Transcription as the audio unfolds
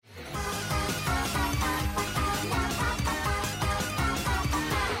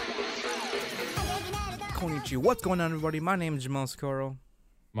got you. What's going on, everybody? My name is Jamal Socorro,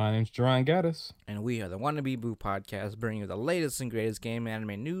 My name's Jerron Gaddis. and we are the Wannabe Boo podcast, bringing you the latest and greatest game and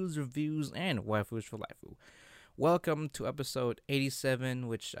anime news, reviews, and waifus for life. Welcome to episode 87,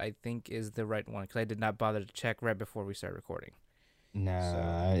 which I think is the right one, because I did not bother to check right before we start recording.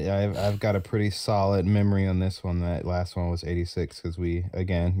 I've got a pretty solid memory on this one. That last one was 86 because we,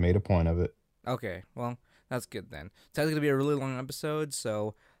 again, made a point of it. Okay, well, that's good then. So it's going to be a really long episode,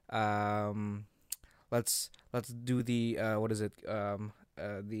 so let's do the,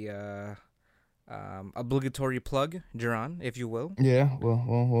 obligatory plug, Jerron, if you will. Yeah,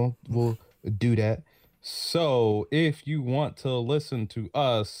 we'll do that. So, if you want to listen to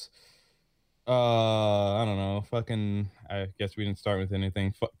us, I don't know, I guess we didn't start with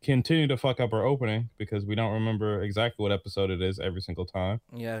anything. Continue to fuck up our opening because we don't remember exactly what episode it is every single time.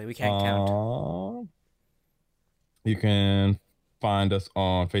 Yeah, we can't count. You can find us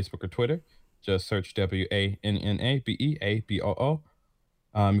on Facebook or Twitter. Just search WANNABEABOO.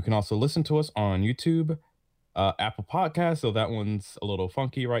 You can also listen to us on YouTube, Apple Podcasts. So that one's a little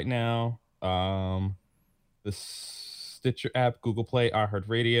funky right now. The Stitcher app, Google Play,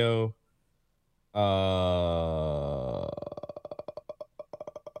 iHeartRadio.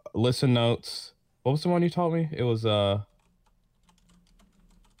 Listen Notes. What was the one you taught me? It was the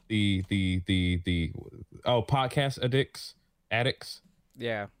Podcast addicts.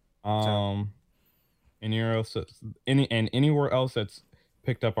 Yeah. Anywhere anywhere else that's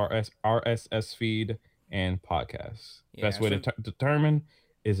picked up our RSS feed and podcasts. Yeah, Best way to determine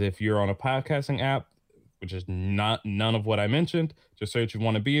is if you're on a podcasting app, which is none of what I mentioned. Just search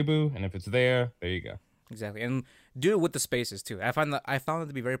Wannabe a Boo, and if it's there you go. Exactly, and do it with the spaces too. I found it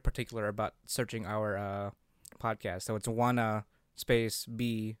to be very particular about searching our podcast. So it's Wanna space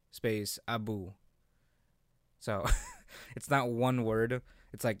B space Abu. So it's not one word.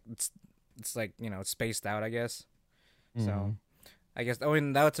 It's like it's like, you know, spaced out, I guess. Mm-hmm. So I guess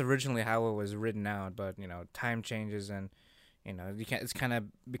that's originally how it was written out, but you know, time changes and you know, you can't. It's kind of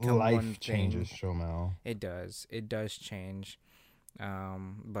become life one changes, thing. Shomel. It does change.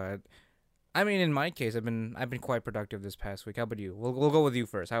 But I mean, in my case, I've been quite productive this past week. How about you? We'll go with you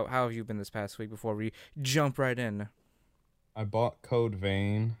first. How have you been this past week before we jump right in? I bought Code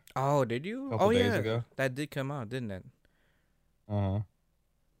Vein. Oh, did you? A couple days ago. That did come out, didn't it?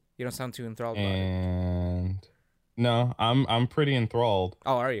 You don't sound too enthralled about it. And no, I'm pretty enthralled.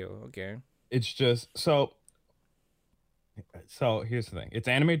 Oh, are you? Okay. It's just so here's the thing. It's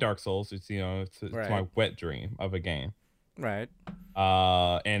anime Dark Souls. It's it's right. my wet dream of a game. Right.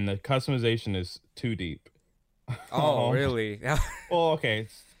 And the customization is too deep. Oh, really? Well, okay.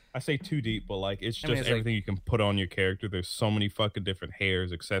 I say too deep, but like it's everything you can put on your character. There's so many fucking different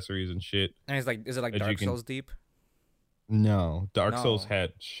hairs, accessories, and shit. And it's like, is it like Dark Souls deep? No, Dark Souls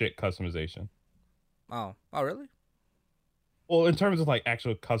had shit customization. Oh, really? Well, in terms of like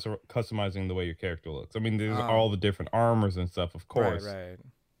actual customizing the way your character looks. I mean, there's all the different armors and stuff, of course. Right.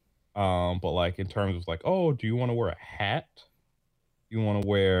 But like in terms of like, oh, do you want to wear a hat? Do you want to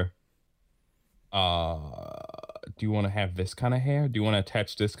wear do you want to have this kind of hair? Do you want to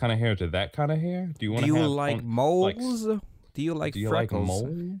attach this kind of hair to that kind of hair? Do you want to have like moles? Do you like freckles? Like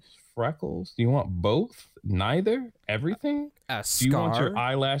moles? Freckles? Do you want both? Neither? Everything? A scar? Do you want your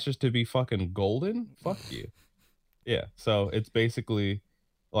eyelashes to be fucking golden? Fuck you. Yeah, so it's basically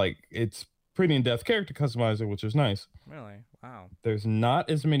like it's pretty in-depth character customizer, which is nice. Really? Wow. There's not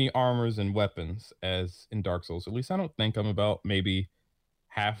as many armors and weapons as in Dark Souls. At least I don't think. I'm about maybe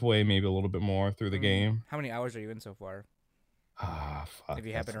halfway, maybe a little bit more through the game. How many hours are you in so far? Fuck. If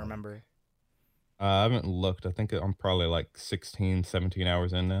you happen to remember. I haven't looked. I think I'm probably like 16, 17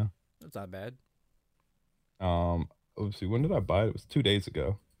 hours in now. That's not bad. Let's see. When did I buy it? It was 2 days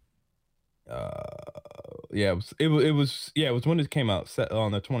ago. Yeah, it was when it came out, set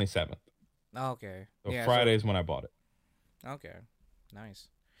on the 27th. Oh, okay. So yeah, Friday is when I bought it. Okay. Nice.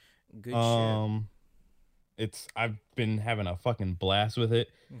 Good shit. I've been having a fucking blast with it.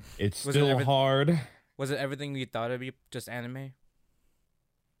 It's still hard. Was it everything you thought it'd be, just anime?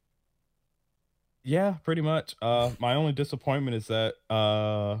 Yeah, pretty much. My only disappointment is that,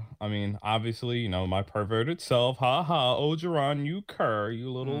 I mean, obviously, you know, my perverted self, oh, Jerron, you cur,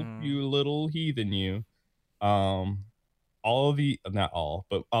 you little heathen, you. Not all,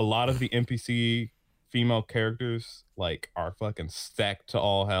 but a lot of the NPC female characters, like, are fucking stacked to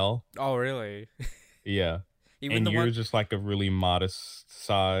all hell. Oh, really? Yeah. And you're just, like, a really modest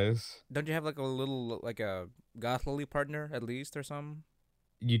size. Don't you have, like, a goth lily partner, at least, or something?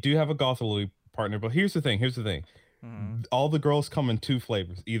 You do have a goth lily partner, but here's the thing. Mm-hmm. All the girls come in two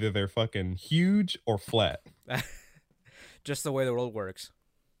flavors. Either they're fucking huge or flat. Just the way the world works.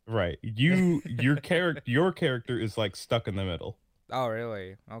 Right. Your character is like stuck in the middle. Oh,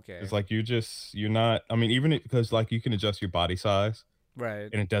 really? Okay. It's like you're not. I mean, even because like you can adjust your body size Right.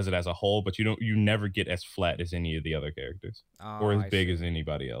 and it does it as a whole, but you never get as flat as any of the other characters or Oh, as I big see. as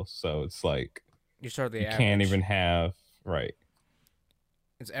anybody else. So it's like You're sort of the you can't average. even have right.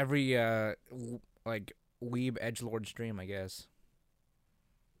 It's every like weeb edge lord's dream, I guess.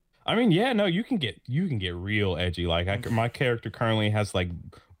 I mean, yeah, no, you can get real edgy. Like my character currently has like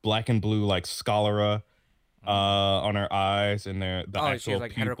black and blue like sclera Mm. on her eyes and the Oh, she has actual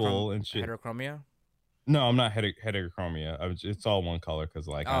like pupil and shit. heterochromia. No, I'm not heterochromia. It's all one color because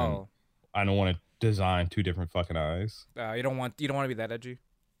like Oh, I don't want to design two different fucking eyes. you don't want to be that edgy.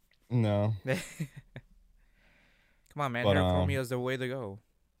 No, Come on, man. but Heterochromia is the way to go.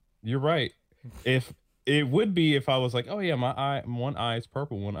 you're right. If it would be if I was like, oh yeah, my one eye is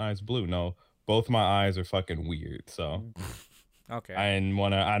purple, one eye is blue. No, both my eyes are fucking weird. So Okay. I didn't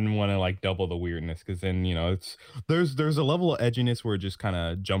wanna like double the weirdness because then it's there's a level of edginess where it just kind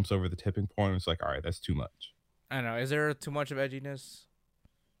of jumps over the tipping point. It's like, all right, that's too much. I don't know. Is there too much of edginess?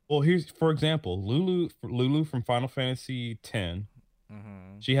 Well, here's for example, Lulu from Final Fantasy X.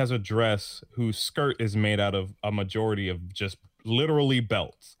 Mm-hmm. She has a dress whose skirt is made out of a majority of just literally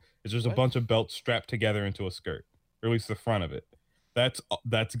belts. It's just a What? bunch of belts strapped together into a skirt, or at least the front of it.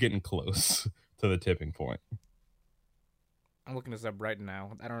 That's getting close to the tipping point. I'm looking this up right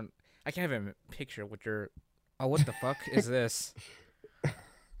now. I can't even picture what you're. Oh, what the fuck is this?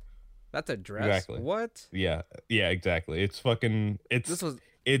 That's a dress. Exactly. What? Yeah. Yeah. Exactly. It's fucking. This was.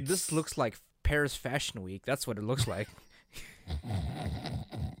 This It's. looks like Paris Fashion Week. That's what it looks like.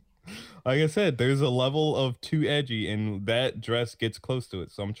 Like I said, there's a level of too edgy, and that dress gets close to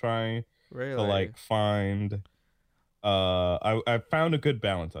it. So I'm trying to Really? like find. I found a good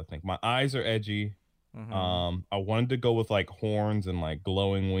balance. I think my eyes are edgy. Mm-hmm. I wanted to go with like horns and like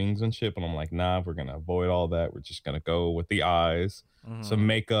glowing wings and shit, but I'm like, nah, we're gonna avoid all that. We're just gonna go with the eyes, some Mm-hmm.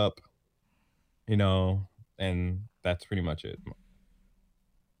 makeup, you know, and that's pretty much it.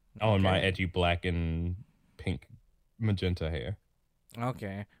 Oh, and my Okay. edgy black and pink magenta hair.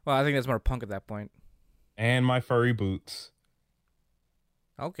 Okay. Well, I think that's more punk at that point. And my furry boots.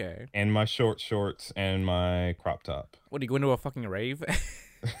 Okay. And my short shorts and my crop top. What, do you go into a fucking rave?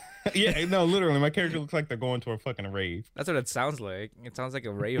 Yeah, no, literally, my character looks like they're going to a fucking rave. That's what it sounds like. It sounds like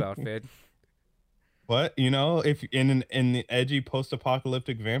a rave outfit. But if in the edgy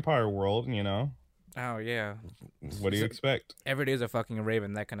post-apocalyptic vampire world, Oh yeah. what do you expect? Every day is a fucking rave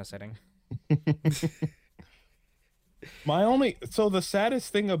in that kind of setting. So the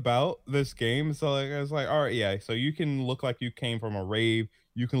saddest thing about this game is like I was like, all right, yeah, so you can look like you came from a rave,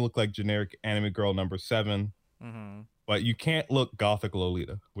 you can look like generic anime girl number 7, Mm-hmm. but you can't look gothic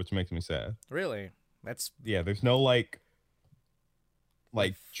Lolita, which makes me sad. Really? That's Yeah, there's no like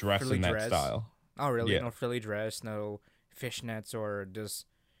dress frilly in that dress. style. Oh really? Yeah, No frilly dress, no fishnets, or just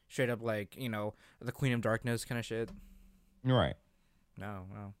straight up like the Queen of Darkness kind of shit. you're right. No,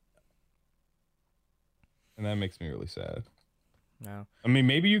 no, And that makes me really sad. no. I mean,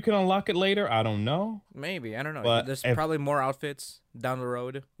 maybe you can unlock it later. I don't know. Maybe, I don't know. But There's if probably more outfits down the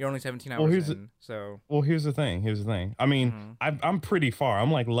road. You're only 17 well, hours in, so. here's the thing. Here's the thing. I mean, Mm-hmm. I'm pretty far.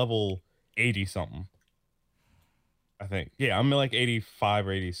 I'm like level 80 something. I think. Yeah, I'm like 85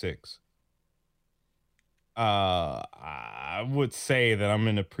 or 86. I would say that I'm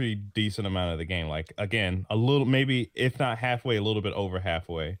in a pretty decent amount of the game. Like again, a little maybe if not halfway, a little bit over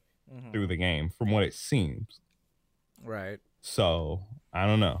halfway through Mm-hmm. the game from what it seems. Right. So, I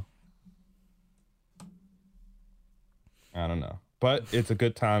don't know. I don't know. But it's a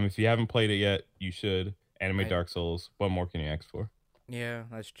good time. If you haven't played it yet, you should. Anime I Dark Souls. What more can you ask for? Yeah,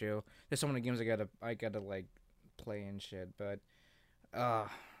 that's true. There's so many games I gotta like play and shit, but uh,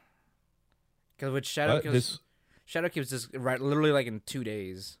 cause with But this Shadowkeep's just right literally like in 2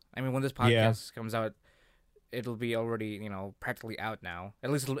 days. I mean, when this yeah. podcast comes out, it'll be already practically out now.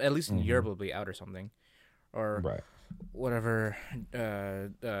 At least in Europe Hmm. it'll be out or something, or Right. whatever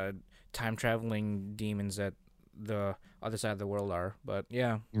time traveling demons that the other side of the world are. But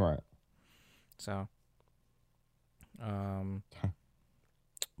yeah, Right. so um,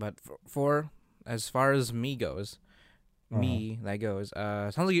 but for as far as me goes, Uh-huh. that goes.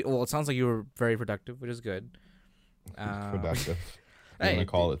 It sounds like you were very productive, which is good. Productive. You want Hey, to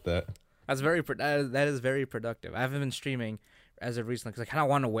call it that? that is very productive. I haven't been streaming as of recently because I kind of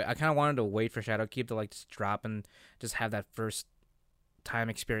want to wait. I kind of wanted to wait for Shadowkeep to like just drop and just have that first time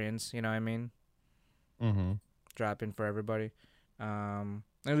experience. You know what I mean? Mm-hmm. Drop in for everybody. I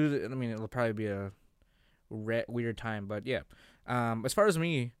mean, it'll probably be a weird time, but yeah. As far as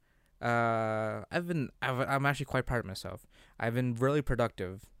me, I'm actually quite proud of myself. I've been really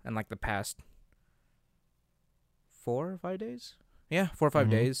productive in like the past 4 or 5 days. Yeah, 4 or 5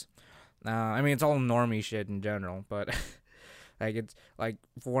 days. I mean, it's all normie shit in general, but like it's like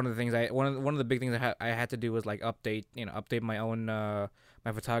one of the things one of the big things I had to do was like update my own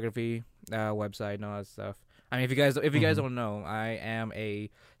my photography website and all that stuff. I mean, if you guys don't know, I am a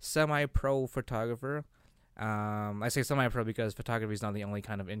semi-pro photographer. I say semi-pro because photography is not the only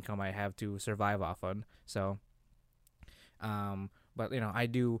kind of income I have to survive off on. So, but I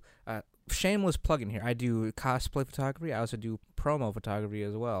do shameless plug in here. I do cosplay photography. I also do promo photography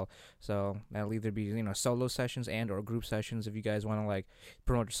as well. So that'll either be solo sessions and or group sessions if you guys want to like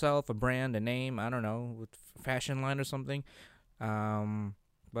promote yourself, a brand, a name. I don't know, with fashion line or something.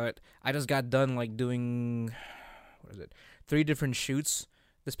 But I just got done like doing 3 different shoots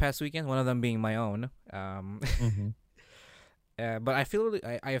this past weekend. One of them being my own. But I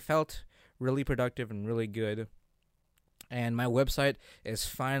felt really productive and really good. And my website is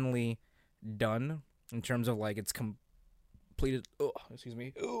finally done in terms of like it's completed. Oh, excuse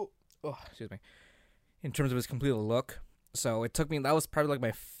me. Oh, excuse me. In terms of its completed look. So it took me. That was probably like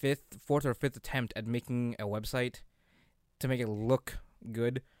my fourth or fifth attempt at making a website to make it look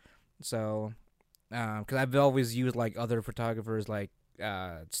good. So, because I've always used like other photographers like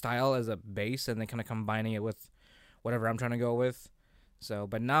style as a base, and then kind of combining it with whatever I'm trying to go with. So,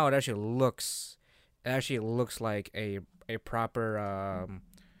 but now it actually looks like a proper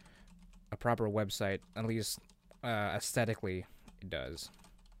website, at least aesthetically it does.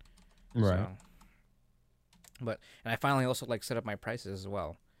 Right. So, and I finally also like set up my prices as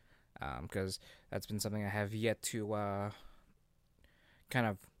well, because that's been something I have yet to kind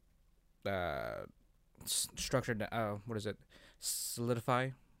of structured. Solidify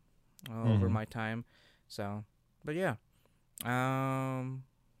over my time. So, but yeah, I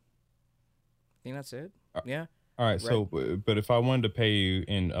think that's it. Yeah. All right. So, but if I wanted to pay you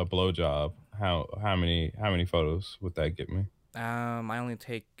in a blowjob, how many photos would that get me? I only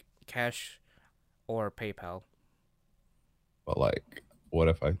take cash or PayPal. But like, what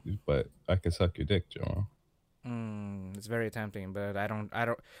if I could suck your dick, Joel? It's very tempting, but I don't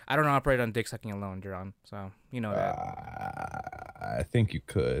operate on dick sucking alone, Jerron. So you know that. I think you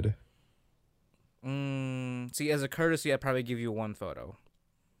could. See, as a courtesy, I'd probably give you 1 photo.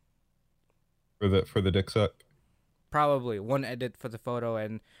 For the dick suck. Probably 1 edit for the photo,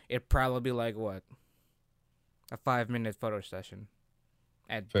 and it'd probably be like what, a 5-minute photo session,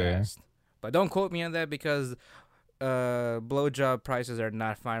 at best. But don't quote me on that because blowjob prices are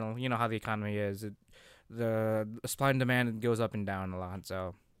not final. You know how the economy is. The supply and demand goes up and down a lot,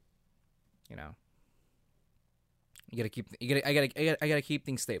 so you gotta keep. I gotta keep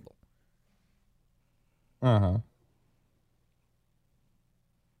things stable. I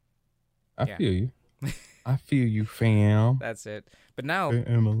feel you. I feel you, fam. That's it. But now,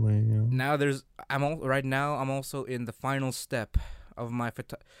 I'm also in the final step of my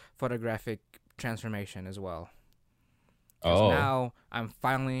photographic transformation as well. Now I'm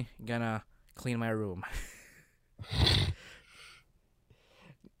finally gonna clean my room.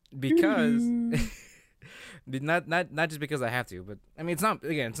 Because not just because I have to, but I mean it's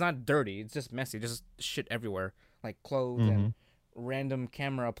not dirty, it's just messy, just shit everywhere, like clothes and random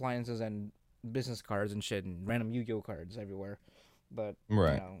camera appliances and business cards and shit and random Yu-Gi-Oh cards everywhere. But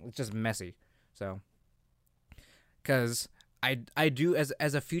it's just messy. So cuz I do as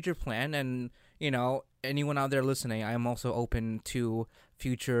a future plan, and anyone out there listening, I am also open to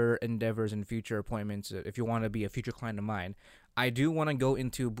future endeavors and future appointments. If you want to be a future client of mine, I do want to go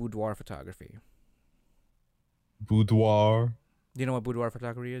into boudoir photography. Boudoir? Do you know what boudoir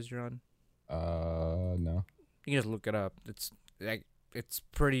photography is, John? No. You can just look it up. It's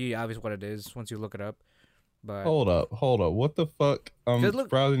pretty obvious what it is once you look it up. But hold up. What the fuck? I'm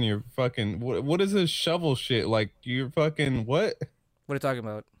browsing your fucking. What is this shovel shit? Like you're fucking what? What are you talking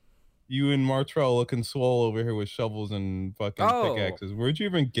about? You and Martrell looking swole over here with shovels and fucking pickaxes. Where'd you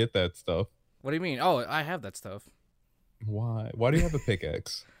even get that stuff? What do you mean? Oh, I have that stuff. Why? Why do you have a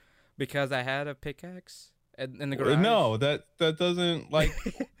pickaxe? Because I had a pickaxe in the garage. No, that doesn't like.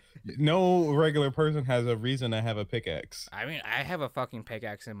 No regular person has a reason to have a pickaxe. I mean, I have a fucking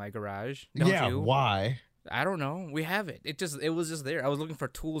pickaxe in my garage. Don't you? Why? I don't know. We have it. It was just there. I was looking for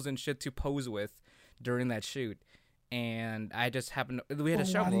tools and shit to pose with during that shoot, and I just happened. We had a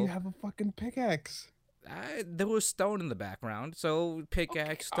shovel. Why do you have a fucking pickaxe? There was stone in the background, so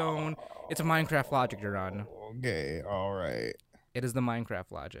pickaxe, stone. It's a Minecraft logic you're on. Okay, all right. It is the Minecraft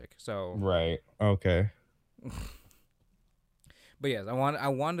logic. So right. Okay. But yes,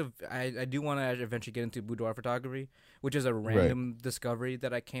 I do want to eventually get into boudoir photography, which is a random discovery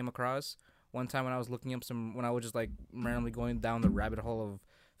that I came across one time when I was looking up when I was just like randomly going down the rabbit hole of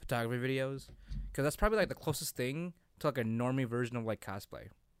photography videos, because that's probably like the closest thing to like a normie version of like cosplay.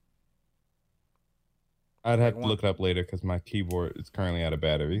 I'd Like have to look it up later because my keyboard is currently out of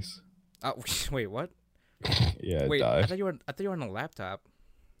batteries. Oh wait, what? Yeah, it Wait, I died. thought you were on a laptop.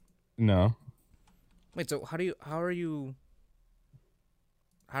 No. Wait, so how are you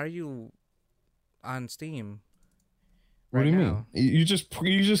on Steam What right do you now? mean? You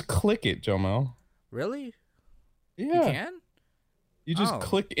just click it, Jomel. Really? You Yeah. can? You just Oh.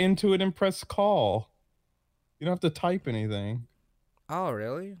 click into it and press call. You don't have to type anything. Oh,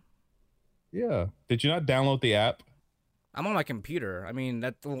 really? Yeah. Did you not download the app? I'm on my computer. I mean, Yeah.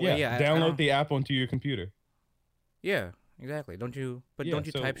 I Download don't. the app onto your computer. Yeah, exactly. Don't you? But Yeah. don't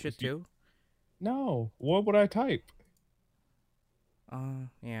you type shit too? No. What would I type?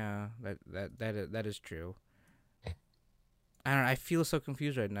 Yeah. That is true. I don't know. I feel so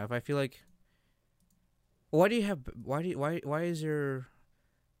confused right now. If I feel like, why do you have? Why is your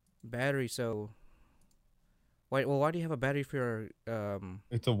battery so? Why do you have a battery for your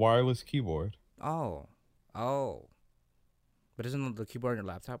It's a wireless keyboard. Oh, oh. But doesn't the keyboard on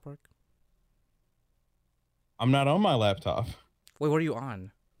your laptop work? I'm not on my laptop. Wait, what are you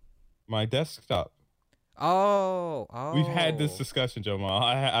on? My desktop. Oh, We've had this oh. discussion, Jamal.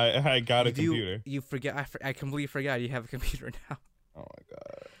 I got a computer. You forget? I completely forgot you have a computer now. Oh my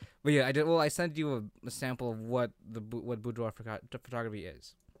god. But yeah, I did. Well, I sent you a sample of what what boudoir photography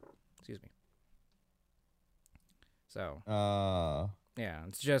is. Excuse me. So yeah,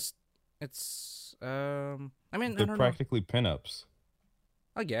 I mean, I they're don't know. practically pinups,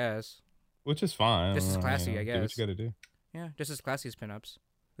 I guess which is fine. just as classy. I Do what guess. you got to do. Yeah, just as classy as pinups.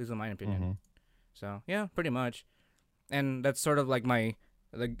 At least in my opinion. Mm-hmm. So yeah, pretty much. And that's sort of like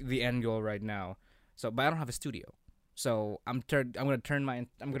the end goal right now. So, but I don't have a studio. So I'm gonna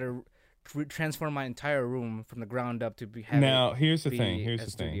transform my entire room from the ground up to Now, here's the be thing. a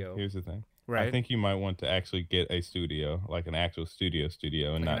studio. Here's the thing. I Right. think you might want to actually get a studio, like an actual studio, and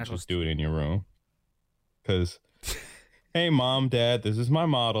Like an not actual just do it in your room. Because, hey, mom, dad, this is my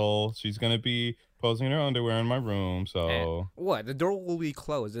model. She's gonna be posing in her underwear in my room. So What? The door will be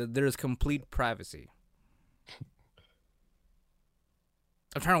closed. There's complete privacy.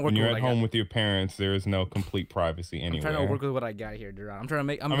 I'm trying to work when with you're what at I home got. with your parents, there is no complete privacy I'm anywhere. trying to work with what I got here, Duran. I'm trying to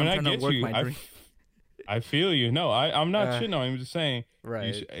make. I'm, I mean, I'm I trying to get work you. my dream. I feel you. No, I'm not shitting on you. I'm just saying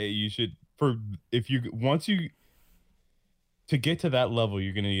Right. you should for if you once you to get to that level,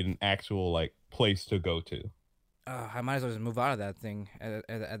 you're gonna need an actual like place to go to. I might as well just move out of that thing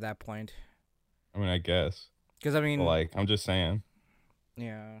at that point. I mean, I guess. Because I But, mean, like, I'm just saying.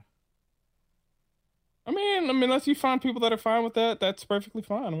 yeah. I mean, unless you find people that are fine with that, that's perfectly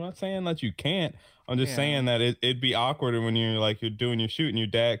fine. I'm not saying that you can't. I'm just Yeah. saying that it'd be awkward when you're doing your shoot and your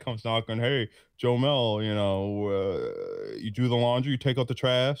dad comes knocking, hey, Joe Mel, you do the laundry, you take out the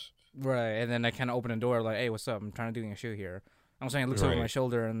trash. Right, and then I kind of open the door like, "Hey, what's up? I'm trying to do a shoot here." I'm saying, it looks over my Right.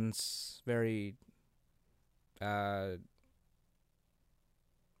 shoulder and it's very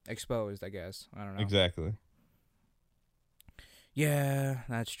exposed. I guess I don't know. Exactly. Yeah,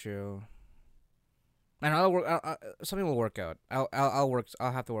 that's true. And I'll work. Something will work out. I'll work.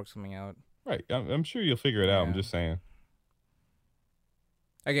 I'll have to work something out. Right. I'm sure you'll figure it out. I'm Yeah. just saying.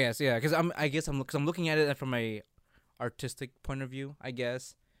 I guess, yeah, because I'm looking at it from a artistic point of view. I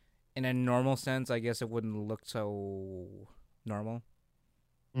guess, in a normal sense, I guess it wouldn't look so normal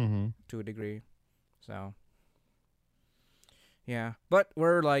Mm-hmm. to a degree. So, yeah, but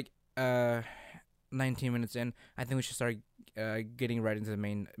we're like 19 minutes in. I think we should start getting right into the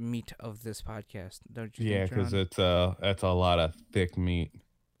main meat of this podcast. Don't you Yeah, think, because John? that's a lot of thick meat.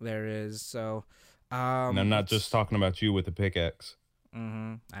 There is. So, And I'm not just talking about you with a pickaxe.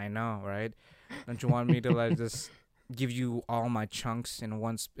 I know, right? Don't you want me to like just give you all my chunks in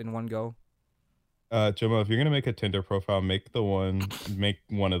one go? Jomo, if you're gonna make a Tinder profile, make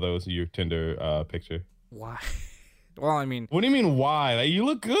one of those your Tinder picture. Why? Well, I mean, What do you mean why? Like, you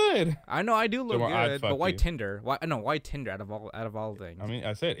look good. I know I do look I'd good, fuck but why you. Tinder? Why? No, why Tinder out of all things? I mean,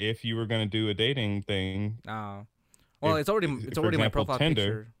 I said if you were gonna do a dating thing. Oh, well, If- it's already for my example, profile Tinder.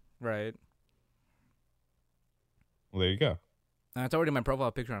 picture, right? Well, there you go. It's already my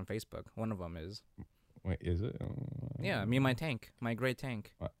profile picture on Facebook. One of them is Wait, is it? yeah, me and my tank, my gray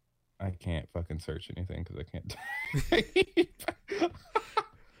tank. I can't fucking search anything because I can't.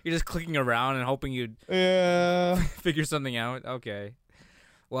 You're just clicking around and hoping you'd Yeah. figure something out. Okay.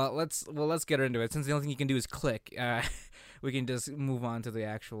 Well, let's get into it. Since the only thing you can do is click, we can just move on to the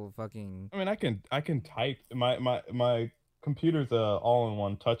actual fucking. I mean, I can type my computer's a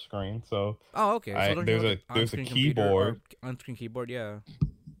all-in-one touchscreen, so Oh, okay. So I don't you there's have a like there's a on-screen computer or keyboard. on-screen keyboard? Yeah.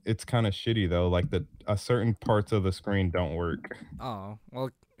 It's kind of shitty though. Like the certain parts of the screen don't work. Oh, well,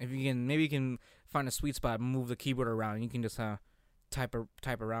 if you can, maybe you can find a sweet spot, move the keyboard around. You can just type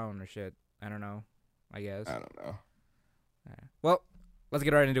around or shit. I don't know. I guess. I don't know. Well, let's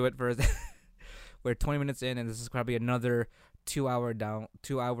get right into it first. We're 20 minutes in, and this is probably another 2 hour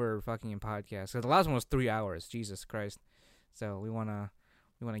fucking podcast. Cause the last one was 3 hours. Jesus Christ. So we wanna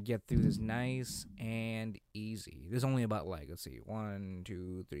get through this nice and easy. There's only about like, let's see, 1,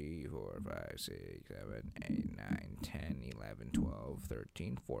 2, 3, 4, 5, 6, 7, 8, 9, 10, 11, 12,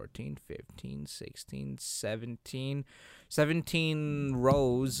 13, 14, 15, 16, 17, 17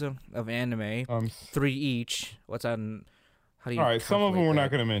 rows of anime, Um. 3 each. What's on? How do you? All right. Some of them calculate we're that?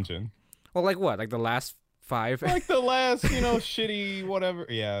 not gonna mention. Well, like what? Like the last 5? Like the last, shitty whatever.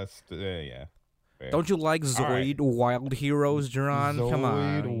 Yeah. Yeah. Fair. Don't you like All right. Zoid Wild Heroes, Duran? Come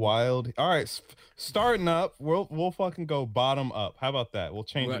Zoid on. Wild. All right. Starting up. We'll fucking go bottom up. How about that? We'll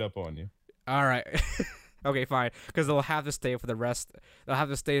change What? it up on you. All right. Okay, fine. Because they'll have to stay for the rest. They'll have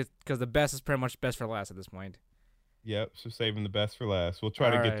to stay because the best is pretty much best for last at this point. Yep. So saving the best for last. We'll try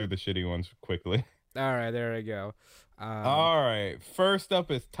to All get right. through the shitty ones quickly. All right, there we go. All right. First up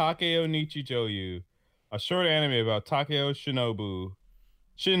is Takeo Nichijoyu, a short anime about Takeo Shinbu,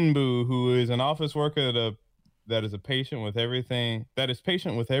 who is an office worker that is patient with everything,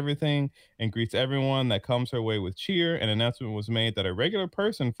 and greets everyone that comes her way with cheer. An announcement was made that a regular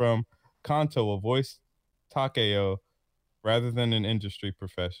person from Kanto will voice Takeo rather than an industry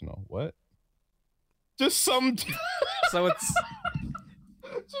professional. What? Just some So it's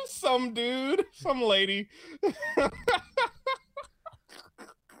just some dude, some lady.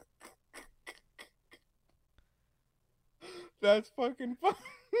 That's fucking fun.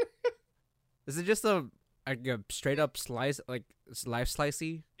 is it just a straight up slice like life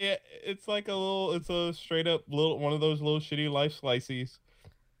slicey? Yeah, it's like it's a straight up little one of those little shitty life slices,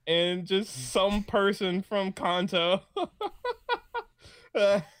 and just some person from Kanto.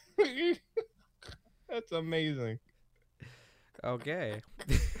 That's amazing. Okay.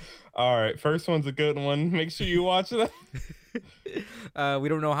 All right, first one's a good one. Make sure you watch that. We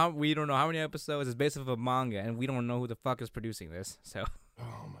don't know how many episodes. It's based off a manga, and we don't know who the fuck is producing this. So.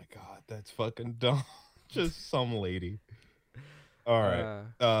 Oh my god, that's fucking dumb. Just some lady. All right.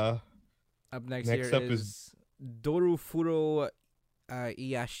 Up next Next here up is Dorufuro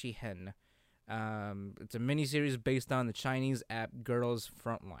Iyashihen. It's a miniseries based on the Chinese app Girls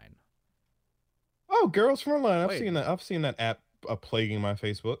Frontline. Oh, Girls Frontline. Wait. I've seen that app plaguing my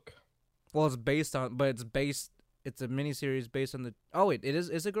Facebook. Well, it's based on, but it's based. It's a miniseries based on the. Oh wait, it is.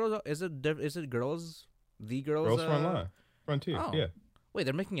 Is it girls? Is it girls? The girls. Girls Frontline. Frontier. Oh. Yeah. Wait,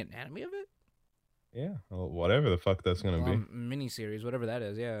 they're making an anime of it. Yeah. Well, whatever the fuck that's gonna be. Miniseries, whatever that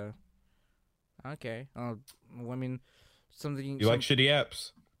is. Yeah. Okay. I mean, something. You like shitty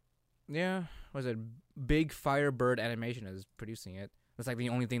apps? Yeah. Was it Big Firebird Animation is producing it? That's like the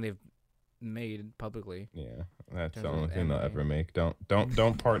only thing they've made publicly. Yeah, that's Terms the of only thing they'll anime. ever make.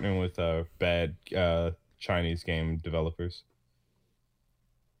 Don't partner with bad Chinese game developers.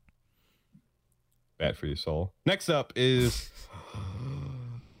 Bad for your soul. Next up is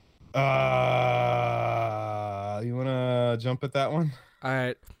you wanna jump at that one? All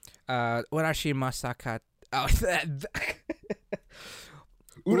right. Urashi Masakata. Oh,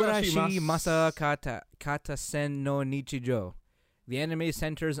 Urashi Masakata Kata Sen no Nichijo. The anime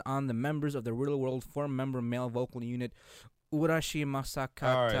centers on the members of the real world 4-member male vocal unit Urashi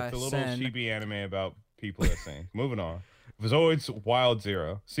Masakata All right, it's a little Sen. chibi anime about people that sing. Moving on. Zoid's Wild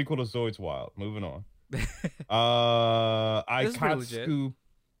Zero, sequel to Zoid's Wild. Moving on. This is pretty legit. Aikatsuku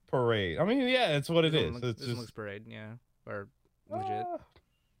Parade. I mean, yeah, it's what it is. It's This just, one looks parade, yeah. Or legit.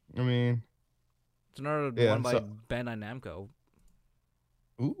 I mean, It's another yeah, one by so- Bandai Namco.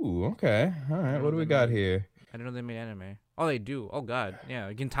 ooh, okay. All right, what do we got here? I didn't know they made anime. Oh, they do. Oh, God.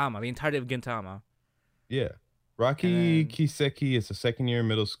 Yeah, Gintama. The entirety of Gintama. Yeah. Rocky And then- Kiseki is a second-year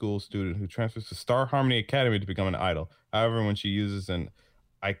middle school student who transfers to Star Harmony Academy to become an idol. However, when she uses an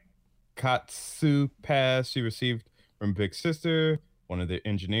Aikatsu pass she received from Big Sister, one of the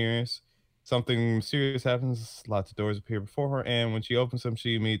engineers, something mysterious happens. Lots of doors appear before her, and when she opens them,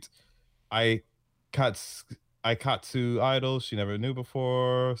 she meets Aikatsu idols she never knew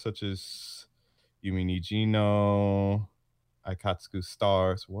before, such as Yumi Nijino, Aikatsu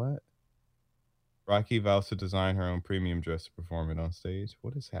stars. What? Rocky vows to design her own premium dress to perform it on stage.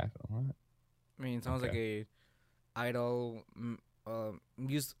 What is happening? What? I mean, it sounds like a idol,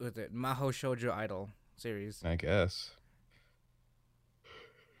 used with it, Maho Shoujo idol series. I guess.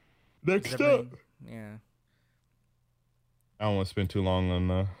 Is Next that up. right? Yeah. I don't want to spend too long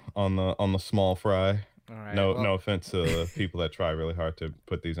on the small fry. All right. No, Well, no offense to people that try really hard to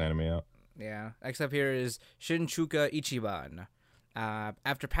put these anime out. yeah. Next up here is Shinchuka Ichiban.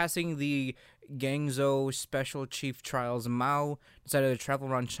 After passing the Gangzhou Special Chief Trials, Mao decided to travel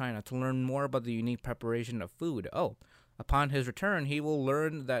around China to learn more about the unique preparation of food. Oh, upon his return, he will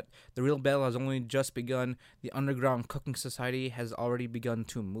learn that the real battle has only just begun. The underground cooking society has already begun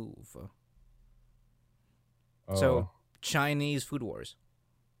to move. So, Oh, Chinese food wars.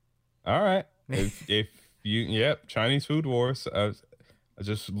 all right. If you, yep, Chinese food wars. I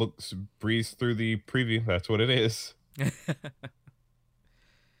just breeze through the preview. That's what it is.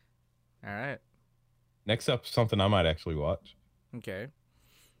 All right. Next up, something I might actually watch. Okay.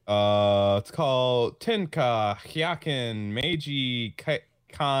 It's called Tenka Hyaken Meiji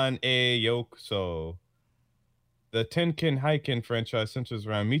Kan e Yokuso. The Tenken Haiken franchise centers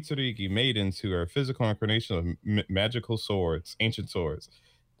around Mitsurugi maidens who are physical incarnation of magical swords, ancient swords.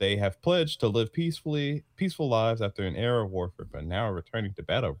 They have pledged to live peaceful lives after an era of warfare, but now are returning to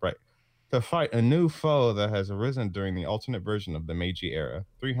battle, right? To fight a new foe that has arisen during the alternate version of the Meiji era,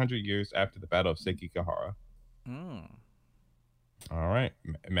 300 years after the Battle of Sekigahara. Mm. All right,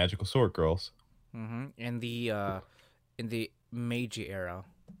 magical sword girls. Mm-hmm. In the Meiji era.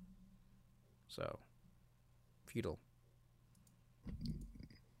 So, feudal.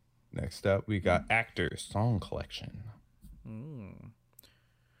 Next up, we got actors song collection. Mm.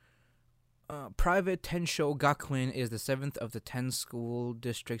 Private Tensho Gakuen is the seventh of the 10 school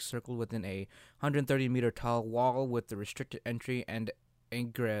districts circled within a 130-meter tall wall with the restricted entry and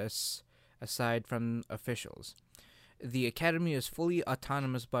ingress aside from officials. The academy is fully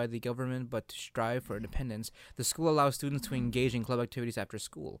autonomous by the government, but to strive for independence, the school allows students to engage in club activities after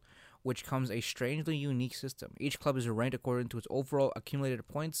school, which comes a strangely unique system. Each club is ranked according to its overall accumulated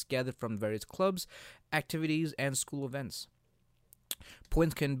points gathered from various clubs, activities, and school events.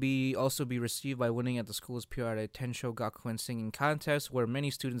 Points can also be received by winning at the school's periodic Tensho Gakuen singing contest, where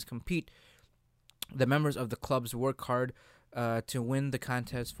many students compete. The members of the clubs work hard to win the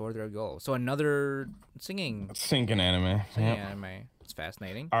contest for their goal. So another singing anime. anime. It's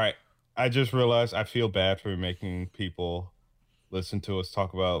fascinating. All right. I just realized I feel bad for making people listen to us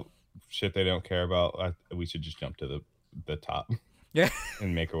talk about shit they don't care about. We should just jump to the top. Yeah.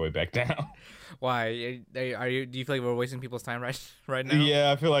 And make our way back down. Why are you? Do you feel like we're wasting people's time right now?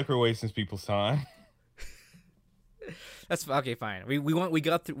 Yeah, I feel like we're wasting people's time. That's okay. Fine. We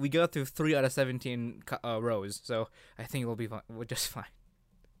got through 3 out of 17 rows, so I think we'll be fine. We're just fine.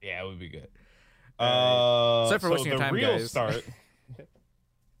 Yeah, it would be good. Sorry for wasting your time, real guys. Start.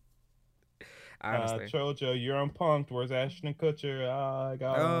 Honestly. Chojo, you're on Punked. Where's Ashton Kutcher? I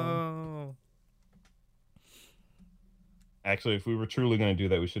got him. Actually, if we were truly going to do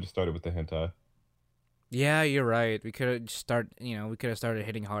that, we should have started with the hentai. Yeah, you're right. We could have started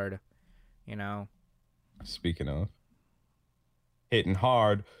hitting hard. Speaking of hitting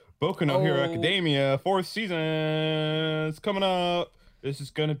hard, Boku no Hero Academia 4th season is coming up. This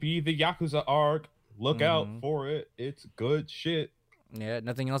is going to be the Yakuza arc. Look out for it. It's good shit. Yeah,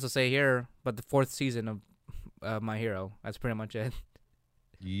 nothing else to say here but the 4th season of My Hero. That's pretty much it.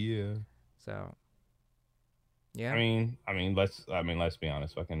 Yeah. So yeah. I mean, let's be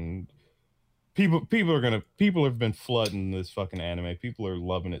honest. Fucking people have been flooding this fucking anime. People are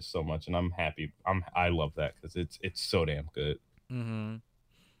loving it so much, and I'm happy. I love that because it's so damn good. Mm-hmm.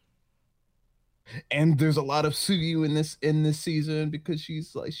 And there's a lot of Suyu in this season because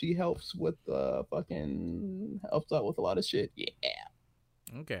she helps with helps out with a lot of shit. Yeah.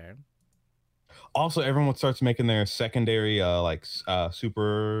 Okay. Also, everyone starts making their secondary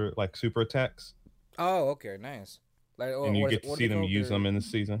super attacks. Oh, okay, nice. And you get to see them use them in the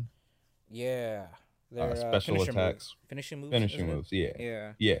season. Yeah. Special attacks. Finishing moves. Finishing moves, yeah.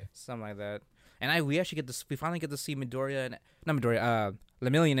 Yeah. Yeah. Something like that. And we finally get to see Lemillion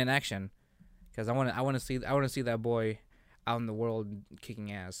in action. Because I want to see that boy out in the world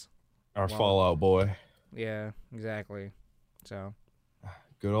kicking ass. Our Fallout boy. Yeah, exactly. So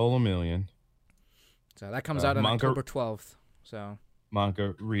good old Lemillion. So that comes out on October 12th. So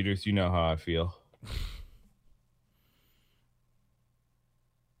manga readers, you know how I feel.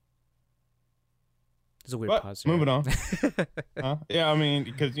 There's a weird pause. Moving on. Yeah, I mean,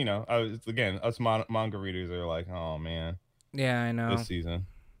 because us manga readers are like, oh man. Yeah, I know. This season.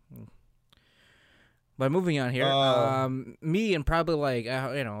 But moving on here, me and probably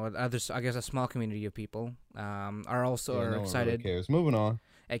others, I guess a small community of people are also excited. Really cares. Moving on.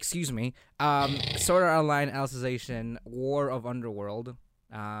 Excuse me. Sword Art Online Alicization War of Underworld.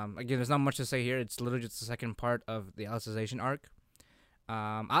 Again, there's not much to say here. It's literally just the second part of the Alicization arc.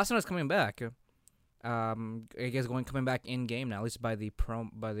 Asuna is coming back. I guess coming back in game now, at least by the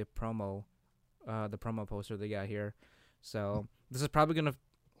promo, the promo poster they got here. So this is probably gonna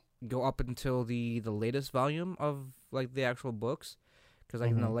go up until the latest volume of like the actual books, because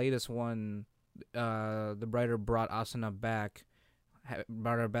like in the latest one, the writer brought Asuna back,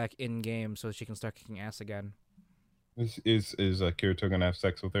 brought her back in game so she can start kicking ass again. Is Kirito gonna have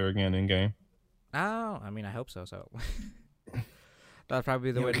sex with her again in game? Oh, I mean, I hope so. So that'd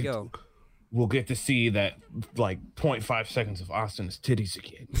probably be the way to go. We'll get to see that like 0.5 seconds of Asuna's titties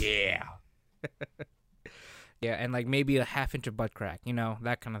again. Yeah. Yeah, and like maybe a half-inch of butt crack,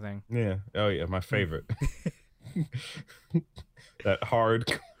 that kind of thing. Yeah. Oh yeah, my favorite. That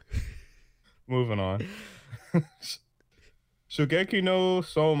hard. Moving on. Shogeki no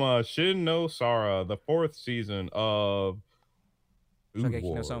Soma Shin no Sara, the 4th season of Food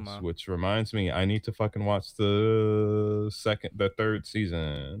Wars, no which reminds me, I need to fucking watch the 3rd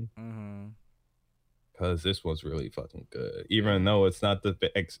season. Because this was really fucking good, even though it's not the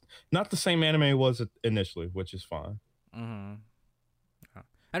same anime it was initially, which is fine. I'm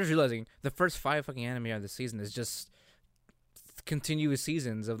just realizing the first 5 fucking anime of the season is just continuous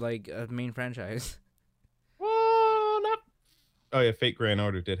seasons of like a main franchise. Oh yeah, Fate Grand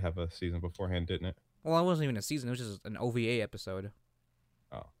Order did have a season beforehand, didn't it? Well, it wasn't even a season; it was just an OVA episode.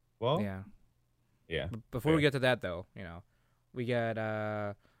 Oh well, yeah. Before we get to that, though, we got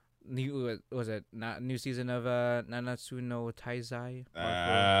new season of Nanatsu no Taizai.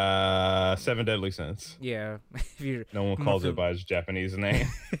 7 Deadly Sins. Yeah, no one calls it by its Japanese name.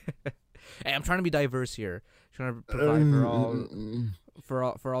 Hey, I'm trying to be diverse here. Trying to provide for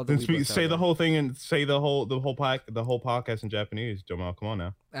all the. Say the whole thing and say the whole podcast in Japanese. Jomal, come on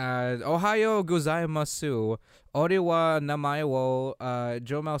now. Ohayo gozaimasu. Ore wa namae wo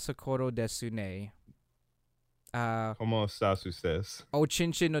Jomal Sakoro desu ne. ¿Cómo estás ustedes? O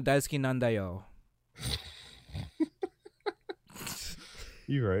chinchin no daisuki nandayo.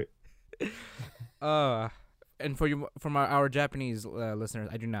 You're right. And from our Japanese listeners,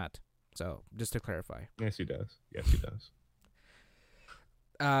 I do not. So just to clarify. Yes, he does.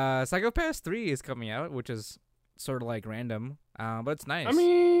 Psycho Pass 3 is coming out, which is sort of like random, but it's nice. I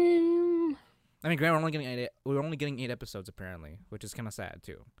mean, granted, we're only getting 8 episodes apparently, which is kind of sad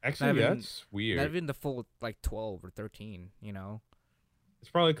too. Actually, that's weird. Not even the full like 12 or 13. It's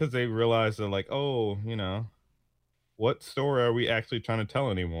probably because they realized that like, what story are we actually trying to tell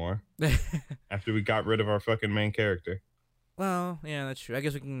anymore? After we got rid of our fucking main character. Well, yeah, that's true. I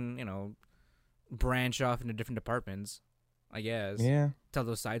guess we can, branch off into different departments. I guess. Yeah. Tell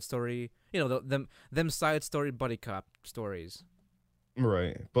those side story, them side story buddy cop stories.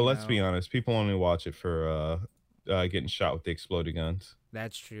 Right, but let's be honest. People only watch it for getting shot with the exploding guns.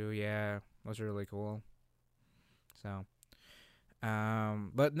 That's true. Yeah, those are really cool. So,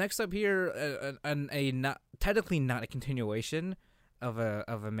 but next up here, a not technically not a continuation of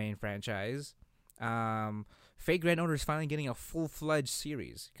a main franchise. Fate Grand Order is finally getting a full-fledged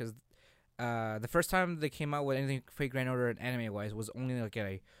series, because the first time they came out with anything Fate Grand Order anime-wise was only like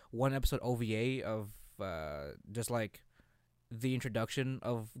a 1-episode OVA of just like the introduction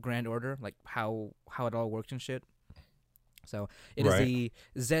of Grand Order, like how it all worked and shit. So it is the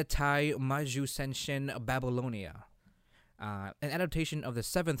Zettai Maju Senshin Babylonia, an adaptation of the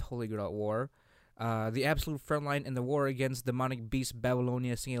 7th Holy Grail War, the absolute frontline in the war against demonic beast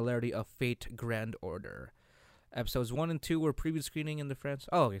Babylonia Singularity of Fate Grand Order. Episodes 1 and 2 were preview screening in the France.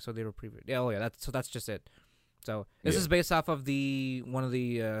 Oh, okay, so they were preview. Yeah, that's just it. So this is based off of one of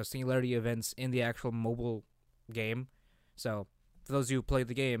the Singularity events in the actual mobile game. So for those of you who played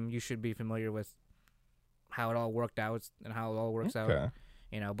the game, you should be familiar with how it all worked out and how it all works out.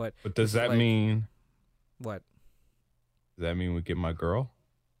 But does that mean what? Does that mean we get my girl?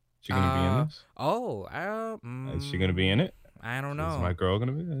 She gonna be in this? Oh, is she gonna be in it? I don't know. Is my girl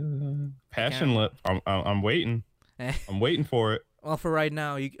gonna be passion lip? I'm waiting. I'm waiting for it. Well, for right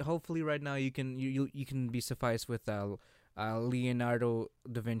now, hopefully right now you can be sufficed with Leonardo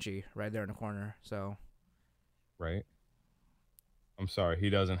da Vinci right there in the corner. So, right. I'm sorry, he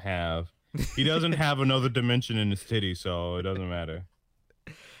doesn't have another dimension in his titty, so it doesn't matter.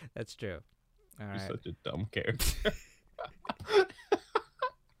 That's true. All right. You're such a dumb character.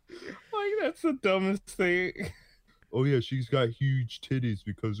 Like, that's the dumbest thing. Oh yeah, she's got huge titties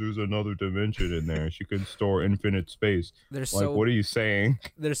because there's another dimension in there. She can store infinite space. What are you saying?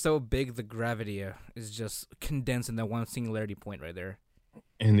 They're so big, the gravity is just condensed in that one singularity point right there.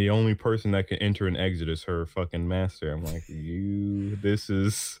 And the only person that can enter and exit is her fucking master. I'm like, this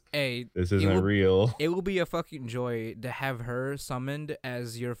isn't real. It will be a fucking joy to have her summoned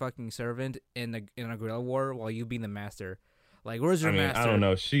as your fucking servant in a guerrilla war while you being the master. Like, where's your I mean, master? I don't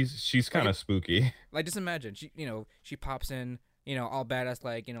know. She's kind of spooky. Like, just imagine she pops in, all badass,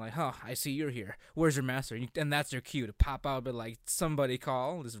 like, like, huh, I see you're here. Where's your master? And that's your cue to pop out, but like, somebody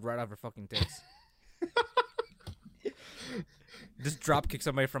call, just right off her fucking tits. Just drop kick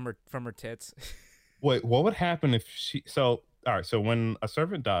somebody from her tits. Wait, what would happen if she? So, all right. So when a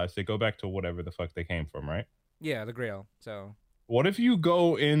servant dies, they go back to whatever the fuck they came from, right? Yeah, the Grail. So. What if you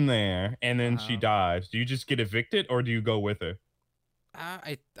go in there and then she Uh-huh. dies? Do you just get evicted or do you go with her?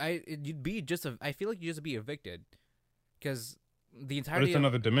 You'd be just I feel like you just be evicted, because the But entirety it's of,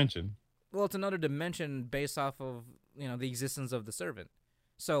 another dimension. well, it's another dimension based off of the existence of the servant.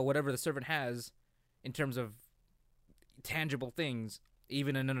 So whatever the servant has, in terms of tangible things,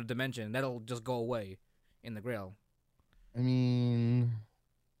 even in another dimension, that'll just go away in the Grail. I mean,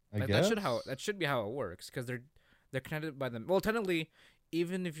 I guess That should be how it works, because they're connected by them. Well, technically,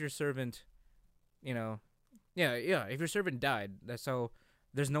 even if your servant, yeah, if your servant died, so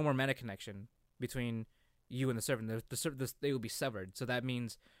there's no more mana connection between you and the servant. They will be severed. So that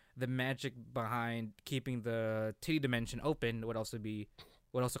means the magic behind keeping the titty dimension open would also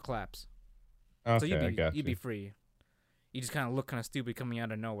collapse. Okay, So I got you'd be free. You just kind of look kind of stupid coming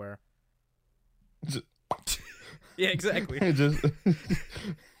out of nowhere. Yeah, exactly. Just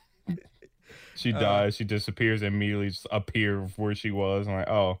she dies, she disappears, and immediately just appear where she was. I'm like,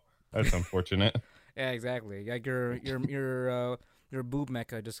 oh, that's unfortunate. Yeah, exactly. Like your boob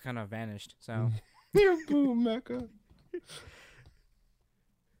mecha just kind of vanished. So Your boo mecca.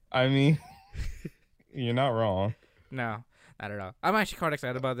 I mean, you're not wrong. no, not at all. I'm actually quite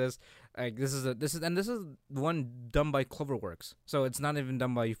excited about this. Like this is one done by Cloverworks. So it's not even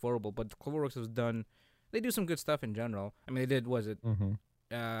done by Ufotable, but Cloverworks was done. They do some good stuff in general. I mean, they did. Was it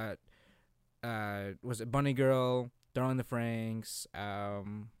Bunny Girl, Darling in the Franxx?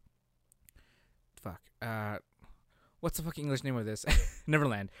 What's the fucking English name of this?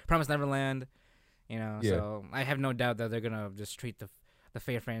 Neverland, Promise Neverland. Yeah. So I have no doubt that they're gonna just treat the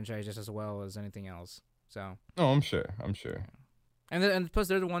Fae franchise just as well as anything else. So. Oh, I'm sure. And plus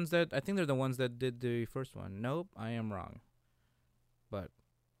they're the ones that I think they're the ones that did the first one. Nope, I am wrong. But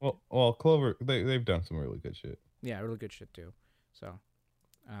Well, Clover, they've done some really good shit. yeah, really good shit too. So,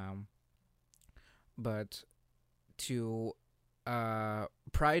 but to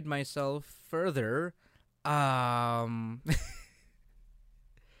pride myself further,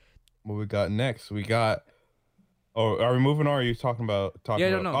 What we got next? We got. Oh, are we moving on? Or are you talking about? Yeah,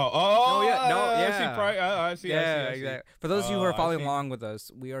 about, no. Oh, No, yeah, no, I yeah. see. yeah, I see. exactly. For those of you who are I following see. along with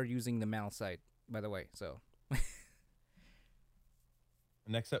us, we are using the Mal site, by the way. So,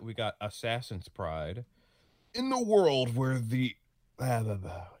 Next up, we got Assassin's Pride. In the world where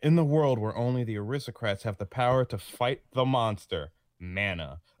only the aristocrats have the power to fight the monster,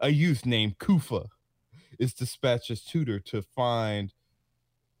 Mana, a youth named Kufa, is dispatched as tutor to find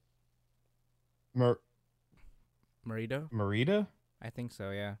Marita, Marita? I think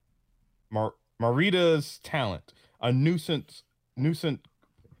so. Yeah. Marita's talent, a nuisance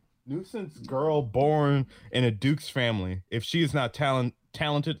girl born in a duke's family. If she is not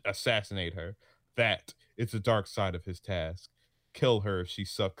talented, assassinate her. That is the dark side of his task. Kill her if she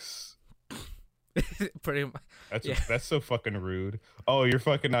sucks. Pretty much. That's so fucking rude. Oh, you're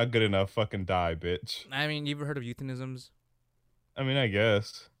fucking not good enough. Fucking die, bitch. I mean, you ever heard of euthanisms? I mean, I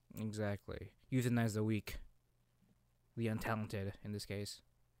guess. Exactly. Euthanize the weak. The untalented, in this case.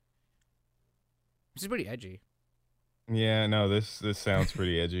 Which is pretty edgy. Yeah, no, this sounds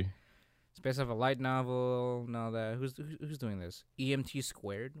pretty edgy. It's based off a light novel and all that. Who's doing this? EMT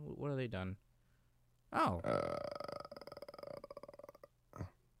Squared? What have they done? Oh.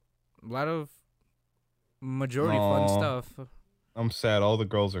 A lot of majority fun stuff. I'm sad. All the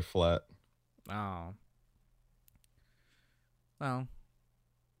girls are flat. Oh. Well,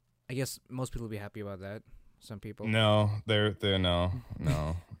 I guess most people will be happy about that. Some people. No, they're no.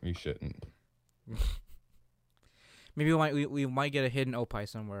 You shouldn't. Maybe we might get a hidden opie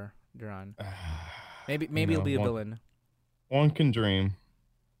somewhere, Duran. Maybe it'll be a villain. One can dream.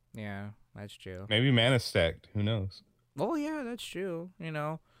 Yeah, that's true. Maybe mana stacked. Who knows? Oh yeah, that's true.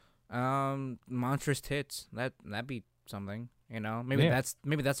 Monstrous tits. That'd be something. Maybe Yeah.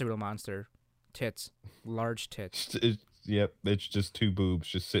 that's a real monster. Tits, large tits. Yep, it's just two boobs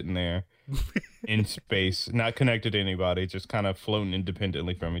just sitting there in space, not connected to anybody, just kind of floating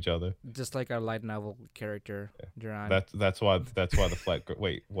independently from each other. Just like our light novel character, Duran. That's why the flat.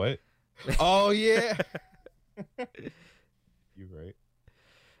 Wait, what? Oh yeah. You right.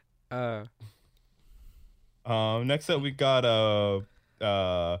 Next up we got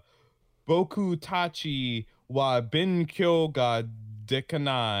Boku Tachi wa Benkyo ga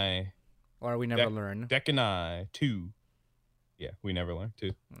Dekanai. Or we never learn. Dekanai 2. Yeah, we never learned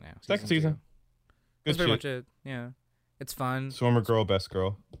too. Yeah, Second two. season. That's Good pretty shit. much it. Yeah, it's fun. Swimmer girl, best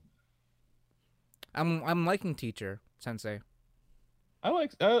girl. I'm liking Teacher Sensei. I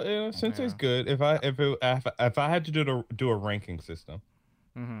like Sensei's Yeah. good. If I had to do a ranking system,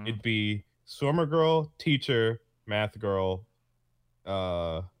 Mm-hmm. it'd be swimmer girl, teacher, math girl,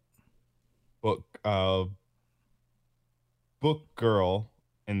 uh, book book girl,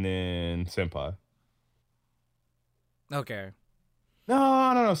 and then senpai. Okay. No.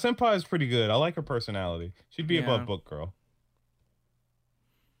 Senpai is pretty good. I like her personality. She'd be Yeah, above book girl.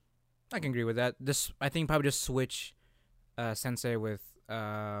 I can agree with that. This I think probably just switch Sensei with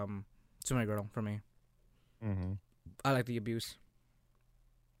Sumo Girl for me. Mm-hmm. I like the abuse.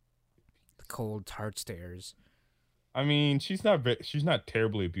 The cold heart stares. I mean, she's not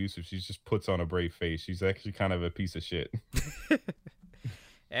terribly abusive. She just puts on a brave face. She's actually kind of a piece of shit.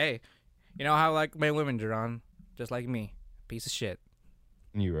 Hey, you know how like my women, Jerron, just like me, piece of shit.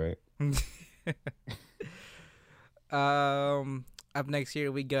 You right. Up next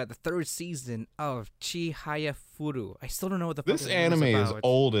here we got the third season of Chihaya Furu. I still don't know what the fuck This anime is is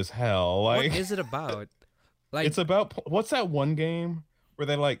old as hell. Like, what is it about? Like, it's about what's that one game where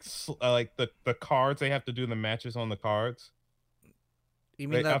they like the cards, they have to do the matches on the cards. you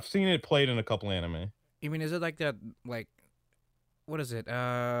mean I've seen it played in a couple anime. You mean is it like that? Like, what is it?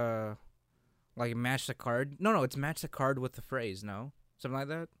 Like match the card? No, it's match the card with the phrase. No, something like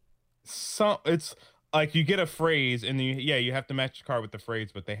that. It's like you get a phrase and you have to match the card with the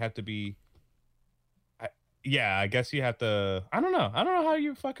phrase, but they have to be. I guess you have to. I don't know how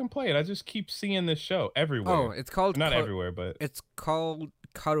you fucking play it. I just keep seeing this show everywhere. Oh, it's called not everywhere, but it's called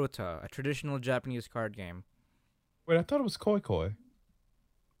Karuta, a traditional Japanese card game. Wait, I thought it was Koi Koi.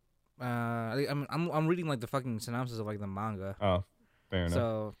 I'm reading like the fucking synopsis of like the manga. Oh, fair enough.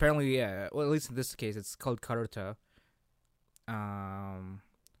 So apparently, yeah. Well, at least in this case, it's called Karuta. I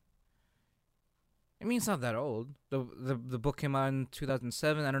mean, it's not that old. The book came out in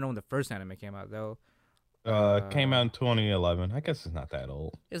 2007. I don't know when the first anime came out though. Came out in 2011. I guess it's not that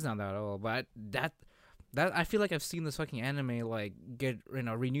old. It's not that old, but that I feel like I've seen this fucking anime like get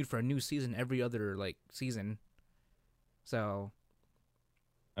renewed for a new season every other like season. So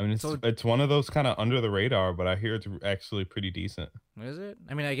I mean, it's one of those kind of under the radar, but I hear it's actually pretty decent. Is it?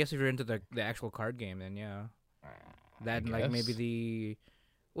 I mean, I guess if you're into the actual card game, then yeah. That and like maybe the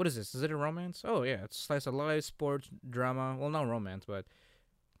what is this? Is it a romance? Oh yeah, it's slice of life, sports, drama. Well, not romance, but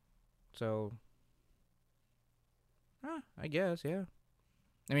so. I guess yeah.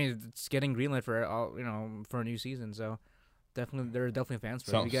 I mean, it's getting greenlit for all for a new season, so definitely there are definitely fans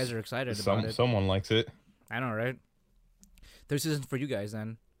for it. You guys are excited about it. Someone likes it. I know, right? Third season for you guys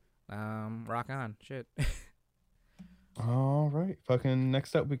then. Rock on, shit. All right, fucking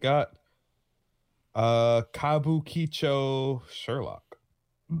next up we got Kabukicho Sherlock.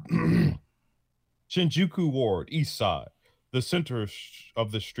 Shinjuku Ward, East Side, the center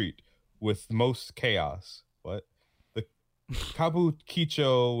of the street with most chaos. What? The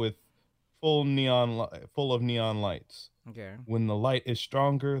Kabukicho with full of neon lights. Okay. When the light is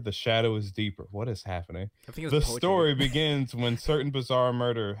stronger, the shadow is deeper. What is happening? I think the story begins when certain bizarre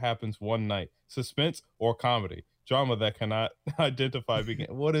murder happens one night. Suspense or comedy. Drama that cannot identify begin.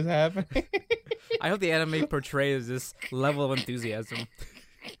 What is happening? I hope the anime portrays this level of enthusiasm.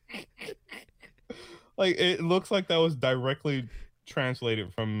 Like, it looks like that was directly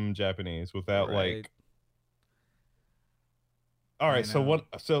translated from Japanese without like. All right,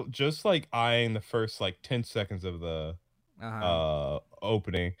 so just like eyeing the first like 10 seconds of the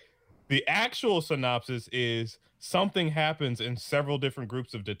opening, the actual synopsis is something happens and several different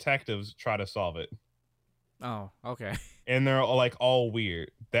groups of detectives try to solve it. Oh, okay. And they're all weird.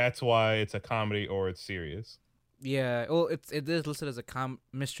 That's why it's a comedy or it's serious. Yeah, well, it is listed as a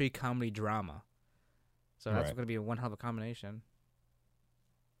mystery comedy drama, so that's going to be one hell of a combination.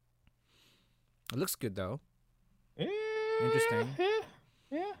 It looks good though. Interesting.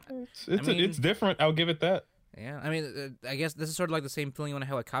 Yeah. It's different. I'll give it that. Yeah, I mean, I guess this is sort of like the same feeling when I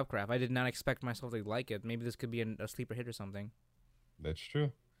had with Copcraft. I did not expect myself to like it. Maybe this could be a sleeper hit or something. That's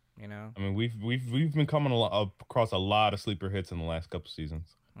true. You know. I mean, we've been coming across a lot of sleeper hits in the last couple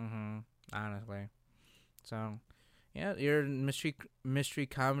seasons. Honestly, so yeah, your mystery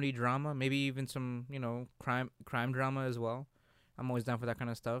comedy drama, maybe even some crime drama as well. I'm always down for that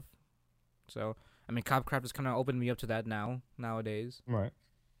kind of stuff. So I mean, Copcraft has kind of opened me up to that nowadays. Right.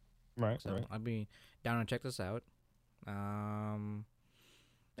 So I'll be down to check this out. And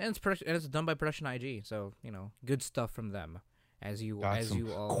it's done by Production IG, so good stuff from them. As you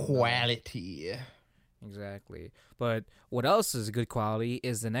all quality. Know. Exactly. But what else is good quality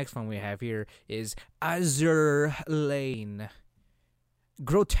is the next one we have here is Azur Lane.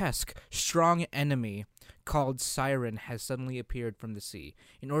 grotesque, strong enemy called Siren has suddenly appeared from the sea.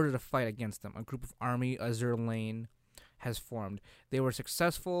 In order to fight against them, a group of army Azur Lane has formed. They were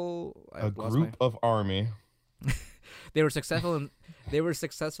successful. A group of army. They were successful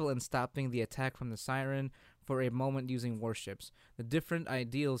in stopping the attack from the Siren for a moment using warships. The different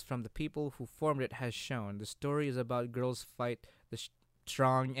ideals from the people who formed it has shown. The story is about girls fight the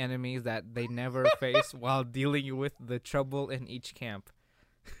strong enemies that they never face while dealing with the trouble in each camp.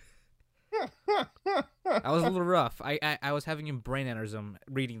 That was a little rough. I was having a brain aneurysm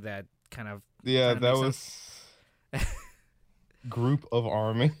reading that kind of. Yeah, that was group of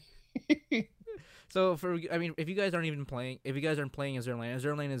army. So if you guys aren't playing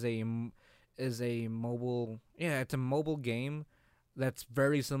Azur Lane is a mobile. Yeah, it's a mobile game that's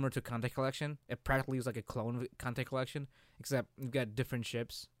very similar to Content Collection. It practically is like a clone of Content Collection, except you've got different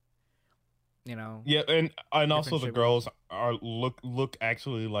ships. You know. Yeah, and also the girls are look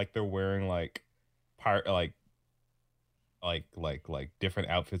actually like they're wearing like different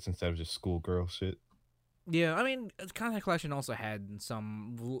outfits instead of just schoolgirl shit. Yeah, I mean, Content Collection also had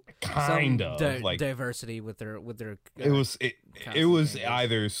some diversity with their. It was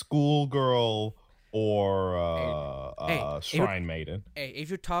either schoolgirl or Shrine Maiden. Hey, if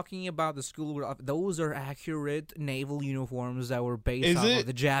you're talking about the school, those are accurate naval uniforms that were based off of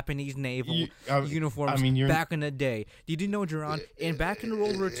the Japanese naval uniforms back in the day. Did you know, Jerron? And back in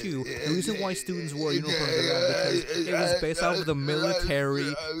World War II, the reason why students wore uniforms like that because it was based off of the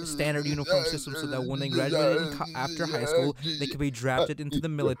military standard uniform system, so that when they graduated after high school, they could be drafted into the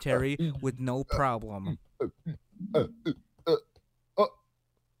military with no problem.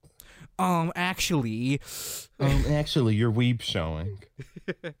 Actually, your weeb showing.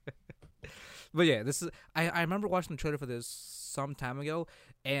 But yeah, this is. I remember watching the trailer for this some time ago,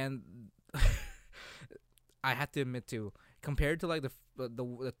 and I have to admit too, compared to like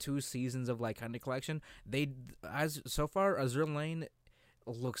the 2 seasons of like Content Collection, so far Azur Lane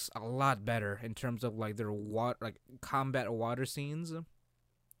looks a lot better in terms of like their combat water scenes and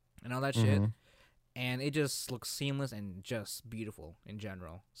all that shit. And it just looks seamless and just beautiful in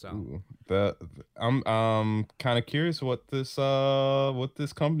general. So I'm kind of curious what this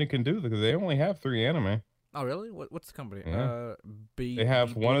company can do because they only have 3 anime. Oh really? What's the company? Yeah. They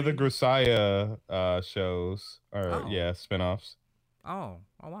have one of the Grisaya shows or spinoffs. Oh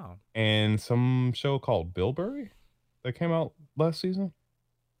wow. And some show called Bilberry that came out last season.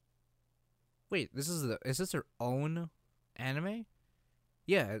 Wait, is this their own anime?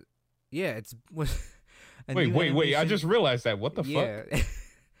 Yeah. Yeah, it's wait! I just realized that. What the fuck?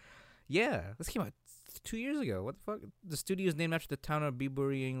 Yeah, this came out 2 years ago. What the fuck? The studio is named after the town of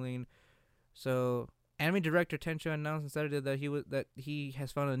Bibury, England. So, anime director Tencho announced on Saturday that he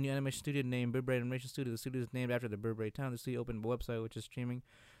has found a new animation studio named Bibury Animation Studio. The studio is named after the Bibury town. The studio opened a website which is streaming.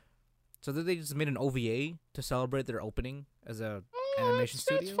 So they just made an OVA to celebrate their opening as a animation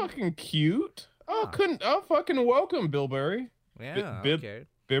studio. That's fucking cute. Fucking welcome, Bilberry. Yeah. Okay.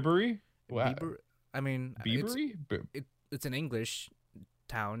 Bibbery? Wow. Biebery? It's an English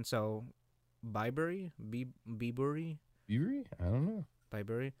town, so Bibury? Bibury? Bibury? I don't know.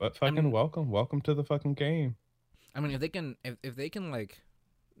 Bibury. But fucking welcome to the fucking game. I mean, if they can like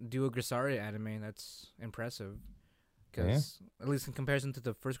do a Grisaria anime, that's impressive. Because at least in comparison to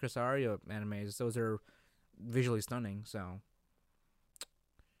the first Grisaria animes, those are visually stunning. So,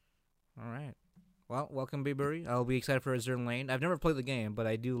 all right. Well, welcome, Bibury. I'll be excited for Azur Lane. I've never played the game, but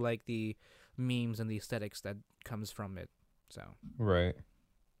I do like the memes and the aesthetics that comes from it. So right.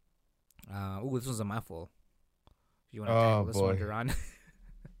 This was a mouthful. If you want to tackle this one, Duran.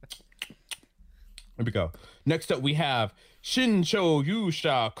 Here we go. Next up, we have Shincho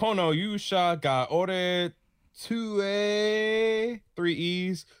Yusha Kono Yusha ga Ore Tue 3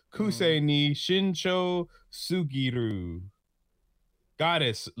 E's Kusei ni Shincho Sugiru.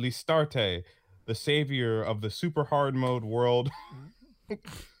 Goddess Listarte, the savior of the super hard mode world.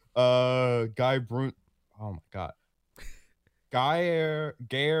 Gair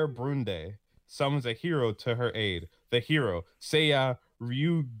Brunde summons a hero to her aid. The hero, Seiya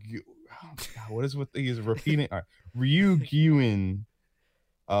Ryugyu. Oh my God, what is with these repeating? Ryugyuin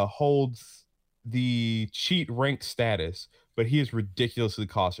holds the cheat rank status, but he is ridiculously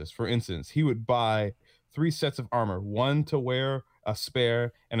cautious. For instance, he would buy 3 sets of armor, 1 to wear, a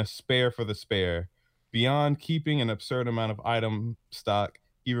spare, and a spare for the spare. Beyond keeping an absurd amount of item stock,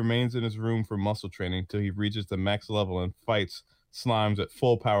 he remains in his room for muscle training till he reaches the max level and fights slimes at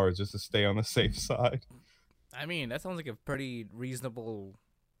full power just to stay on the safe side. I mean, that sounds like a pretty reasonable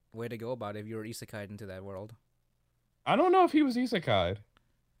way to go about it if you were isekai'd into that world. I don't know if he was isekai'd.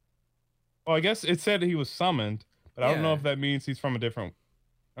 Well, I guess it said he was summoned, but I don't know if that means he's from a different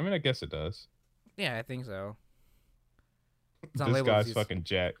I mean, I guess it does. Yeah, I think so. It's not This labeled as guy's these. fucking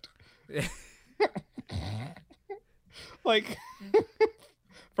jacked. Like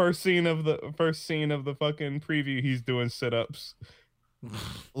first scene of the fucking preview, he's doing sit-ups.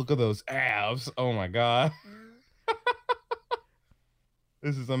 Look at those abs. Oh my god.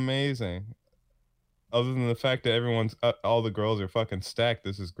 This is amazing. Other than the fact that everyone's all the girls are fucking stacked,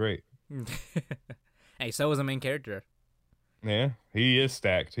 this is great. Hey, so is the main character. Yeah, he is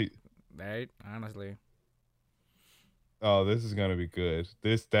stacked. Right? Honestly. Oh, this is gonna be good.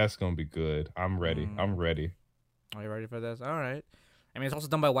 That's gonna be good. I'm ready. I'm ready. Are you ready for this? All right. I mean, it's also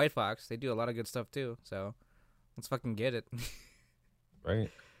done by White Fox. They do a lot of good stuff too. So let's fucking get it.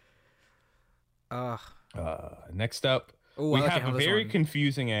 Right. Uh, Next up, ooh, we I like have how a this very one-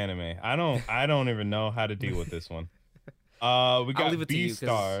 confusing anime. I don't even know how to deal with this one. We I'll leave got it to you, 'cause,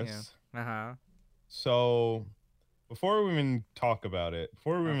 Beastars. yeah. Uh-huh. So before we even talk about it,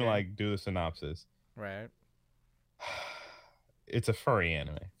 before we even Okay. like do the synopsis, Right. it's a furry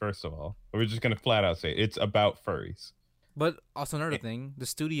anime. First of all, we're just gonna flat out say it. It's about furries. But also another thing, the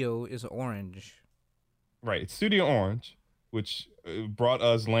studio is orange. Right. It's Studio Orange, which brought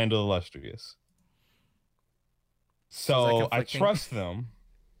us Land of the Illustrious. So is that So I conflicting? trust them,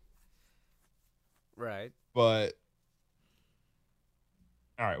 Right. but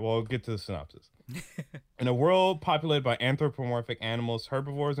all right, well, we'll get to the synopsis. In a world populated by anthropomorphic animals,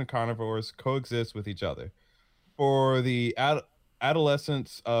 herbivores and carnivores coexist with each other. For the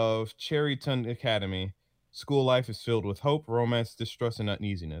adolescents of Cherryton Academy, school life is filled with hope, romance, distrust, and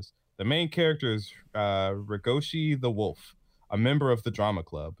uneasiness. The main character is Rigoshi the Wolf, a member of the drama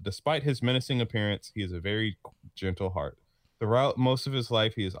club. Despite his menacing appearance, he is a very gentle heart. Throughout most of his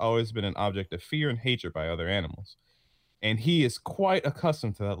life, he has always been an object of fear and hatred by other animals. And he is quite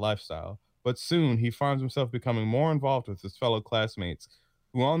accustomed to that lifestyle. But soon he finds himself becoming more involved with his fellow classmates,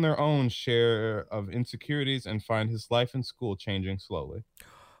 who on their own share of insecurities and find his life in school changing slowly.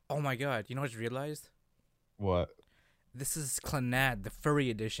 Oh my god, you know what I just realized? What? This is Clannad, the furry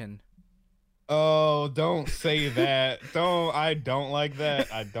edition. Oh, don't say that. I don't like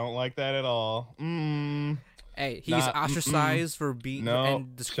that. I don't like that at all. Hey, he's Nah, ostracized for being No,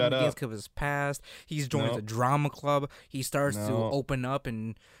 and discriminated shut because of his past. He's joined No. the drama club. He starts to No. open up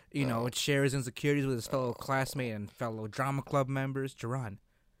and share his insecurities with his fellow classmate and fellow drama club members. Jerron.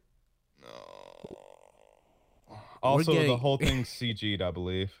 Also, the getting- whole thing's CG'd, I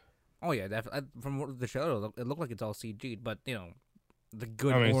believe. Oh yeah, definitely. From the trailer, it looked like it's all CG'd, but the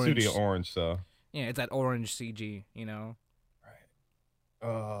good I mean, orange. Studio Orange, so. Yeah, it's that orange CG.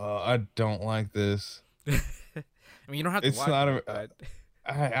 I don't like this. I mean, you don't have to It's watch not it, a- but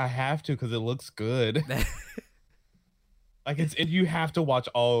I have to because it looks good. Like you have to watch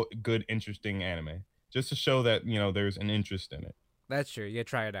all good, interesting anime just to show that there's an interest in it. that's true. Yeah,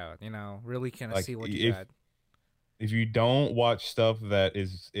 try it out. Really kind of Like, see what you got. If you don't watch stuff that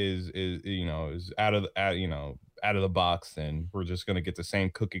is out of the box, then we're just gonna get the same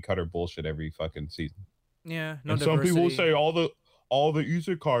cookie cutter bullshit every fucking season. Yeah, no And diversity. some people say all the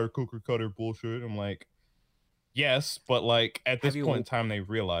isekai are cookie cutter bullshit. I'm like, yes, but like at this Have you- point in time, they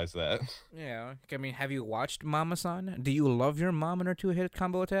realize that. Yeah, I mean, have you watched Mama-san? Do you love your mom and her two-hit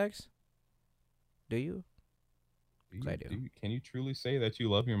combo attacks? Do you? I do. Can you truly say that you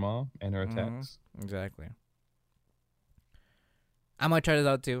love your mom and her attacks? Exactly. I might try this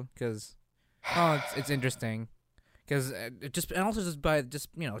out too, cause it's interesting, cause and also just by it's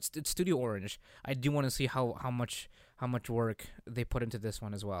Studio Orange. I do want to see how much work they put into this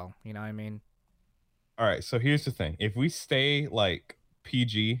one as well. You know what I mean? All right, so here's the thing: if we stay like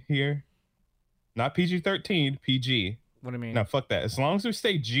PG here, not PG-13, PG. What do you mean? No, fuck that. As long as we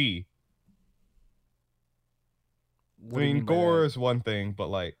stay G. What I do you mean, by gore that? is one thing, but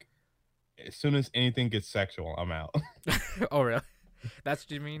like, as soon as anything gets sexual, I'm out. Oh really? That's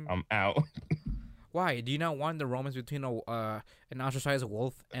what you mean? I'm out. Why? Do you not want the romance between an ostracized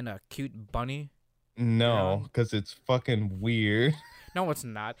wolf and a cute bunny? No, Yeah. because it's fucking weird. No, it's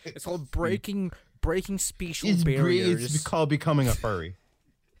not. It's called breaking special barriers. It's called becoming a furry.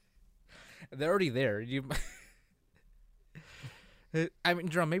 They're already there. I mean,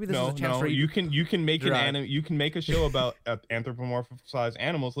 Jerome, maybe this is a chance for you can make an Gerard. anime. You can make a show about anthropomorphized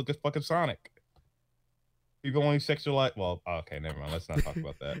animals. Look at fucking Sonic. People only sexualize. Well, okay, never mind. Let's not talk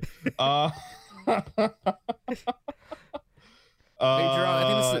about that.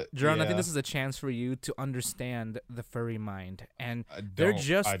 Hey, Jerome, I think yeah. this is a chance for you to understand the furry mind, and I they're don't-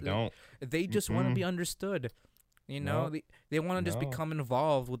 just I don't. they just want to be understood. No. They want to just No. become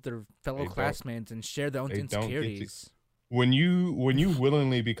involved with their fellow They don't- classmates and share their own they don't get to- insecurities. When you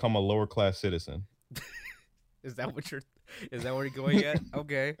willingly become a lower class citizen, Is that what you're? Is that where you're going at?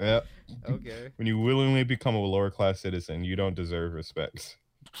 Okay. Yep. Okay. When you willingly become a lower class citizen, you don't deserve respect.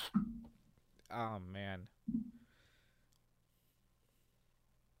 Oh man.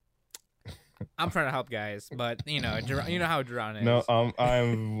 I'm trying to help guys, but you know how Duran is. No, I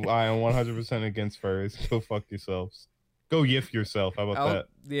am 100% against furries. Go fuck yourselves. Go yiff yourself. How about that?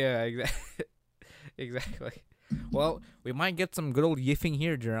 Yeah, exactly. Exactly. Well, we might get some good old yiffing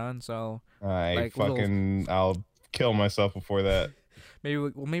here, Duran. So I'll kill myself before that. maybe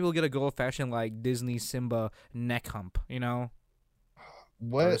we'll get a good old fashioned like Disney Simba neck hump. You know.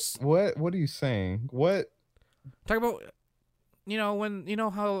 What are you saying? What? Talk about when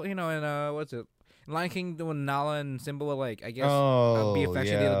how in what's it, Lion King, when Nala and Simba were like, I guess be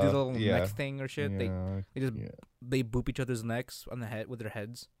affectionate, they'll do the little neck thing or shit. They boop each other's necks on the head with their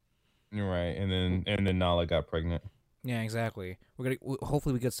heads. Right, and then Nala got pregnant. Yeah, exactly.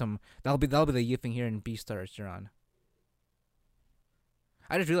 Hopefully we get some. That'll be the yiffing here in Beastars, Duran.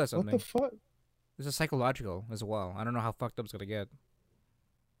 I just realized something. What the fuck? This is psychological as well. I don't know how fucked up it's gonna get.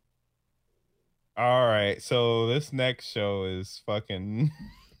 All right, so this next show is fucking.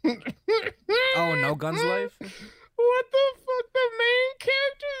 Oh, No Guns Life? What the fuck? The main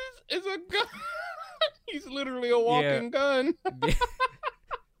character is a gun. He's literally a walking gun.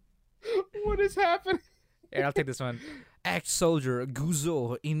 What is happening? Here, I'll take this one. Ex-soldier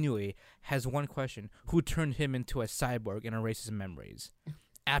Guzo Inui has one question: who turned him into a cyborg and erases his memories?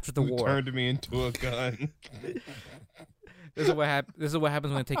 After the war, turned me into a gun. This is what happens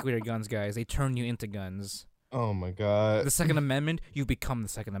when they take away your guns, guys. They turn you into guns. Oh my god. The Second Amendment, you become the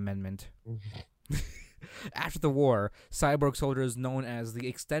Second Amendment. After the war, cyborg soldiers known as the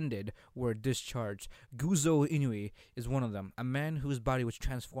Extended were discharged. Guzo Inui is one of them, a man whose body was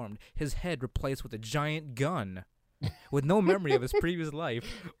transformed, his head replaced with a giant gun. With no memory of his previous life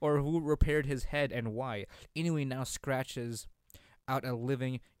or who repaired his head and why, Inui now scratches out a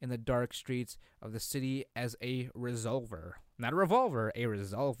living in the dark streets of the city as a resolver. Not a revolver, a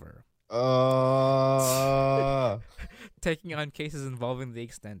resolver. Taking on cases involving the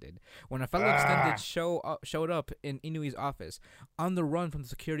Extended. When a fellow Extended showed up in Inui's office, on the run from the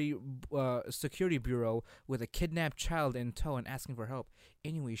security bureau with a kidnapped child in tow and asking for help,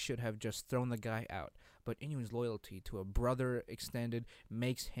 Inui should have just thrown the guy out. But Inui's loyalty to a brother Extended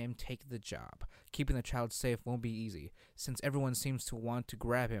makes him take the job. Keeping the child safe won't be easy, since everyone seems to want to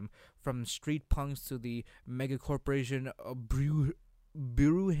grab him, from street punks to the mega corporation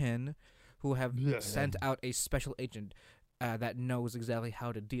Biruhen, who have sent out a special agent that knows exactly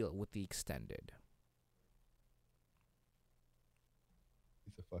how to deal with the Extended.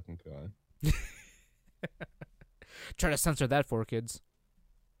 He's a fucking con. Try to censor that for kids.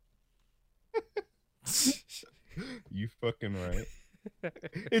 You fucking right.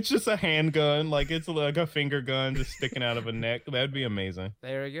 It's just a handgun, like it's like a finger gun just sticking out of a neck. That'd be amazing.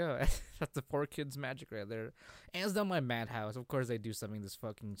 There you go. That's the 4Kids magic right there. And it's done by Madhouse. Of course they do something this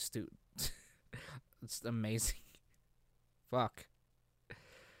fucking stupid. It's amazing. Fuck.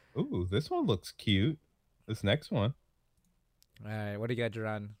 Ooh, this one looks cute. This next one. Alright, what do you got,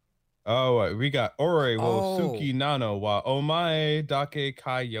 Duran? Oh, we got Ore wo Suki Nano wa Omae Dake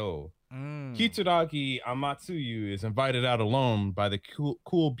Kayo. Kitsuragi Amatsuyu is invited out alone by the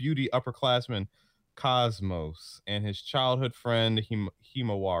cool beauty upperclassman Cosmos and his childhood friend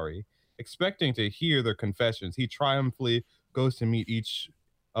Himawari. Expecting to hear their confessions, he triumphantly goes to meet each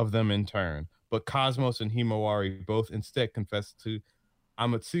of them in turn. But Cosmos and Himawari both instead confess to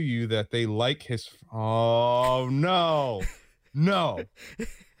Amatsuyu that they like his... Oh, no. No.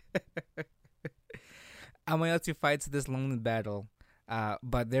 Amayatsu fights this lonely battle.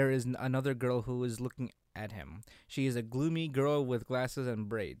 But there is another girl who is looking at him. She is a gloomy girl with glasses and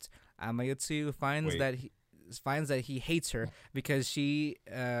braids. Amayatsu finds that he hates her because she's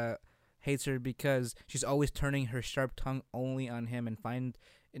always turning her sharp tongue only on him and finding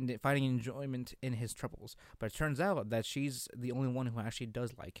enjoyment in his troubles. But it turns out that she's the only one who actually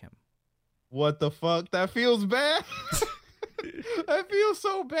does like him. What the fuck? That feels bad. That feels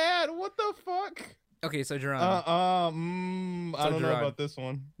so bad. What the fuck? Okay, so Duran. I don't know about this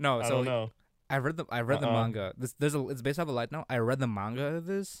one. No, I don't know. I read the manga. It's based off a light novel. I read the manga of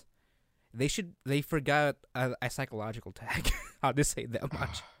this. They forgot a psychological tag. I'll just say that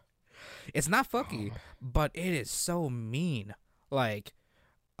much. It's not fucky, but it is so mean. Like,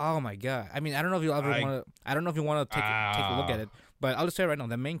 oh my god. I mean, I don't know if you ever want to. I don't know if you want to take a look at it, but I'll just say right now,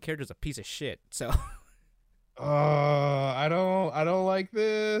 the main character is a piece of shit. So. I don't like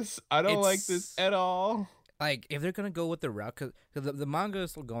this. I don't like this at all. Like, if they're gonna go with the route, because the manga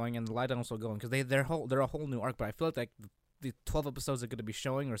is still going and the light novel is still going, because they're a whole new arc. But I feel like the 12 episodes they're gonna be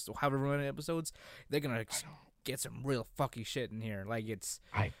showing, or however many episodes, they're gonna get some real fucky shit in here. Like it's,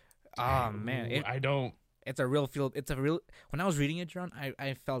 I oh man, I don't. it's a real feel. It's a real. When I was reading it, John,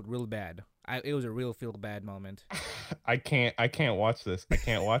 I felt real bad. It was a real feel bad moment. I can't watch this. I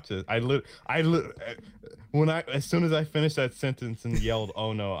can't watch this. When as soon as I finished that sentence and yelled,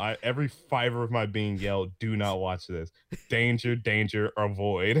 "Oh no!" Every fiber of my being yelled, "Do not watch this! Danger, danger,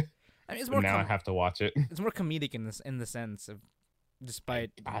 avoid!" I mean, it's But more now I have to watch it. it's more comedic in the sense of,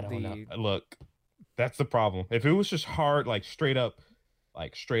 despite I don't know. the Look, that's the problem. If it was just hard, like straight up,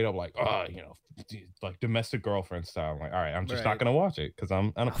 like like domestic girlfriend style, I'm like, all right, I'm just not right, gonna watch it because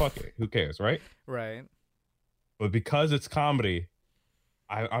I'm gonna fuck it. Who cares, right? right, But because it's comedy,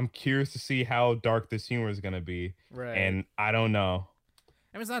 I'm curious to see how dark this humor is gonna be, right. and I don't know.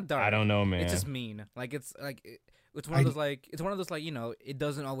 I mean, it's not dark. I don't know, man. It's just mean. Like it's one of those like it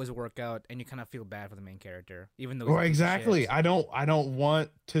doesn't always work out, and you kind of feel bad for the main character, even though. Or exactly. I don't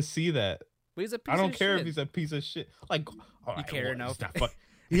want to see that. But he's a piece I don't of care shit. if he's a piece of shit. Like, all right, care enough.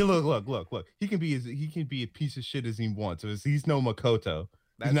 He look. He can be a piece of shit as he wants. He's no Makoto.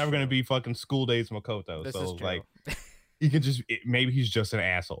 He's never gonna be fucking School Days Makoto. This so is true. like, he can just maybe he's just an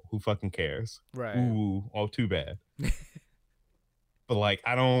asshole who fucking cares. Right. Ooh, oh, too bad. But like,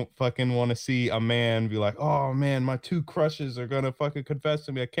 I don't fucking want to see a man be like, oh man, my two crushes are gonna fucking confess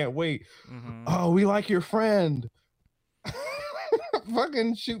to me. I can't wait. Mm-hmm. Oh, we like your friend.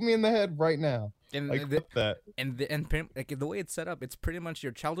 Fucking shoot me in the head right now. And like that. And like the way it's set up, it's pretty much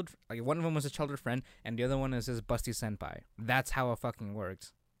your childhood. Like one of them was a childhood friend, and the other one is his busty senpai. That's how it fucking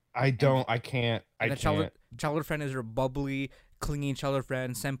works. I can't. Childhood friend is your bubbly, clingy childhood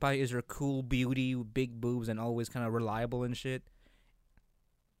friend. Senpai is your cool beauty, big boobs, and always kind of reliable and shit.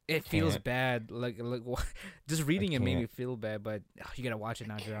 It feels bad. Like just reading it made me feel bad. But you gotta watch it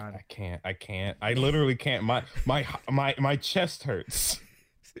now, John. I can't. I literally can't. My chest hurts.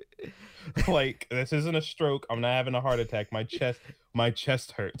 Like, this isn't a stroke. I'm not having a heart attack. My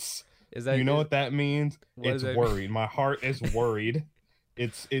chest hurts. Is that what that means? It's worried. Mean? My heart is worried.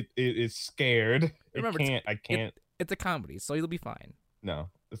 It is scared. Remember, I can't. It's a comedy, so you'll be fine. No.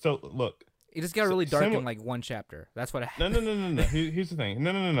 So look. It just got really dark in like one chapter. That's what. No. Here's the thing.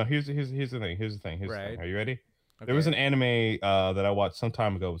 No. Here's the thing. Here's the thing. Are you ready? Okay. There was an anime that I watched some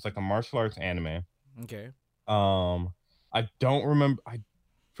time ago. It was like a martial arts anime. Okay. I don't remember.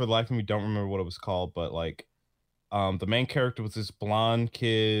 For the life of me, don't remember what it was called. But like, the main character was this blonde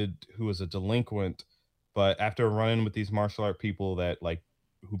kid who was a delinquent. But after running with these martial art people that like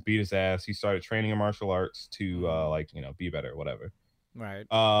who beat his ass, he started training in martial arts to be better, or whatever. Right.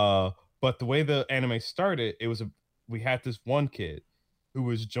 But the way the anime started, we had this one kid who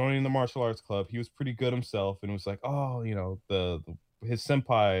was joining the martial arts club. He was pretty good himself, and it was like, oh, his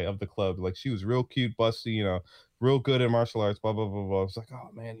senpai of the club, like she was real cute, busty, real good at martial arts, blah blah blah blah. It's like, oh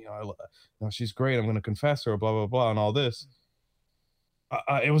man, she's great. I'm gonna confess her, blah blah blah, and all this.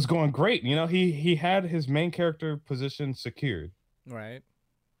 It was going great. He had his main character position secured. Right.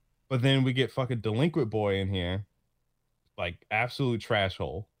 But then we get fucking delinquent boy in here, like absolute trash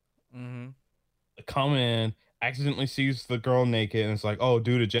hole. Mm-hmm. Come in, accidentally sees the girl naked, and it's like, oh,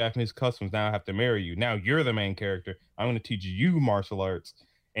 due to Japanese customs, now I have to marry you. Now you're the main character. I'm going to teach you martial arts.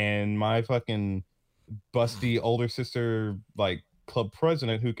 And my fucking busty older sister, like club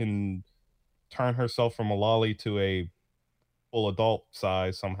president, who can turn herself from a lolly to a full adult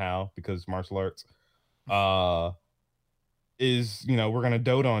size somehow because martial arts, is, we're going to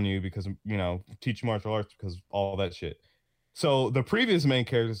dote on you because, teach martial arts because all that shit. So the previous main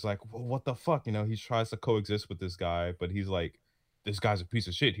character is like, well, what the fuck? He tries to coexist with this guy, but he's like, this guy's a piece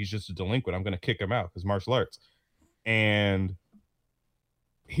of shit. He's just a delinquent. I'm going to kick him out because martial arts. And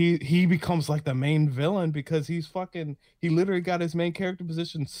he becomes like the main villain because he literally got his main character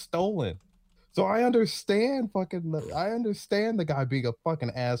position stolen. So I understand the guy being a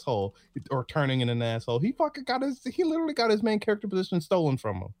fucking asshole or turning in an asshole. He literally got his main character position stolen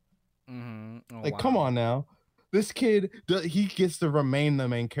from him. Mm-hmm. Oh, like, wow. Come on now. This kid, he gets to remain the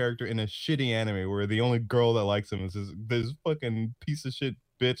main character in a shitty anime where the only girl that likes him is this fucking piece of shit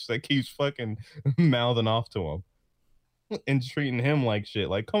bitch that keeps fucking mouthing off to him and treating him like shit.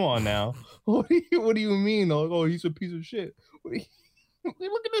 Like, come on now. What do you mean? Like, oh, he's a piece of shit. Look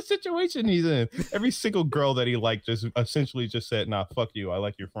at the situation he's in. Every single girl that he liked just essentially just said, nah, fuck you. I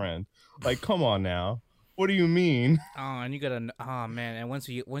like your friend. Like, come on now. What do you mean? Oh, and you gotta, oh man. And once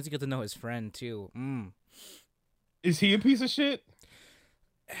you get to know his friend too. Is he a piece of shit?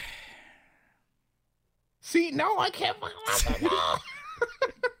 See, no, I can't.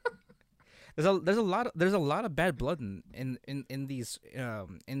 there's a lot of bad blood in these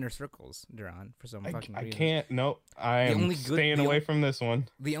inner circles, Duran, for some fucking I reason. can't. No, I The am only good staying the, away o- from this one.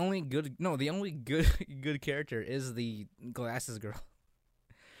 the only good no the only good good character is the glasses girl.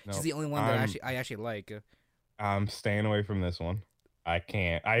 She's No, the only one that I actually like. I'm staying away from this one. I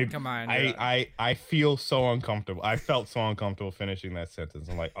can't. I Come on, I Duran. I I feel so uncomfortable. I felt so uncomfortable finishing that sentence.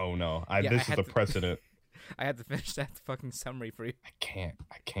 I'm like, oh no, Yeah, this is a precedent. I had to finish that fucking summary for you. I can't.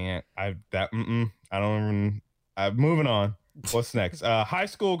 I can't. I that. I don't even. I'm moving on. What's next? High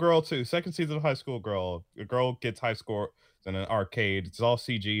School Girl 2, second season of High School Girl. A girl gets high score in an arcade. It's all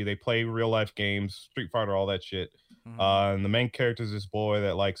CG. They play real life games, Street Fighter, all that shit. Mhm. And the main character is this boy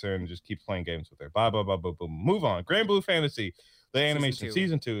that likes her and just keeps playing games with her. Blah blah blah blah blah. Move on. Grand Blue Fantasy, the Season animation 2.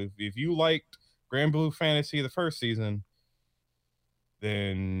 season 2. If you liked Grand Blue Fantasy the first season,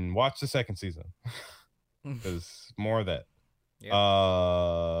 then watch the second season because more of that.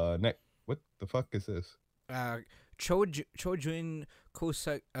 Next, what the fuck is this? Chojun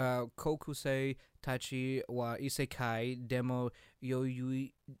Kokusei Tachi wa Isekai Demo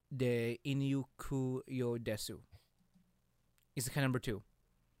Yoyui de Inyuku yo Desu. Isekai number 2,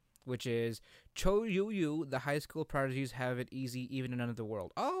 which is Choyuyu, the high school prodigies have it easy even in another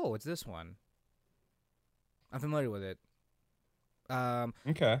world. Oh, it's this one. I'm familiar with it.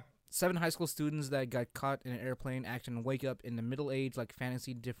 Okay. 7 high school students that got caught in an airplane act and wake up in the middle age like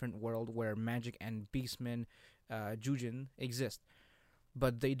fantasy different world where magic and beastmen Jujin exist.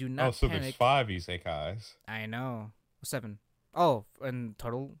 But they do not Oh, so panic. there's 5 isekais. I know. 7. Oh, in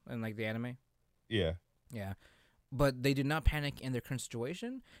total in like the anime? Yeah. Yeah. But they do not panic in their current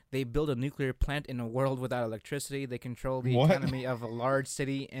situation. They build a nuclear plant in a world without electricity. They control the What? economy of a large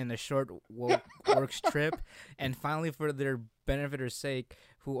city in a short works trip. And finally, for their benefiters' sake,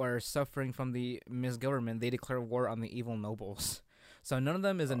 who are suffering from the misgovernment, they declare war on the evil nobles. So none of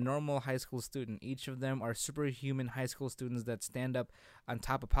them is a normal high school student. Each of them are superhuman high school students that stand up on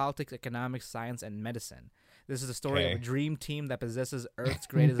top of politics, economics, science, and medicine. This is the story of a Okay. dream team that possesses Earth's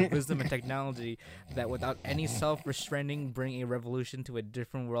greatest wisdom and technology that without any self-restraining bring a revolution to a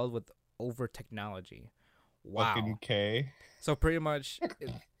different world with over technology. Fucking Wow. K. So pretty much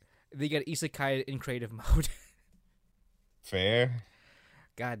they get isekai in creative mode. Fair.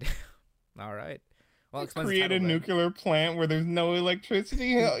 God damn. All right. Well, explains the Create title a then. nuclear plant where there's no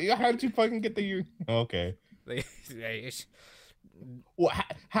electricity. How did you fucking get the? Okay. Well,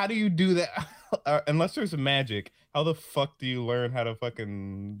 how do you do that? Unless there's magic, how the fuck do you learn how to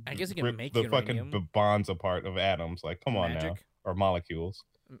fucking I guess you can rip make the fucking uranium. bonds apart of atoms? Like, come on now, Magic. or molecules.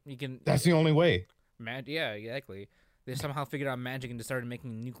 You can. That's the only way. Yeah, exactly. They somehow figured out magic and just started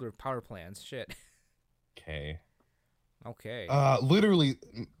making nuclear power plants. Shit. Okay. Okay. Literally,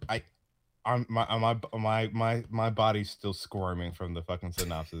 my body's still squirming from the fucking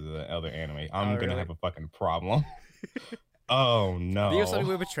synopsis of the other anime. I'm Oh, gonna really? have a fucking problem. Oh Do you have something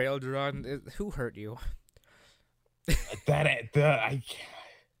no. with betrayal, Duran? Who hurt you? I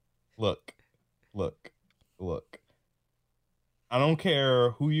look, look, look. I don't care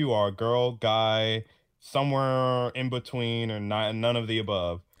who you are, girl, guy, somewhere in between, or not, none of the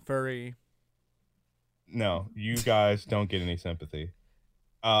above. Furry. No, you guys don't get any sympathy.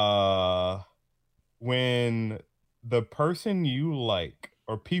 Uh, when the person you like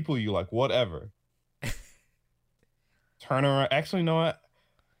or people you like, whatever, turn around. Actually, you know what?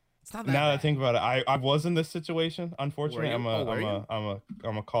 It's not that Now that I bad. think about it, I was in this situation. Unfortunately, Were you? Oh, were you?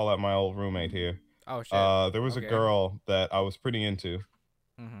 I'm a call out my old roommate here. Oh shit. There was a Okay. girl that I was pretty into.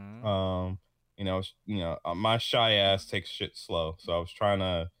 Mm-hmm. My shy ass takes shit slow, so I was trying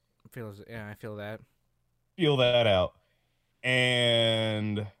to Yeah, I feel that. feel that out,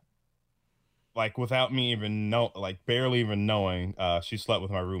 and like without me even barely even knowing, she slept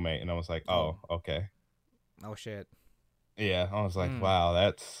with my roommate, and I was like, oh, okay, Oh shit. yeah. I was like, Mm. wow,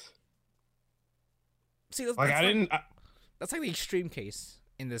 that's See, like that's like the extreme case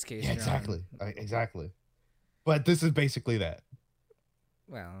in this case. yeah, Duran. exactly. But this is basically that.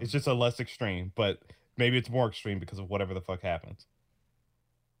 Well, It's just a less extreme, but maybe it's more extreme because of whatever the fuck happens.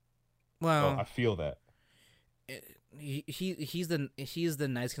 So I well, feel that. he's the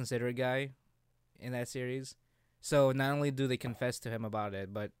nice considerate guy in that series. So not only do they confess to him about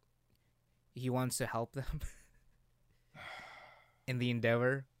it, but he wants to help them in the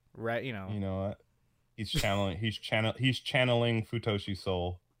endeavor, right? You know. You know what? He's channeling Futoshi's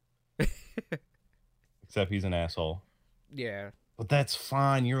soul. Except he's an asshole. Yeah. But that's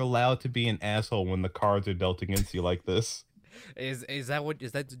fine. You're allowed to be an asshole when the cards are dealt against you like this. Is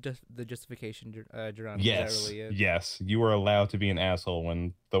that just the justification, Duran? Yes. Is that really it? Yes. You are allowed to be an asshole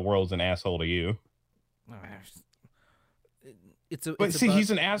when the world's an asshole to you. But it's see, about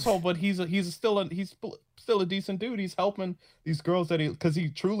he's an asshole, but he's still a decent dude. He's helping these girls because he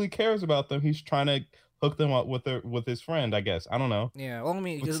truly cares about them. He's trying to hook them up with his friend, I guess. I don't know, yeah. Well, I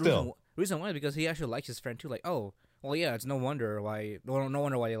mean, but because still, reason why is because he actually likes his friend too. Like, oh, well, yeah, it's no wonder why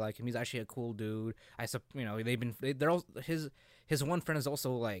they like him. He's actually a cool dude. They're all his one friend is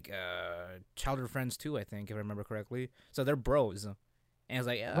also like childhood friends too. I think if I remember correctly. So they're bros. And it's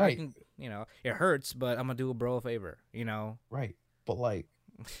like, yeah, I right, can, it hurts, but I'm gonna do a bro a favor, right. But like,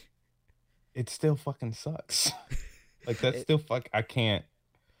 it still fucking sucks. Like that's still fuck. I can't.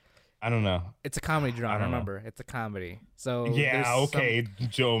 I don't know. It's a comedy I drama. don't know. Remember, it's a comedy. So Yeah, okay,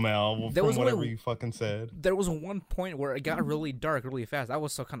 Joe Mel. Well, there from was whatever one you fucking said. there was one point where it got really dark really fast. I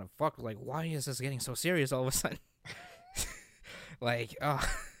was so kind of fucked. Like, why is this getting so serious all of a sudden? Like,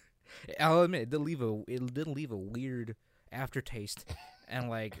 I'll admit it did leave a weird aftertaste. And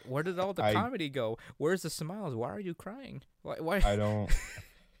like, where did all the I comedy go? Where's the smiles? Why are you crying? Why? I don't.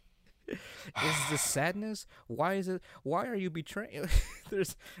 Is this sadness? Why is it? Why are you betraying?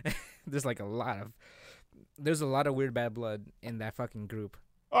 there's, there's like there's a lot of weird bad blood in that fucking group.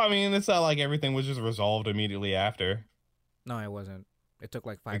 I mean, it's not like everything was just resolved immediately after. No, it wasn't. It took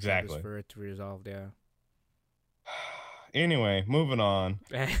like 5 chapters Exactly. for it to resolve. Yeah. Anyway, moving on.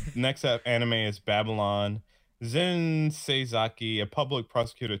 Next up, anime is Babylon. Zen Seizaki, a public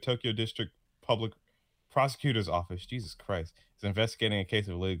prosecutor at Tokyo District Public Prosecutor's Office, Jesus Christ, is investigating a case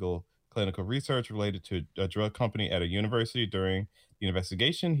of illegal clinical research related to a drug company at a university. During the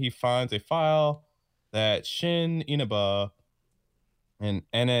investigation, he finds a file that Shin Inaba, an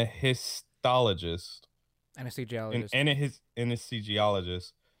Anesthesiologist.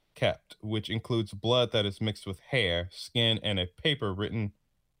 anesthesiologist, kept, which includes blood that is mixed with hair, skin, and a paper written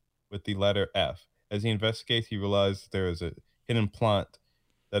with the letter F. As he investigates, he realizes there is a hidden plot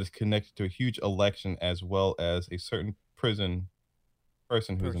that is connected to a huge election as well as a certain prison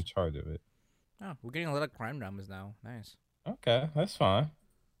person who's in charge of it. Oh, we're getting a lot of crime dramas now. Nice. Okay, that's fine.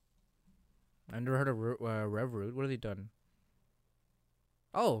 I've never heard of Rev-Root. What have they done?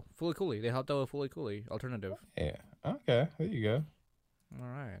 Oh, Fully Cooley. They helped out with Fully Cooley Alternative. Yeah. Okay, there you go. All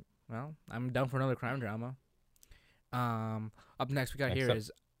right. Well, I'm down for another crime drama. Up next we got is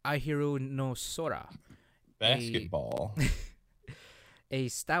Ahiru no Sora. Basketball. A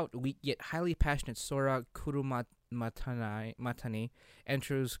stout, weak, yet highly passionate Sora Matani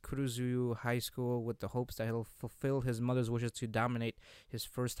enters Kuruzuyu High School with the hopes that he'll fulfill his mother's wishes to dominate his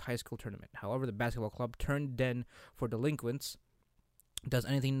first high school tournament. However, the basketball club, turned den for delinquents, does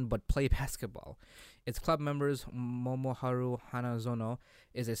anything but play basketball. Its club members, Momoharu Hanazono,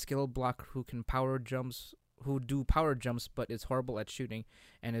 is a skilled blocker who do power jumps but is horrible at shooting,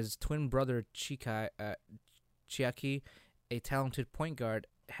 and his twin brother Chiaki, a talented point guard,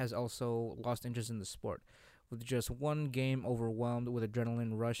 has also lost interest in the sport. With just one game overwhelmed with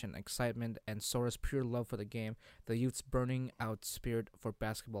adrenaline rush and excitement and Sora's pure love for the game, the youth's burning out spirit for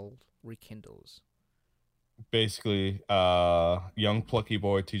basketball rekindles. Basically, young plucky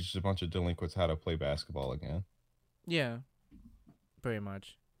boy teaches a bunch of delinquents how to play basketball again. Yeah, pretty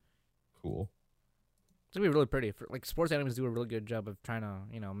much. Cool. It's gonna be really pretty. Like, sports animes do a really good job of trying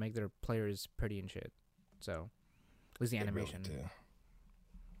to, make their players pretty and shit. So, at least the animation. Really do.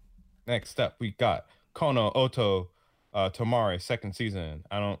 Next up, we got Kono Oto Tomare, second season.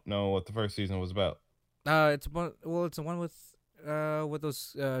 I don't know what the first season was about. It's one. Well, it's the one with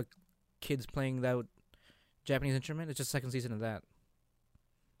those kids playing that Japanese instrument. It's just second season of that.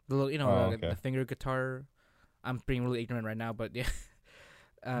 The little, the finger guitar. I'm being really ignorant right now, but yeah.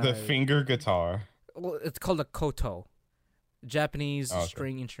 The finger guitar. Well, it's called a koto, Japanese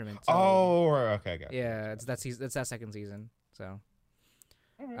string instrument. So, okay, got it. Yeah, it's that season. It's that second season. So,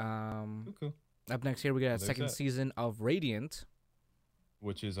 right. Cool. Up next here we got a second season of Radiant,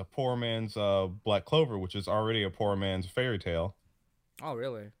 which is a poor man's Black Clover, which is already a poor man's fairy tale. Oh,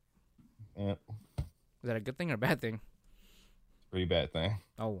 really? Yeah. Is that a good thing or a bad thing? Pretty bad thing.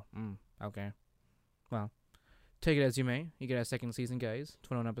 Oh, okay. Well, take it as you may. You get a second season, guys.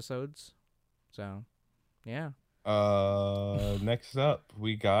 21 episodes. So, yeah. Next up,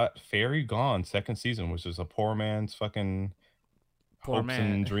 we got Fairy Gone, second season, which is a poor man's fucking hopes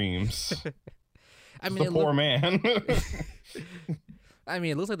and dreams. I mean, poor man. I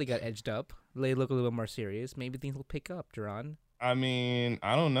mean, it looks like they got edged up. They look a little bit more serious. Maybe things will pick up, Duran. I mean,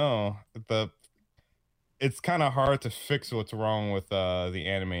 I don't know. It's kind of hard to fix what's wrong with the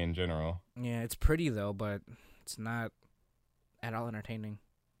anime in general. Yeah, it's pretty though, but it's not at all entertaining.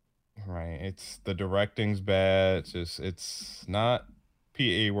 Right. It's the directing's bad. It's not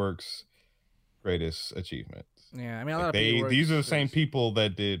PA Works' greatest achievement. Yeah, I mean, a lot of these are the same people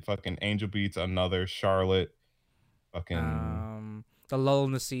that did fucking Angel Beats, Another, Charlotte, fucking The Lull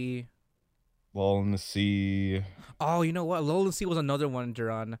in the Sea. Lull in the Sea. Oh, you know what? Lull in the Sea was another one,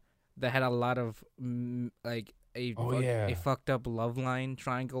 Duran, that had a lot of like Oh yeah. a fucked up love line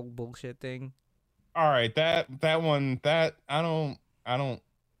triangle bullshit thing. All right, that one that I don't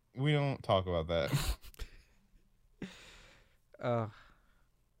we don't talk about that. Uh,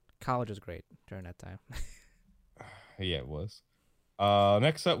 college was great during that time. Yeah, it was.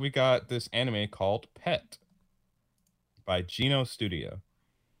 Next up we got this anime called Pet by Geno Studio.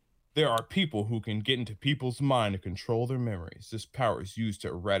 There are people who can get into people's mind and control their memories. This power is used to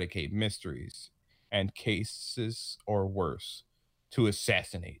eradicate mysteries and cases, or worse, to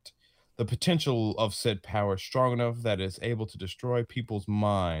assassinate. The potential of said power is strong enough that it is able to destroy people's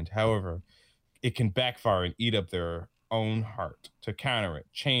mind. However, it can backfire and eat up their own heart. To counter it,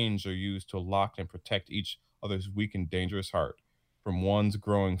 chains are used to lock and protect each other's weak and dangerous heart. From one's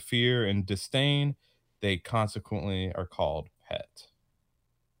growing fear and disdain, they consequently are called pet.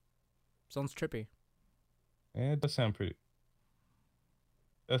 Sounds trippy. Yeah, it does sound pretty.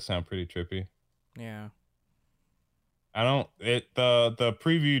 Does sound pretty trippy. Yeah. I don't. It the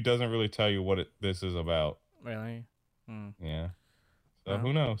preview doesn't really tell you what this is about. Really? Yeah. So Well,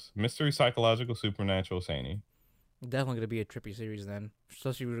 who knows? Mystery, psychological, supernatural, zany. definitely gonna be a trippy series then.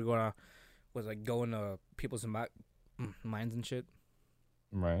 Especially if we're gonna go into people's minds and shit.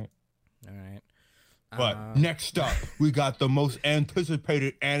 Right. All right. But next up, we got the most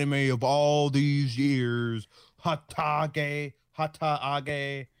anticipated anime of all these years, Hatage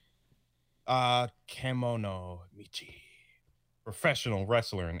Kemono Michi. Professional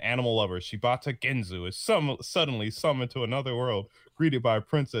wrestler and animal lover Shibata Genzu is suddenly summoned to another world. Greeted by a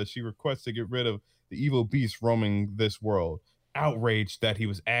princess, she requests to get rid of the evil beast roaming this world. Outraged that he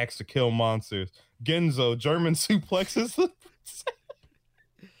was asked to kill monsters, Genzo German suplexes the princess.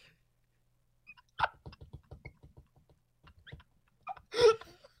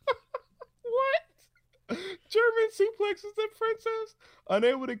 What? German suplexes the princess?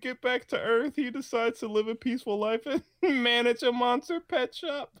 Unable to get back to Earth, he decides to live a peaceful life and manage a monster pet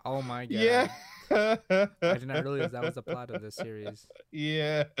shop. Oh my god. Yeah. I did not realize that was the plot of this series.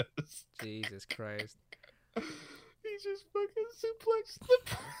 Yes. Jesus Christ. He just fucking suplexed the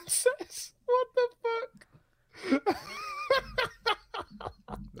princess. What the fuck?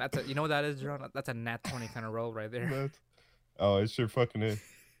 That's a, you know what that is, Jerome? That's a nat 20 kind of roll right there. Oh, it sure fucking is.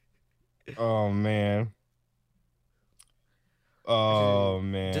 Oh man. Oh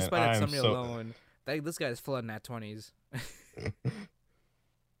man. Just by that summary alone, this guy is full of nat 20s.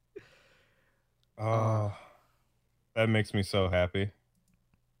 Oh, that makes me so happy.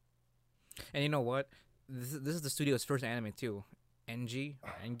 And you know what? This is the studio's first anime too. Engi,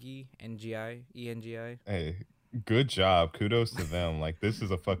 Engi. Hey, good job. Kudos to them. Like, this is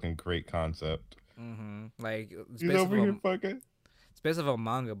a fucking great concept. Like, He's over here fucking. It's based off a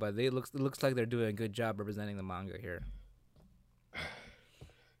manga, but it looks like they're doing a good job representing the manga here.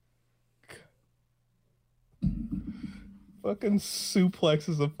 Fucking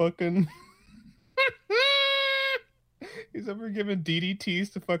suplexes a fucking. He's over giving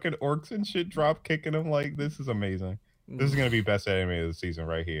DDTs to fucking orcs and shit, drop kicking them. Like, this is amazing. This is gonna be best anime of the season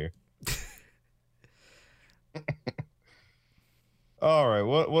right here. All right,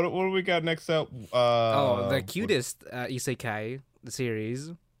 what do we got next up? The cutest isekai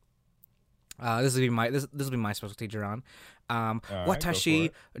series. This will be my specialty, Jiran.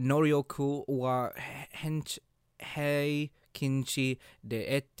 Watashi noryoku wa hei kinchi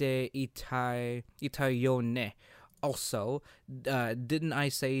de ete itai ne. Also, didn't I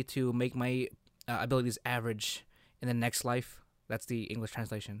say to make my abilities average in the next life? That's the English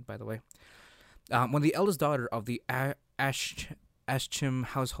translation, by the way. When the eldest daughter of the Aschim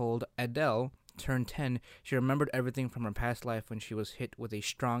household, Adele, turned 10, she remembered everything from her past life when she was hit with a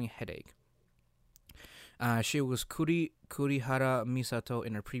strong headache. She was Kurihara Misato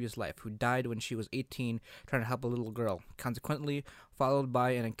in her previous life, who died when she was 18 trying to help a little girl, consequently followed by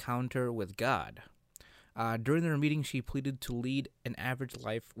an encounter with God. During their meeting, she pleaded to lead an average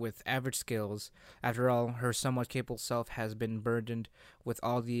life with average skills. After all, her somewhat capable self has been burdened with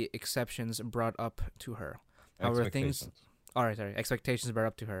all the exceptions brought up to her. Expectations brought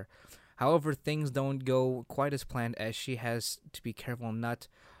up to her. However, things don't go quite as planned, as she has to be careful not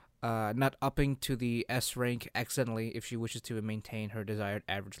upping to the S rank accidentally if she wishes to maintain her desired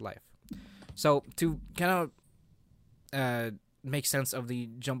average life. So, to kind of make sense of the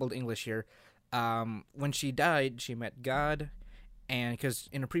jumbled English here, when she died, she met God, and because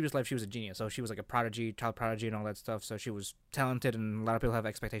in her previous life she was a genius, so she was like a prodigy, child prodigy, and all that stuff, so she was talented, and a lot of people have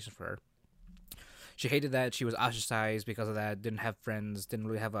expectations for her. she hated that. She was ostracized because of that. Didn't have friends. Didn't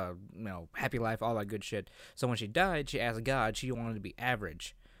really have a happy life. All that good shit. So when she died, she asked God. She wanted to be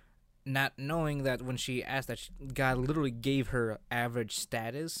average, not knowing that when she asked that, God literally gave her average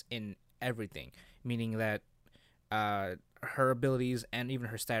status in everything, meaning that her abilities and even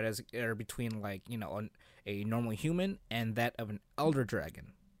her status are between like a normal human and that of an elder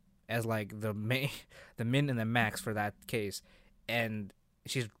dragon, as like the min and the max for that case, and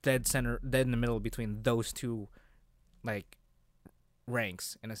she's dead in the middle between those two, like,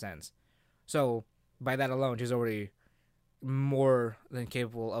 ranks in a sense. So by that alone, she's already more than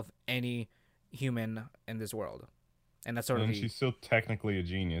capable of any human in this world, and that's sort of And she's still technically a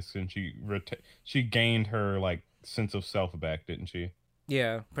genius, and she gained her like sense of self back, didn't she?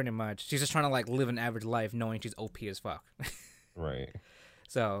 yeah, pretty much. She's just trying to like live an average life, knowing she's OP as fuck. Right.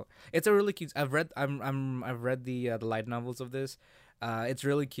 So it's a really cute. I've read the light novels of this. It's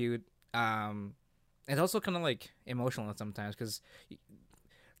really cute. It's also kind of like emotional sometimes because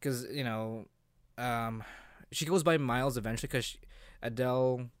she goes by Miles eventually because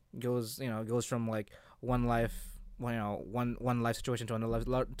Adele goes from like one life one life situation to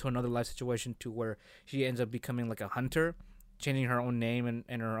another life situation to where she ends up becoming like a hunter, changing her own name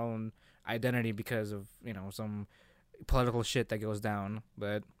and her own identity because of some political shit that goes down.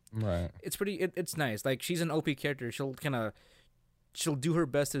 But right, it's it's nice. Like, she's an OP character. She'll do her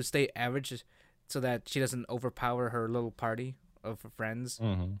best to stay average so that she doesn't overpower her little party of friends.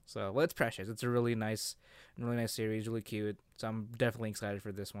 Mm-hmm. So, well, it's precious. It's a really nice series, really cute. So I'm definitely excited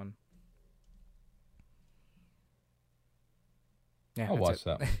for this one. Yeah, I'll watch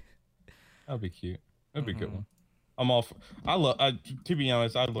that one. That'll be cute. That'll be a good one. I'm all for, to be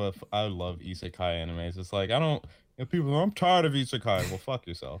honest, I love isekai animes. It's like, I don't, people are, I'm tired of isekai. Well, fuck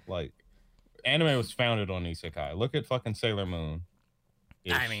yourself. Like, anime was founded on isekai. Look at fucking Sailor Moon.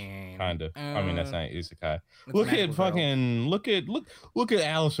 I mean, kind of. I mean, that's not isekai. Look at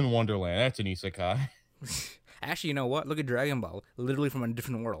Alice in Wonderland. That's an isekai. Actually, you know what? Look at Dragon Ball. Literally from a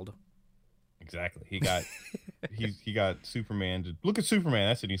different world. Exactly. He got he got Superman. Look at Superman.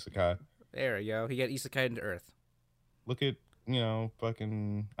 That's an isekai. There you go. He got isekai into Earth. Look at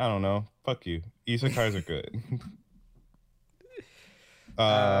fucking, I don't know. Fuck you. Isekais are good.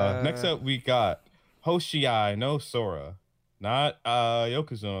 Next up we got Hoshiai no Sora. Not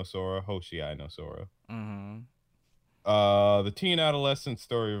Yokozuna Sora, Hoshiai no Sora. The teen adolescent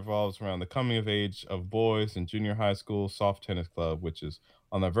story revolves around the coming of age of boys in junior high school soft tennis club, which is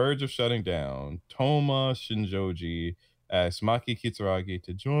on the verge of shutting down. Toma Shinjoji asks Maki Kitsuragi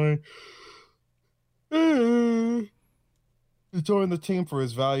to join the team for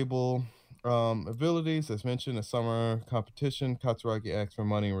his valuable abilities. As mentioned, a summer competition. Katsuragi asks for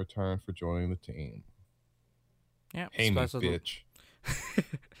money in return for joining the team. Yeah, pay me, bitch.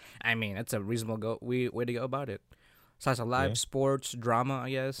 I mean, that's a reasonable way to go about it. Slice of life, sports, drama,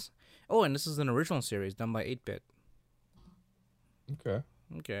 I guess. Oh, and this is an original series done by 8-Bit.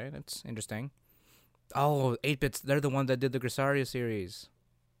 Okay, that's interesting. Oh, 8-Bits, they're the one that did the Grisaria series.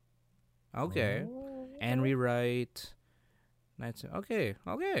 Okay. And rewrite. Okay.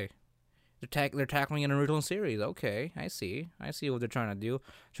 They're tackling an original series. Okay, I see what they're trying to do.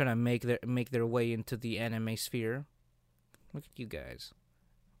 Trying to make their way into the anime sphere. Look at you guys.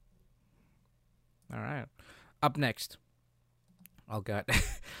 All right. Up next. Oh god.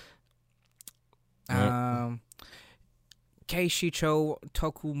 Keishicho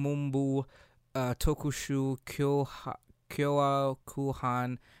Tokumumbu Tokushu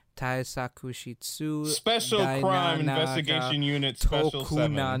Kyokuhan Taisakushitsu Special Crime Investigation Unit Special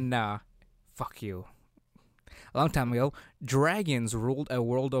 7. Fuck you. A long time ago, dragons ruled a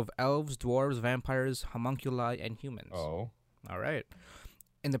world of elves, dwarves, vampires, homunculi, and humans. Oh. Alright.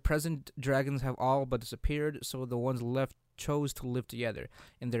 In the present, dragons have all but disappeared, so the ones left chose to live together.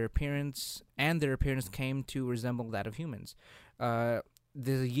 Their appearance came to resemble that of humans. The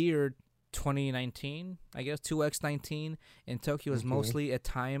year 2019, I guess, 2X19 in Tokyo is mostly a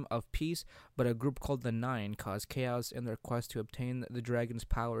time of peace, but a group called the Nine caused chaos in their quest to obtain the dragon's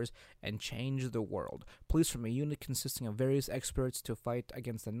powers and change the world. Police from a unit consisting of various experts to fight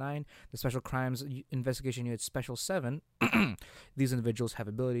against the Nine, the Special Crimes Investigation Unit Special 7. These individuals have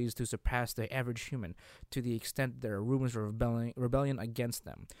abilities to surpass the average human, to the extent there are rumors of rebellion against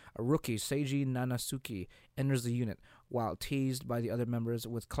them. A rookie, Seiji Nanasuke, enters the unit. While teased by the other members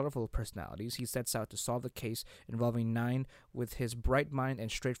with colorful personalities, he sets out to solve the case involving Nine with his bright mind and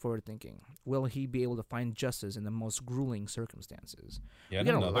straightforward thinking. Will he be able to find justice in the most grueling circumstances? Yeah,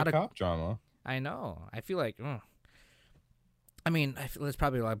 another cop drama. I know. I feel like... I mean, there's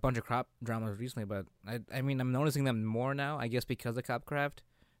probably like a bunch of cop dramas recently, but I mean, I'm noticing them more now, I guess because of Copcraft.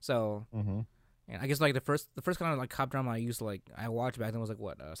 So, And I guess like the first kind of like cop drama I watched back then was like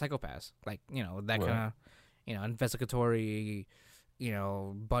what Psychopaths, like that Right. kind of investigatory,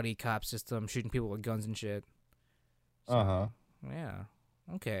 buddy cop system, shooting people with guns and shit. Uh So huh. yeah,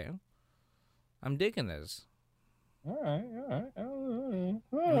 okay, I'm digging this. All right. All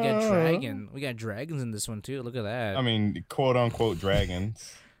right. We got dragons in this one too. Look at that. I mean, quote unquote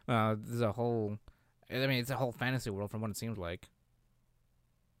dragons. There's a whole. I mean, it's a whole fantasy world from what it seems like.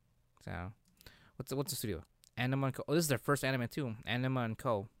 So, what's the studio? Anima and Co. Oh, this is their first anime too. Anima and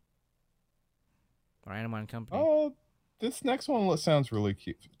Co. Or Anima and Company. Oh, this next one sounds really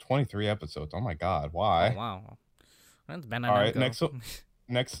cute. 23 episodes. Oh my God. Oh Why? wow. That's Bandai All right. Namco.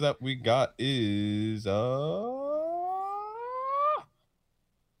 Next up we got is Mairi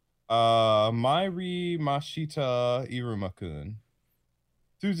Mashita Iruma-kun.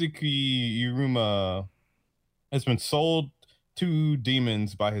 Suzuki Iruma has been sold to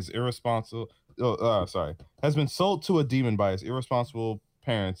demons by his irresponsible has been sold to a demon by his irresponsible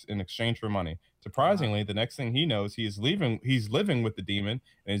parents in exchange for money. Surprisingly, the next thing he knows, he's living with the demon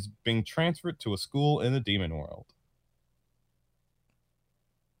and is being transferred to a school in the demon world.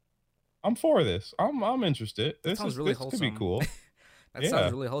 I'm for this. I'm interested. That sounds really this could be wholesome. cool. That Yeah.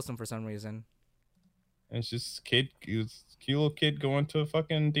 sounds really wholesome for some reason. And it's just cute little kid going to a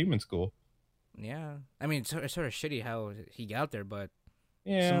fucking demon school. Yeah. I mean, it's sort of shitty how he got there, but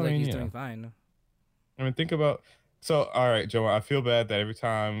it Yeah, seems I like mean, he's yeah. doing fine. I mean, think about all right, Joe. I feel bad that every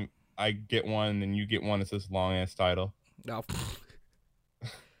time I get one and you get one, it's this long ass title. Oh,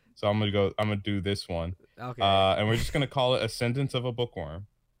 So I'm gonna do this one. okay. And we're just gonna call it Ascendance of a Bookworm.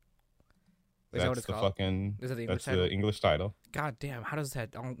 Is that what That's it's the called? fucking. Is it the English That's title? the English title. God damn! How does that?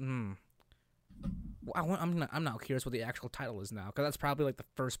 I'm not curious what the actual title is now, because that's probably like the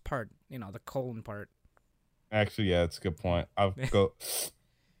first part. The colon part. Actually, yeah, that's a good point. I'll go.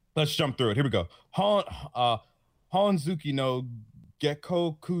 Let's jump through it. Here we go. Honzuki no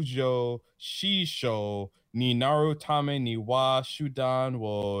Gekko Kujo Shisho ni Naru Tame ni wa Shudan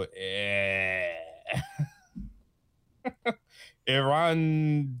wo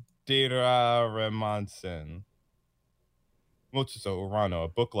Irandera Remansen. Mochiso Urano, a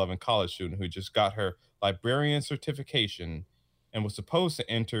book-loving college student who just got her librarian certification and was supposed to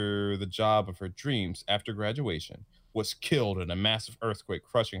enter the job of her dreams after graduation, was killed in a massive earthquake,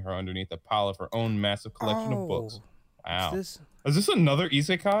 crushing her underneath a pile of her own massive collection of books. Wow. Is this another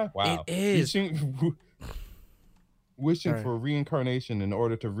isekai? Wow. It is. Wishing for reincarnation in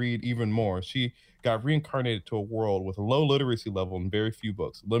order to read even more, she got reincarnated to a world with a low literacy level and very few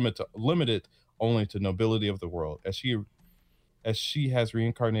books, limited only to nobility of the world. As she has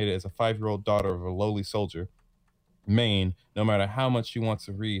reincarnated as a 5-year-old daughter of a lowly soldier, Maine, no matter how much she wants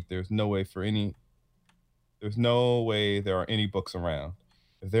to read, there's no way there are any books around.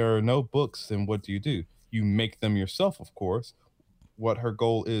 If there are no books, then what do? You make them yourself, of course. What her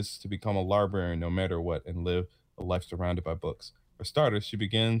goal is to become a librarian no matter what and live a life surrounded by books. For starters, she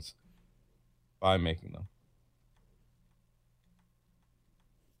begins by making them.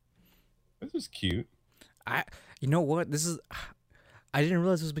 This is cute. You know what? I didn't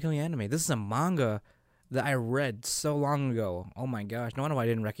realize this was becoming anime. This is a manga that I read so long ago. Oh my gosh! No wonder why I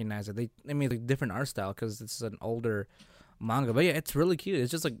didn't recognize it. They made a different art style because this is an older manga. But yeah, it's really cute.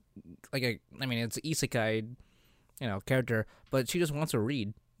 It's just it's an isekai, character, but she just wants to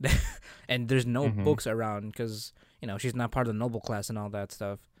read, and there's no books around because she's not part of the noble class and all that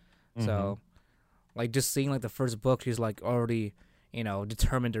stuff. So, just seeing the first book, she's already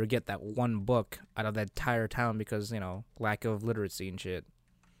determined to get that one book out of that entire town because lack of literacy and shit.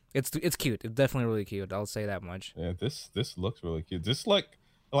 It's cute. It's definitely really cute. I'll say that much. Yeah, this looks really cute. This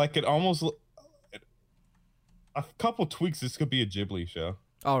it almost a couple tweaks. This could be a Ghibli show.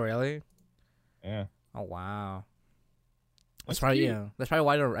 Oh really? Yeah. Oh wow. That's probably cute. That's probably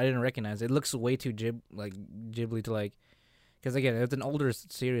why I didn't recognize it. It looks way too Ghibli to because again it's an older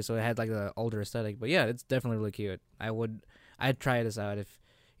series, so it had the older aesthetic. But yeah, it's definitely really cute. I'd try this out if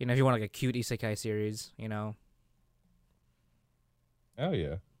you want a cute isekai series. Hell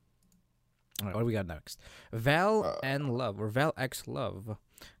yeah. All right, what do we got next? Val and Love, or Val X Love.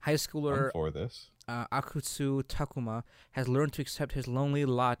 High schooler I'm for this. Akutsu Takuma has learned to accept his lonely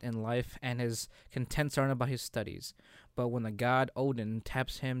lot in life and is content surrounded by his studies. But when the god Odin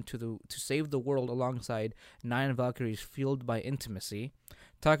taps him to save the world alongside 9 Valkyries fueled by intimacy,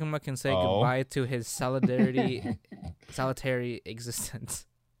 Takuma can say goodbye to his solitary existence.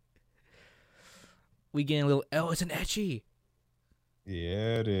 We get a little. Oh, it's an ecchi.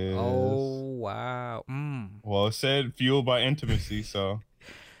 Yeah, it is. Oh wow. Well, it said fueled by intimacy, so.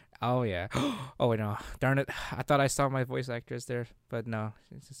 Oh yeah. Oh wait, no. Darn it. I thought I saw my voice actress there, but no.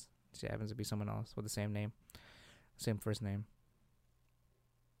 It's just She happens to be someone else with the same name, same first name.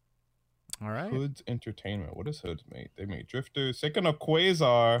 All right. Hoods Entertainment. What does Hoods make? They made Drifter, Second of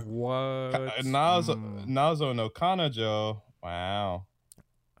Quasar, What? Nazo no Kanajo. Wow.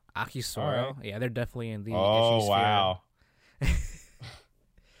 Akisoro. Right. Yeah, they're definitely in the Oh, ecchi wow. sphere.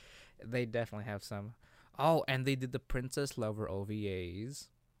 They definitely have some. Oh, and they did the Princess Lover OVAs.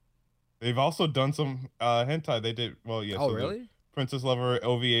 They've also done some hentai. They did, well, yeah. Oh, so really? Princess Lover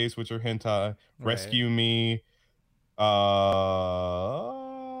OVAs, which are hentai. Right. Rescue Me.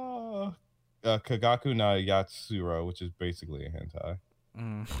 Kagaku na Yatsura, which is basically a hentai.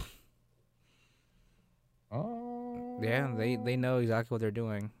 Mm. Oh. Yeah, they know exactly what they're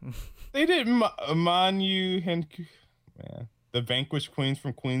doing. They did Manyu Henku. Man. The Vanquished Queens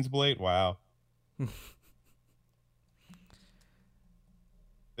from Queensblade. Wow.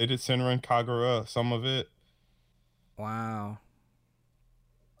 They did Senran Kagura, some of it. Wow.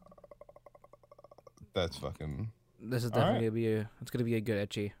 That's fucking. This is definitely gonna be a good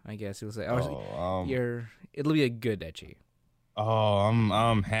ecchi, I guess you'll say. It'll be a good ecchi. Oh,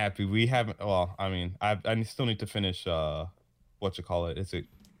 I'm happy. We haven't. Well, I mean, I still need to finish. What you call it? Is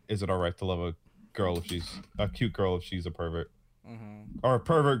it all right to love a girl if she's a cute girl if she's a pervert, or a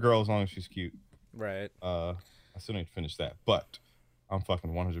pervert girl as long as she's cute? Right. I still need to finish that, but I'm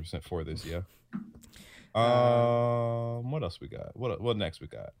fucking 100% for this. Yeah. What else we got? What next we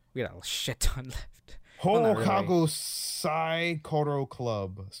got? We got a shit ton left. Hokago Sai Koro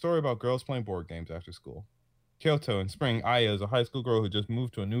Club. Story about girls playing board games after school. Kyoto in spring, Aya is a high school girl who just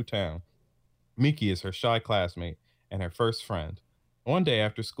moved to a new town. Miki is her shy classmate and her first friend. One day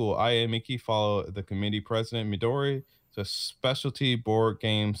after school, Aya and Miki follow the committee president Midori to a specialty board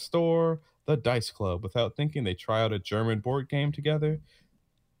game store, the Dice Club. Without thinking, they try out a German board game together.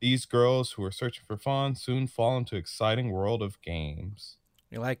 These girls who are searching for fun soon fall into exciting world of games.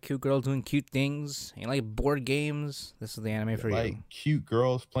 You like cute girls doing cute things? You like board games? This is the anime for you. Like cute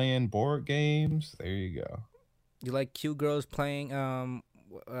girls playing board games? There you go. You like cute girls playing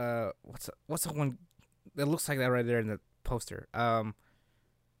what's the one that looks like that right there in the poster?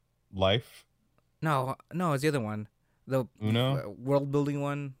 Life? No, it's the other one. The Uno? World building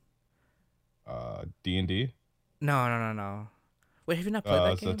one. D&D? No. Wait, have you not played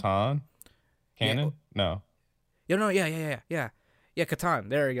that game? Zatan? Canon? No. Yeah, Catan.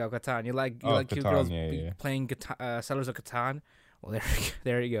 There you go, Catan. You like cute Catan, girls playing Settlers of Catan? Well,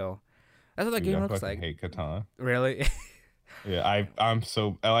 there you go. That's what that game looks like. I hate Catan. Really? Yeah, I'm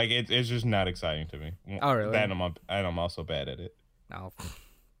so like it's just not exciting to me. Oh, really? And I'm also bad at it. No.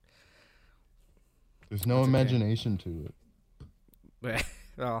 There's no imagination to it.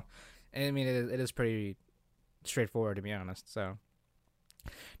 Well, I mean, it is pretty straightforward, to be honest. So,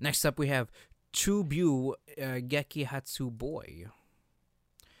 next up we have Chubyu Gekihatsu Boy.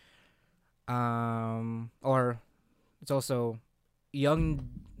 Or it's also Young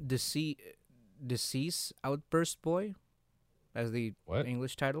Decease Outburst Boy, as the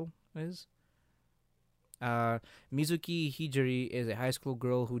English title is. Mizuki Hijiri is a high school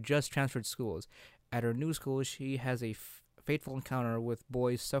girl who just transferred schools. At her new school, she has a fateful encounter with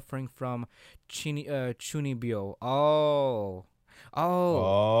boys suffering from chunibyo. Oh,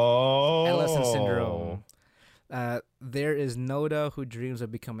 adolescent syndrome. There is Noda, who dreams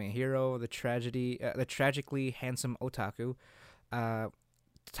of becoming a hero. The tragically handsome otaku.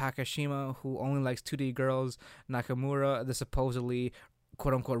 Takashima, who only likes 2D girls. Nakamura, the supposedly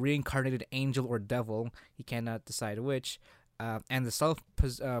quote-unquote reincarnated angel or devil. He cannot decide which. And the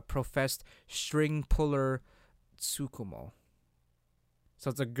self-professed string puller Tsukumo. So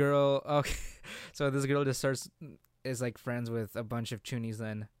it's a girl. Okay, so this girl just is like friends with a bunch of chunies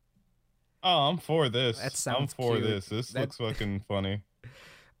then. Oh, I'm for this. That sounds I'm for cute. this. This looks fucking funny.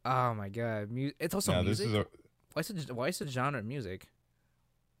 Oh my god, it's also music. Why is it genre music?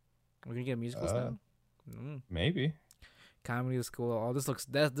 We're gonna get musicals now. Maybe. Comedy is cool. Oh, this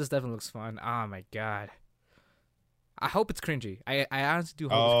definitely looks fun. Oh my god. I hope it's cringy. I honestly do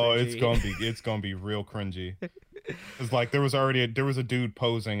hope it's cringy. it's gonna be real cringy. It's like there was a dude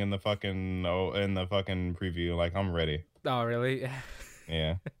posing in the fucking preview. Like, I'm ready. Oh really?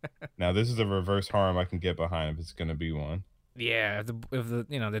 Yeah. Now this is a reverse harm I can get behind if it's gonna be one. Yeah, if the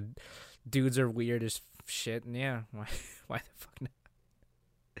the dudes are weird as shit, and yeah, why the fuck not?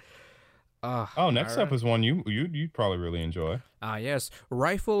 Next up is one you'd probably really enjoy. Yes,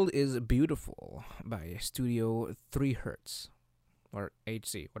 Rifle is Beautiful by Studio 3 Hertz. Or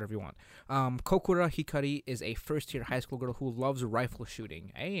HC, whatever you want. Kokura Hikari is a first-year high school girl who loves rifle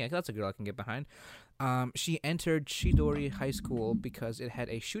shooting. Hey, that's a girl I can get behind. She entered Chidori High School because it had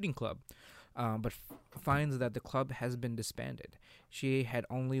a shooting club. but finds that the club has been disbanded. She had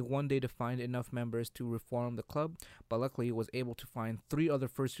only one day to find enough members to reform the club, but luckily was able to find three other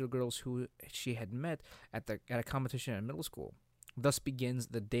first-year girls who she had met at a competition in middle school. Thus begins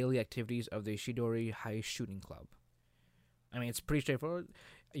the daily activities of the Shidori High Shooting Club. I mean, it's pretty straightforward.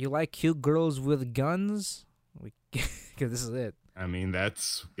 You like cute girls with guns? Because this is it. I mean,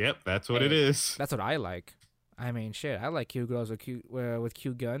 that's what it is. That's what I like. I mean, shit. I like cute girls with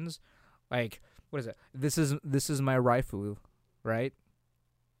cute guns. Like, what is it? This is my raifu, right?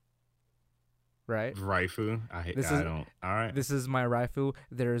 Right. Raifu. I don't. All right. This is my raifu.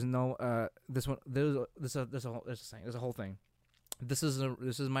 There is no this one. There's a whole thing. This is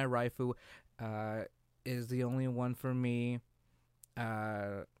my raifu. Is the only one for me.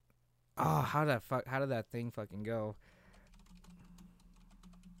 How did that thing fucking go?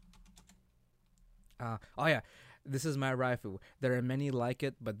 Oh yeah, this is my raifu. There are many like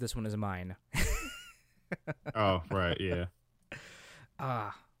it, but this one is mine. Oh right, yeah.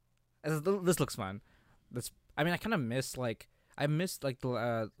 This looks fun. I mean, I kind of miss the like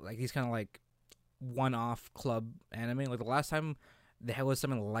these kind of like one-off club anime. Like the last time they had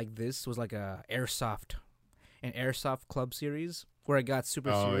something like this was like an airsoft club series where it got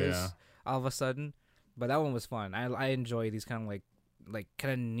super serious all of a sudden. But that one was fun. I enjoy these kind of like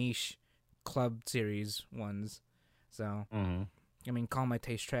kind of niche club series ones. So I mean, call my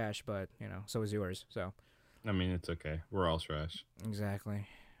taste trash, but so is yours. So I mean, it's okay. We're all trash. Exactly.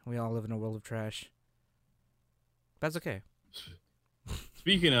 We all live in a world of trash. That's okay.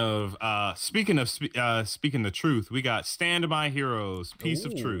 Speaking the truth, we got Stand By Heroes, Piece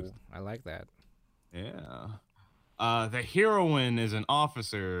of Truth. I like that. Yeah. The heroine is an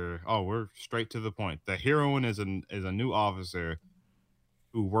officer. Oh, we're straight to the point. The heroine is a new officer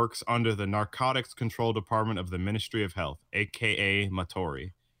who works under the Narcotics Control Department of the Ministry of Health, aka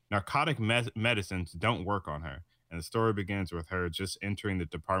Matori. Narcotic medicines don't work on her, and the story begins with her just entering the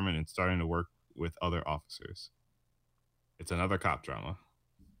department and starting to work with other officers. It's another cop drama.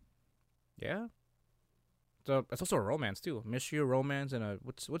 Yeah. So it's also a romance too. Mystery, romance, and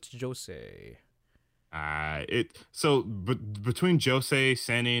what's Josei? Between Josei,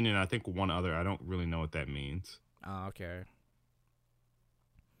 Senin, and I think one other, I don't really know what that means. Oh, okay.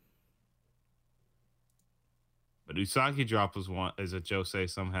 But Usagi Drop is a Josei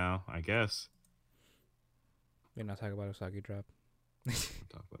somehow, I guess. We're not talking about Usagi Drop. We'll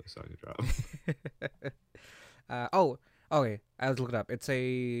talk about Usagi Drop. Okay. I was looking it up. It's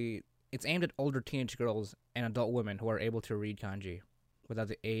aimed at older teenage girls and adult women who are able to read kanji without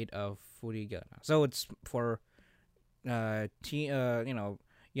the aid of furigana. So it's for young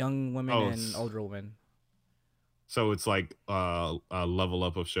women and older women. So it's like a level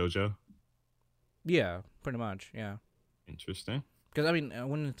up of shoujo? Yeah, pretty much, yeah. Interesting. Because, I mean,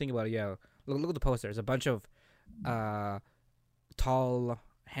 when you think about it, yeah, look at the poster. There's a bunch of tall,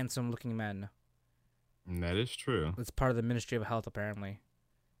 handsome-looking men. That is true. It's part of the Ministry of Health, apparently.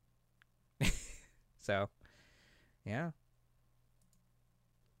 So, yeah.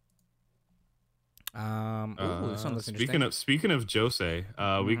 This one looks interesting. Speaking of Josei,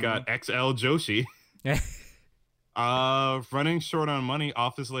 we got XL Joshi. Running short on money,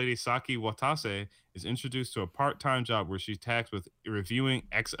 office lady Saki Watase is introduced to a part-time job where she's tasked with reviewing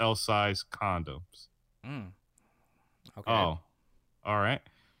XL size condoms. Okay. Oh, all right.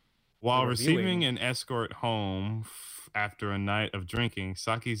 While receiving an escort home after a night of drinking,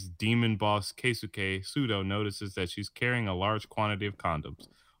 Saki's demon boss Keisuke Sudo notices that she's carrying a large quantity of condoms.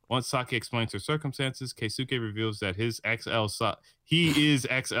 Once Saki explains her circumstances, Keisuke reveals that he is XL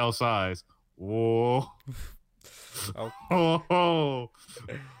size. Whoa. Oh.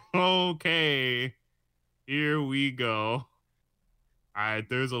 Okay. Here we go.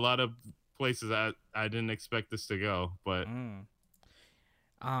 There's a lot of places I didn't expect this to go, but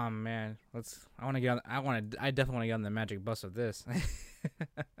oh man, I definitely want to get on the magic bus of this.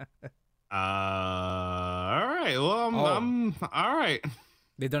 All right. Well, I'm all right.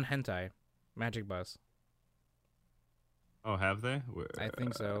 They've done hentai, magic bus. Oh, have they? I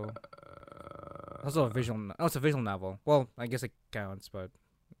think so. Also a visual. Oh, it's a visual novel. Well, I guess it counts, but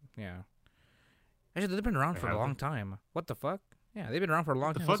yeah. Actually, they've been around for a long time. What the fuck? Yeah, they've been around for a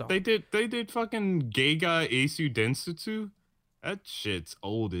long time. Fuck, they did fucking Geiga Eisu Densetsu. That shit's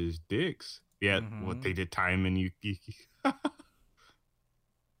old as dicks. Yeah, what they did Time and Yuki.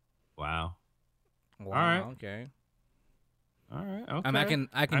 Wow. All right. Okay. All right. Okay. I mean,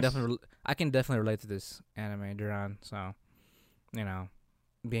 I can definitely relate to this anime, Duran. So,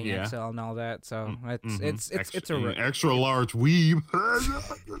 being XL and all that. So it's extra large weeb.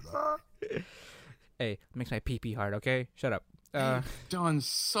 Hey, makes my pee hard. Okay, shut up. Uh, They've done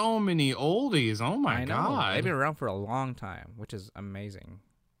so many oldies. Oh my I know they've been god. around for a long time, which is amazing.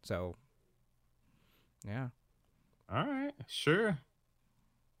 So yeah, All right, sure.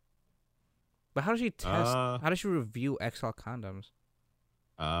 but how does she test? Uh, How does she review XL condoms?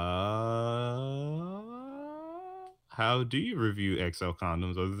 uh, how do you review XL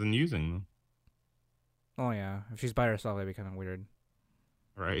condoms other than using them? Oh yeah, if she's by herself, that'd be kind of weird.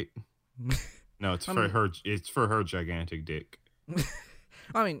 Right? No, it's I for mean, her. It's for her gigantic dick.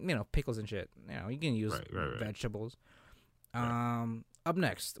 I mean, pickles and shit. You can use Right. vegetables. Right. Up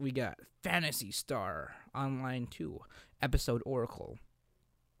next we got Fantasy Star Online 2 Episode Oracle.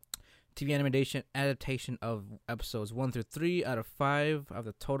 TV animation adaptation of episodes 1 through 3 out of 5 of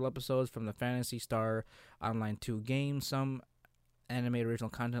the total episodes from the Fantasy Star Online 2 game. Some animated original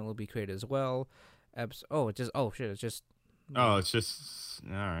content will be created as well. It's just Oh, it's just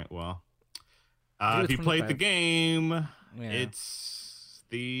all right. Well, Zero if to you played the 25. game, Yeah. it's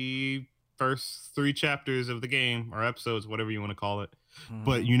the first 3 chapters of the game or episodes, whatever you want to call it.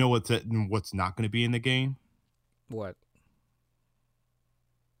 But Mhm. you know what's not going to be in the game? What?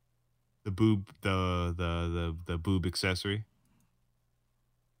 The boob, the boob accessory.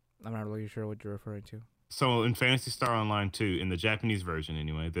 I'm not really sure what you're referring to. So in Fantasy Star Online 2, in the Japanese version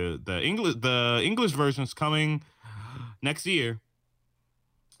anyway, the English version is coming next year.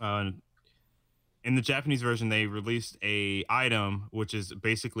 In the Japanese version, they released a item which is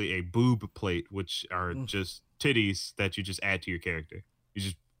basically a boob plate, which are Mm. just titties that you just add to your character. You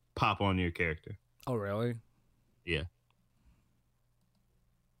just pop on your character. Oh, really? Yeah.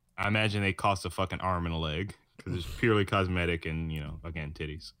 I imagine they cost a fucking arm and a leg because it's purely cosmetic and, again,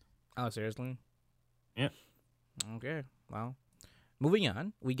 titties. Oh, seriously? Yeah. Okay. Well, moving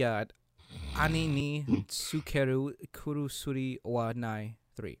on, we got Ani ni Tsukeru Kurusuri wa Nai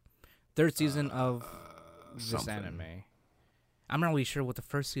 3. Third season of this Something. anime. I'm not really sure what the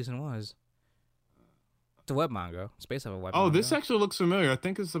first season was. It's a web manga. It's based off a web Oh, manga. this actually looks familiar. I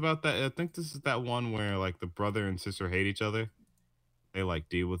think it's about that. I think this is that one where like the brother and sister hate each other. They like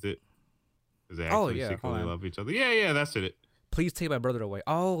deal with it because they Oh, actually yeah, hold secretly on. love each other. Yeah, that's it. Please take my brother away.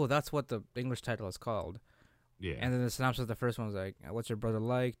 Oh, that's what the English title is called. Yeah. And then the synopsis of the first one was like, "What's your brother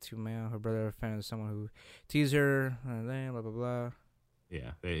like?" To male, her brother a fan of someone who teases her, blah blah blah.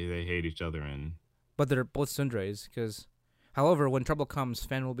 Yeah, they hate each other and But they're both tsunderes, because, however, when trouble comes,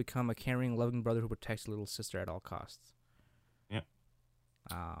 Fan will become a caring, loving brother who protects little sister at all costs. Yep.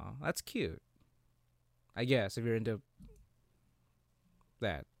 That's cute. I guess if you're into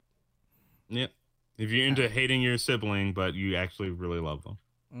that. yep. If you're into hating your sibling but you actually really love them.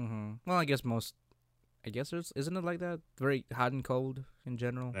 Mm-hmm. Well, I guess isn't it like that? Very hot and cold in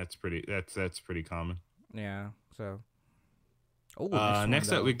general. That's pretty common. Yeah. So. Oh,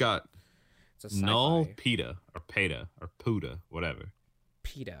 Next up we got it's a sci-fi. Null PETA or PETA or PUTA, whatever.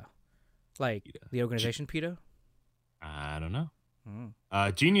 PETA, like PETA. the organization PETA. I don't know.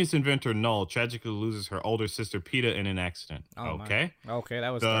 Mm. Genius inventor Null tragically loses her older sister PETA in an accident. Oh, okay. Okay, that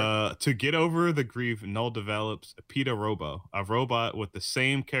was dark. To get over the grief, Null develops PETA Robo, a robot with the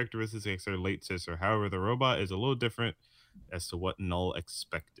same characteristics as her late sister. However, the robot is a little different as to what Null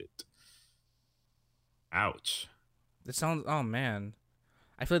expected. Ouch. It sounds. Oh man,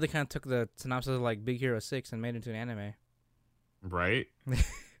 I feel like they kind of took the synopsis of like Big Hero 6 and made it into an anime. Right?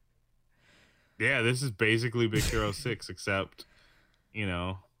 Yeah, this is basically Big Hero 6, except,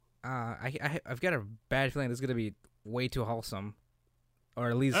 I've got a bad feeling this is gonna be way too wholesome, or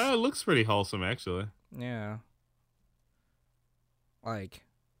at least it looks pretty wholesome, actually. yeah. Like,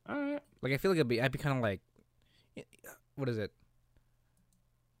 All right. I feel like I'd be kind of like, what is it?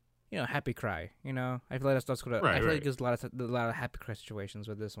 Happy cry. I feel like that's what Right, I feel like right. there's a lot of happy cry situations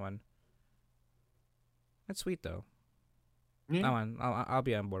with this one. That's sweet though. Yeah. I'll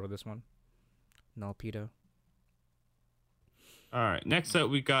be on board with this one. No, PETA. All right. Next up,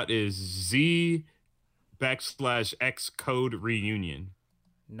 we got is Z/X Code Reunion.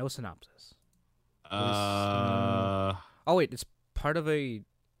 No synopsis. Uh, Oh wait, it's part of a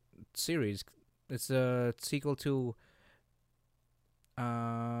series. It's a sequel to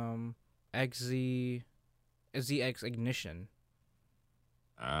ZX Ignition.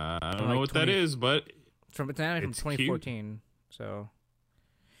 I From, don't know what that is, but It's an anime from It's 2014. So,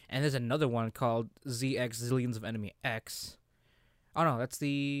 and there's another one called ZX Zillions of Enemy X. Oh no, is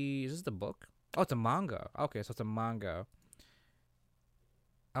this the book? Oh, it's a manga. Okay, so it's a manga.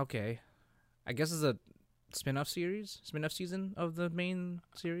 Okay, I guess it's a spin-off season of the main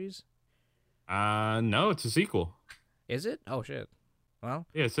series. no, it's a sequel. Is it? Oh shit. Well,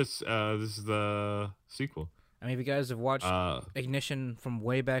 Yeah, it says this is the sequel. I mean, if you guys have watched Ignition from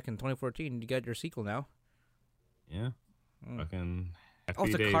way back in 2014, you got your sequel now. Yeah. Fucking Oh, happy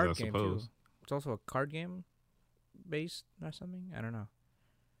it's a days, card I game too. suppose. It's also a card game based or something. I don't know.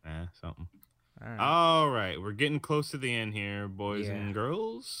 Something. All right. All right, we're getting close to the end here, boys Yeah. and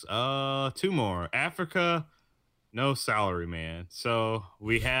girls. Two more. Africa, no salary man. So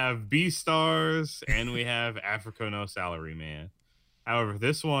we have Beastars and we have Africa, no salary man. However,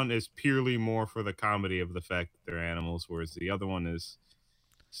 this one is purely more for the comedy of the fact that they're animals, whereas the other one is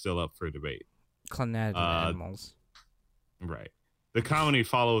still up for debate. Clannad animals. Right. The comedy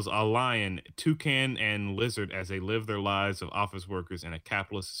follows a lion, toucan, and lizard as they live their lives of office workers in a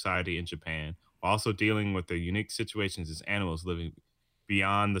capitalist society in Japan, while also dealing with their unique situations as animals living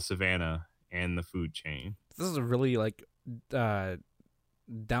beyond the savannah and the food chain. This is a really like down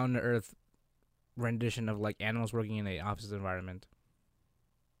to earth rendition of like animals working in a office environment.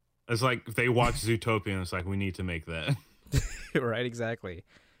 It's like if they watch Zootopia and it's like, we need to make that. Right, exactly.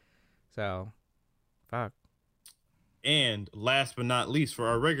 So, fuck. And last but not least, for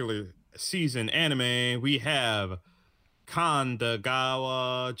our regular season anime, we have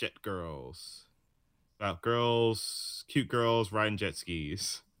Kandagawa Jet Girls. About girls, cute girls riding jet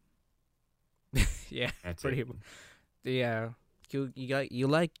skis. Yeah, That's pretty. it. Yeah, cute. You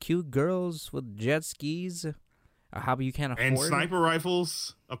like cute girls with jet skis? How about you can't afford? And sniper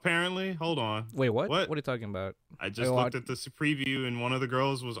rifles, apparently. Hold on. Wait, what? What? What are you talking about? I just looked at this preview, and one of the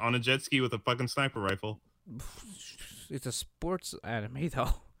girls was on a jet ski with a fucking sniper rifle. It's a sports anime,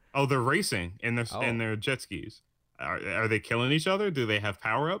 though. Oh, they're racing in their jet skis. Are they killing each other? Do they have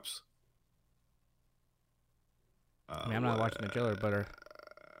power ups? I mean, I'm not watching the trailer, but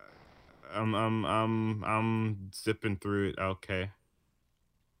I'm zipping through it. Okay.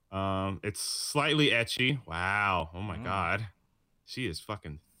 It's slightly etchy. Wow. Oh my god. She is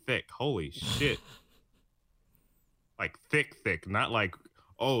fucking thick. Holy shit. Like thick, not like,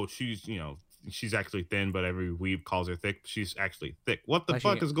 oh, she's actually thin, but every weeb calls her thick. She's actually thick. What the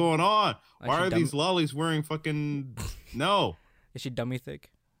fuck is going on? Why are these lollies wearing fucking no? Is she dummy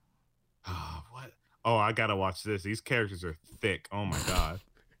thick? What? Oh, I gotta watch this. These characters are thick. Oh my god.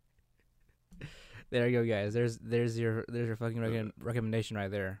 There you go, guys. There's your fucking recommendation right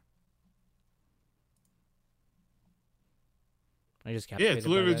there. I just captivated. Yeah, it's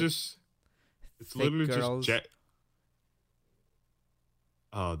literally just jet.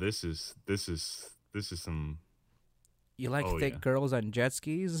 Oh, this is some. You like thick girls on jet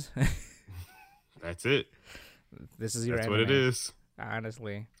skis? That's it. This is your. That's anime, what it is.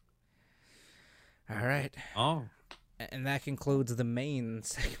 Honestly. All right. Oh. And that concludes the main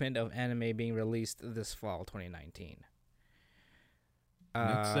segment of anime being released this fall, 2019.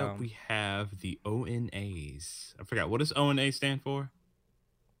 Next up, we have the ONAs. I forgot. What does ONA stand for?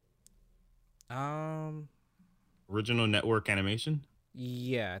 Original Network Animation?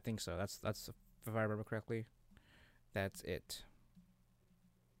 Yeah, I think so. That's if I remember correctly. That's it.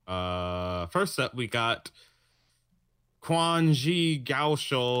 First up, we got Quanji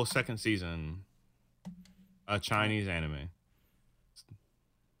Gaoshou second season. A Chinese anime.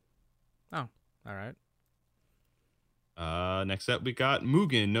 Oh, all right. Next up, we got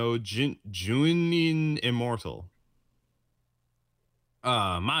Mugen no Junin Immortal.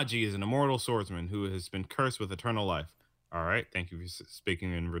 Maji is an immortal swordsman who has been cursed with eternal life. All right, thank you for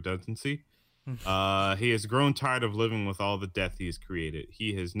speaking in redundancy. He has grown tired of living with all the death he has created.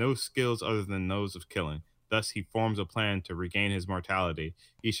 He has no skills other than those of killing. Thus, he forms a plan to regain his mortality.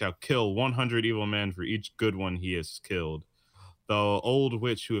 He shall kill 100 evil men for each good one he has killed. The old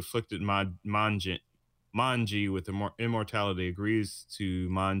witch who afflicted Manji with immortality agrees to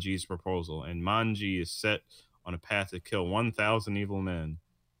Manji's proposal, and Manji is set on a path to kill 1,000 evil men.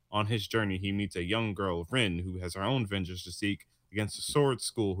 On his journey, he meets a young girl, Rin, who has her own vengeance to seek against a sword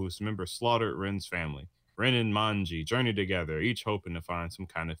school whose members slaughtered Rin's family. Rin and Manji journey together, each hoping to find some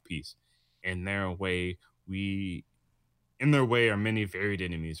kind of peace. In their way are many varied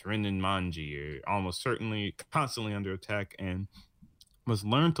enemies. Rin and Manji are almost certainly constantly under attack and must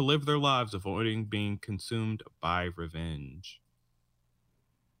learn to live their lives avoiding being consumed by revenge.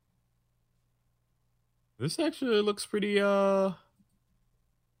 This actually looks pretty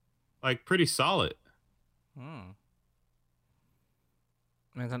pretty solid. And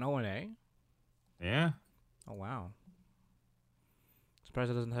it's an ONA? Yeah. Oh wow.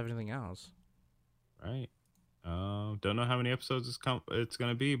 Surprised it doesn't have anything else. Right. Don't know how many episodes it's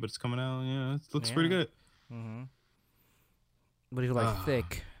gonna be, but it's coming out. Yeah, it looks pretty good. Mm-hmm. But if you like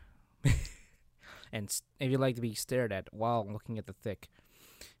thick, and if you like to be stared at while looking at the thick,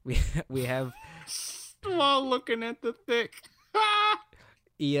 we have while looking at the thick.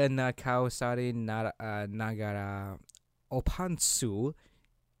 Iya na kaosari nagara opantsu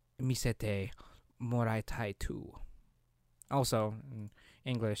misete moraitai tu. Also, in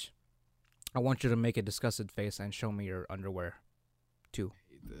English, I want you to make a disgusted face and show me your underwear, too.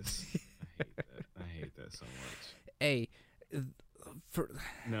 I hate this. I hate that. I hate that so much. Hey, for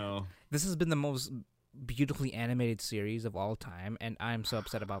No. this has been the most beautifully animated series of all time, and I'm so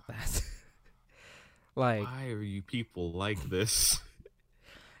upset about that. Like, Why are you people like this?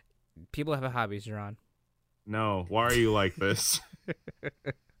 people have hobbies, Ron. No. Why are you like this?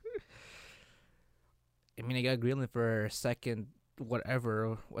 I mean, I got Greenland for a second,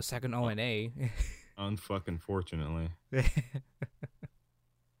 whatever, a second ONA. Unfucking fortunately.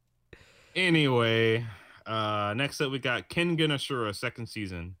 Anyway, next up we got Kengan Ashura second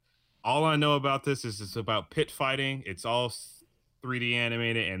season. All I know about this is it's about pit fighting. It's all 3D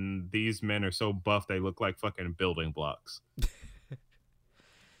animated, and these men are so buff they look like fucking building blocks.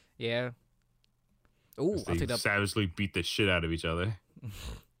 Yeah. Ooh, I'll They take that. savagely beat the shit out of each other.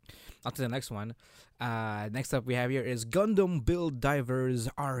 On to the next one. Next up we have here is Gundam Build Divers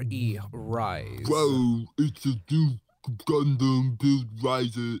RE Rise. Whoa, it's a new Gundam Build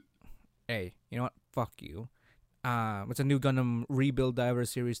Rise. Hey, you know what? Fuck you. It's a new Gundam Rebuild Diver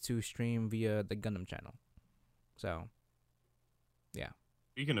Series 2 stream via the Gundam channel. So, yeah.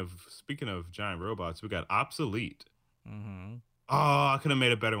 Speaking of giant robots, we got Obsolete. Mm-hmm. Oh, I could have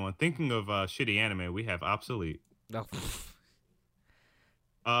made a better one. Thinking of shitty anime, we have Obsolete.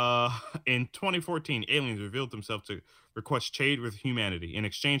 In 2014, aliens revealed themselves to request trade with humanity. In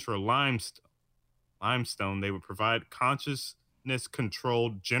exchange for limestone, they would provide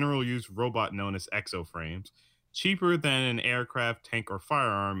consciousness-controlled, general-use robot known as exoframes. Cheaper than an aircraft, tank, or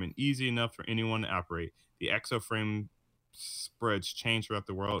firearm, and easy enough for anyone to operate. The exoframe spreads change throughout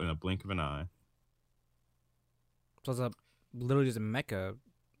the world in a blink of an eye. So it's literally just a mecha.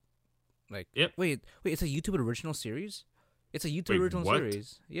 Like, Yep. Wait, it's a YouTube original series? It's a YouTube original what?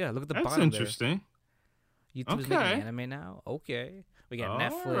 series. Yeah, look at the That's bottom interesting. there. YouTube is Okay. making anime now? Okay. We got All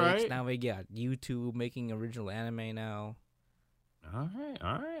Netflix, right. now we got YouTube making original anime now. All right,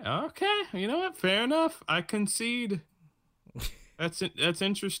 okay. You know what? Fair enough. I concede. That's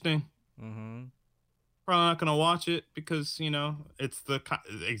interesting. Mm-hmm. Probably not gonna watch it because it's the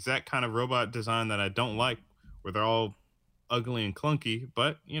exact kind of robot design that I don't like, where they're all ugly and clunky.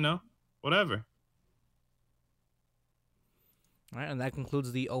 But whatever. All right, and that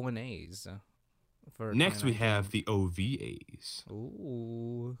concludes the ONAs. For Next, we 2019. have the OVAs.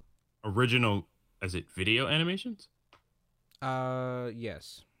 Ooh. Original, is it video animations?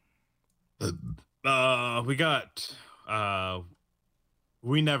 Yes. We got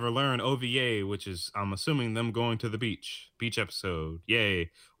We Never Learn OVA, which is, I'm assuming, them going to the beach episode.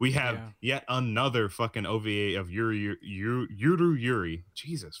 Yay. We have yet another fucking OVA of Yuru Yuri.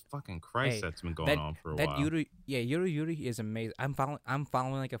 Jesus fucking Christ, Hey, that's been going on for a while. Yuri Yuri is amazing. I'm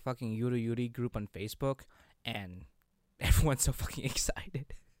following like a fucking Yuri Yuri group on Facebook, and everyone's so fucking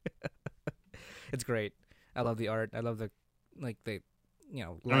excited. It's great. I love the art. I love the I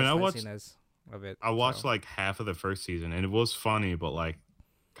watched spiciness of it. I watched like half of the first season, and it was funny, but like,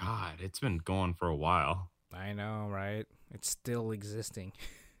 God, it's been going for a while. I know, right? It's still existing,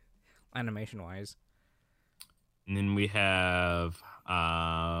 animation wise. And then we have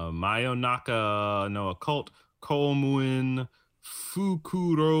Mayonaka no Occult Komuin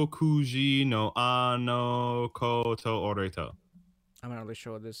Fukurokuji no Ano Koto Oreto. I'm not really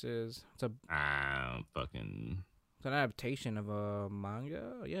sure what this is. It's an adaptation of a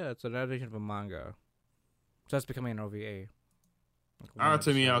manga. Yeah, it's an adaptation of a manga. So that's becoming an OVA.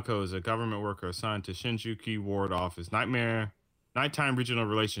 Arata Miyako is a government worker assigned to Shinjuku Ward Office Nighttime Regional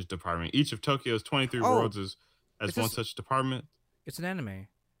Relations Department. Each of Tokyo's 23 wards has one such department. It's an anime.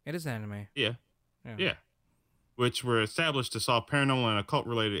 It is an anime. Yeah. Which were established to solve paranormal and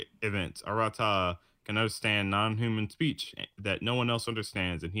occult-related events. Arata can understand non-human speech that no one else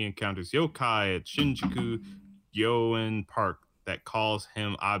understands, and he encounters yokai at Shinjuku Yoen Park that calls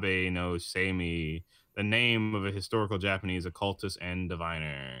him Abe no Seimi, the name of a historical Japanese occultist and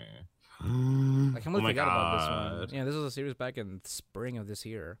diviner. I completely forgot about this one. Yeah, this was a series back in spring of this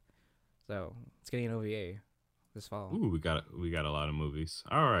year, so it's getting an OVA this fall. Ooh, we got a lot of movies.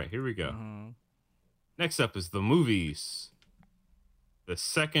 All right, here we go. Mm-hmm. Next up is the movies. The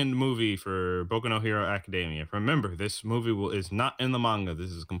second movie for Boku no Hero Academia. Remember, this movie is not in the manga. This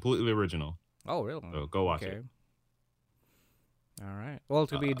is completely original. Oh, really? So go watch it. All right. Well,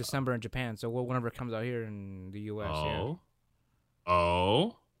 it's gonna be December in Japan, so whenever it comes out here in the U.S.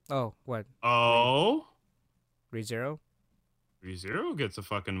 Oh, what? ReZero? ReZero gets a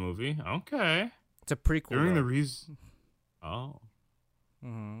fucking movie. Okay. It's a prequel. During the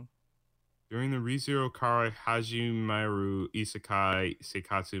Mm-hmm. During the ReZero Kara Hajimaru Isekai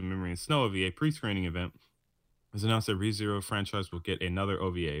Seikatsu Memory and Snow OVA pre-screening event, It's announced that ReZero franchise will get another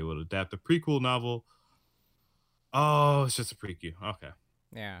OVA. It will adapt the prequel novel. Oh, it's just a prequel. Okay,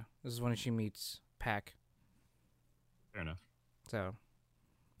 Yeah, this is when she meets Pac. fair enough. So,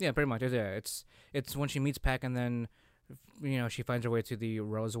 yeah, pretty much. Yeah, it's when she meets Pac, and then she finds her way to the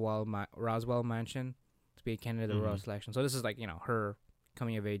Roswell mansion to be a candidate of the royal selection. So this is like her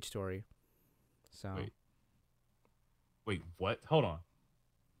coming of age story. So wait, what? Hold on.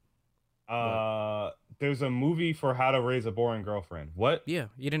 What? There's a movie for How to Raise a Boring Girlfriend. What? Yeah,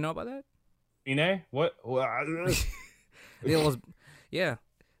 you didn't know about that? Ine? What? It was, yeah.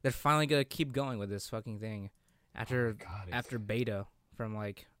 They're finally gonna keep going with this fucking thing after after beta from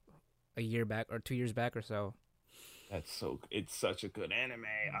like a year back or 2 years back or so. It's such a good anime.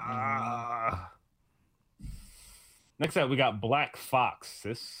 Next up, we got Black Fox.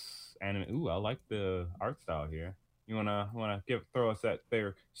 This anime. Ooh, I like the art style here. You wanna throw us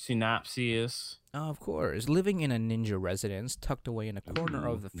their synopsis? Of course. Living in a ninja residence tucked away in a corner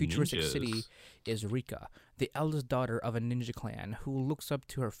of the futuristic city is Rika, the eldest daughter of a ninja clan who looks up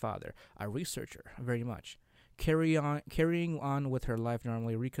to her father, a researcher, very much. Carrying on with her life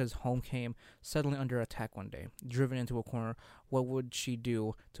normally, Rika's home came suddenly under attack one day. Driven into a corner, what would she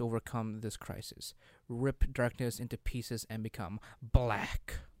do to overcome this crisis? Rip darkness into pieces and become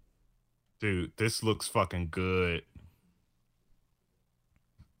black. Dude, this looks fucking good.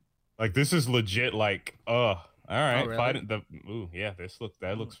 Like this is legit. Like, all right, really? fighting the. Ooh, yeah,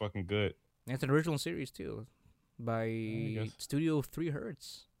 that looks fucking good. It's an original series too, by Studio 3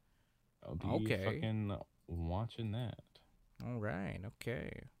 Hertz. I'll be fucking watching that. All right,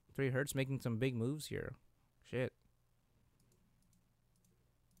 okay. 3 Hertz making some big moves here. Shit.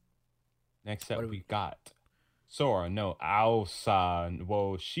 Next up, we got Sora no Aosa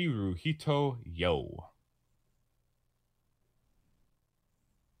wo Shiru Hito Yo.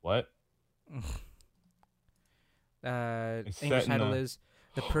 What? English title is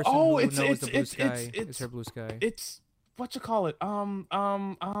The Person Who Knows the Blue Sky is Her Blue Sky. It's what you call it?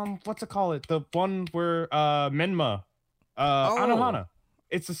 What's it call it? The one where Menma, Anohana.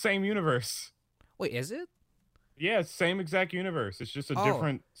 It's the same universe. Wait, is it? Yeah, it's same exact universe. It's just a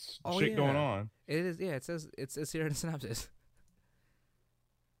different shit going on. It is. Yeah, it says it's here in the synopsis.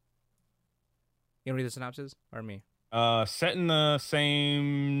 You want to read the synopsis or me? Set in the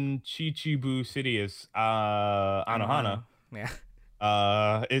same Chichibu city as Anohana.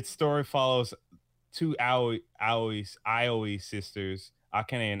 Yeah. Its story follows two Aoi sisters,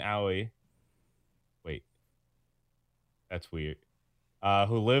 Akane and Aoi. Wait. That's weird.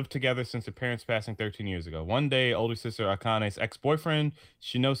 Who lived together since their parents passing 13 years ago. One day, older sister Akane's ex-boyfriend,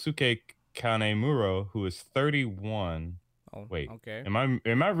 Shinosuke Kanemuro, who is 31. Oh, wait. Okay.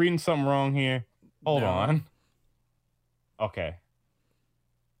 Am I reading something wrong here? Hold on. Okay.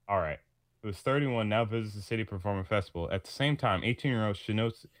 All right. Who is 31 now visits the city performing festival. At the same time, 18-year-old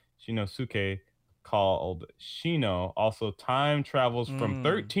Shinosuke, called Shino, also time travels from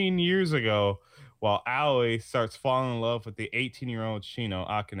 13 years ago, while Aoi starts falling in love with the 18-year-old Shino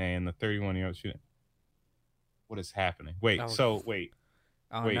Akane and the 31-year-old Shino. What is happening? Wait, wait.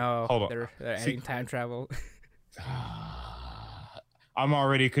 Oh wait, no, hold on. They're adding time travel. I'm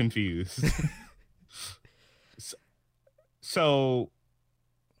already confused. So,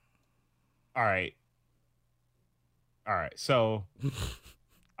 all right. So,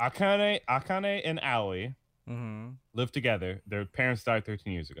 Akane and Aoi live together. Their parents died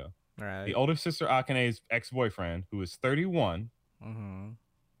 13 years ago. Right. The older sister, Akane's ex-boyfriend, who is 31,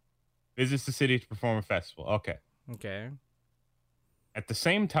 visits the city to perform a festival. Okay. At the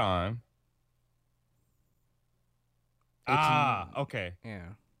same time, okay.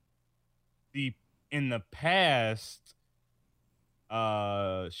 Yeah. In the past,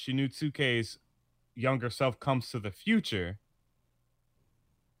 Shinotsuke's younger self comes to the future,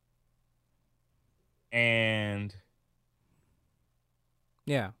 and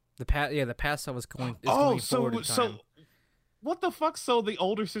the past self is going forward in time. So what the fuck? So the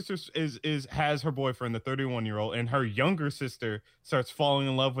older sister has her boyfriend, the 31-year-old, and her younger sister starts falling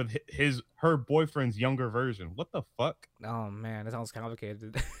in love with her boyfriend's younger version. What the fuck? Oh man, that sounds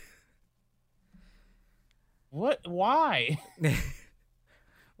complicated. What? Why?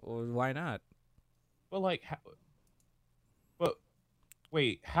 Well, why not? Well, like,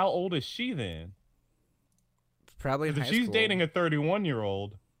 wait, how old is she then? Probably in high school. If she's dating a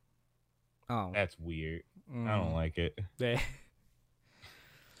 31-year-old, that's weird. I don't like it.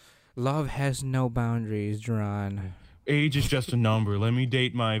 Love has no boundaries, Duran. Age is just a number. Let me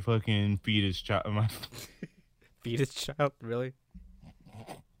date my fucking fetus child. My fetus child, really?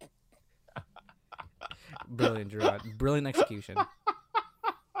 Brilliant, Gerard. Brilliant execution.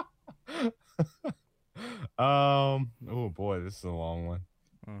 Oh boy, this is a long one.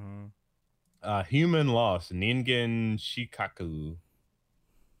 Mm-hmm. Human loss, Ningen Shikaku.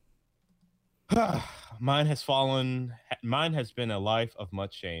 Mine has fallen. Mine has been a life of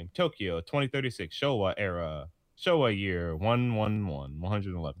much shame. Tokyo, 2036, Showa era. Showa year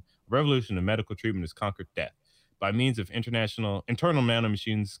 111. Revolution of medical treatment has conquered death by means of internal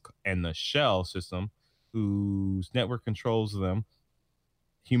nanomachines and the shell system, whose network controls them.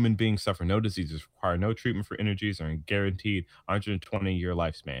 Human beings suffer no diseases, require no treatment for injuries, are guaranteed 120-year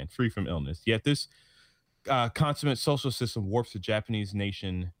lifespan, free from illness. Yet this consummate social system warps the Japanese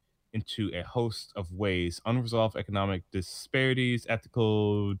nation into a host of ways: unresolved economic disparities,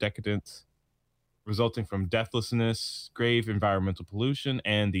 ethical decadence resulting from deathlessness, grave environmental pollution,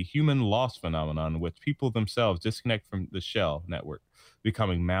 and the human loss phenomenon, in which people themselves disconnect from the shell network,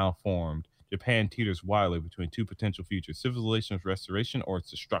 becoming malformed. Japan teeters wildly between two potential futures: civilization's restoration or its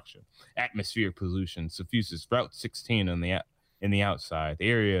destruction. Atmospheric pollution suffuses Route 16 in the outside, the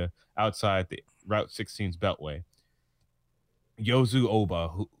area outside the Route 16's beltway. Yozu Oba,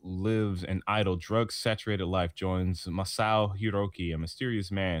 who lives an idle, drug saturated life, joins Masao Hiroki, a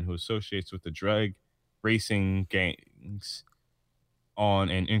mysterious man who associates with the drug racing gangs, on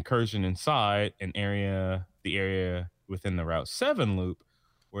an incursion inside the area within the Route 7 loop,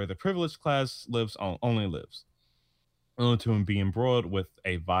 where the privileged class only lives, only to be embroiled with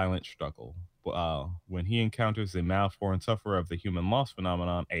a violent struggle. When he encounters a malformed sufferer of the human loss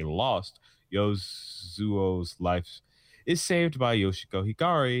phenomenon, a lost Yozuo's life is saved by Yoshiko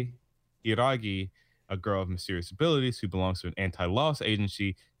Hiragi, a girl of mysterious abilities who belongs to an anti-loss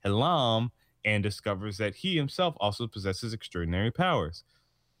agency, Helam, and discovers that he himself also possesses extraordinary powers.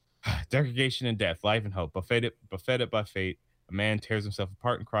 Degradation and death, life and hope, buffeted by fate, a man tears himself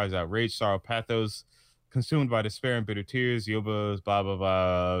apart and cries out, rage, sorrow, pathos. Consumed by despair and bitter tears, Yoba's blah blah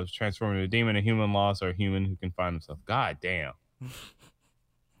blah, transforming a demon, a human loss, or a human who can find himself. God damn.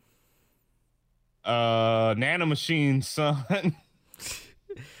 Nanomachine, son.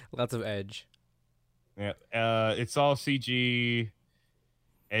 Lots of edge. Yeah. It's all CG,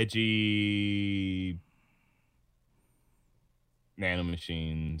 edgy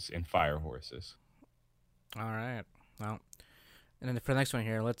nanomachines and fire horses. All right. Well, and then for the next one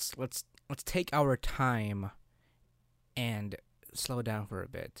here, let's take our time and slow down for a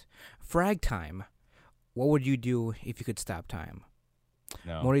bit. Frag time. What would you do if you could stop time?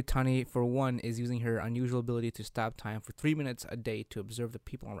 No. Moritani, for one, is using her unusual ability to stop time for 3 minutes a day to observe the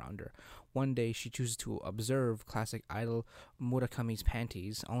people around her. One day, she chooses to observe classic idol Murakami's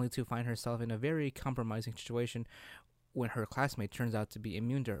panties, only to find herself in a very compromising situation when her classmate turns out to be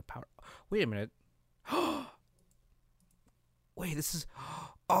immune to her power. Wait a minute. Wait, this is...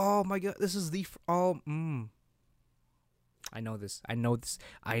 Oh my god, this is the... I know this. I know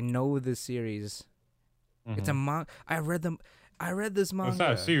this series. Mm-hmm. It's a manga. I read this manga. It's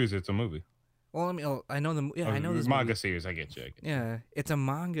not a series, it's a movie. Well, I mean, I know the... Yeah, I know this manga movie. series, I get you. Yeah, it's a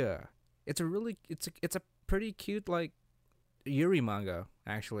manga. It's a pretty cute, like, Yuri manga,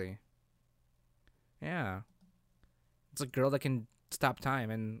 actually. Yeah. It's a girl that can stop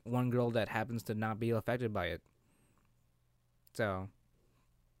time, and one girl that happens to not be affected by it. So,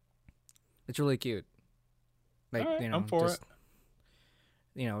 it's really cute. Like, right, you know, I'm for it.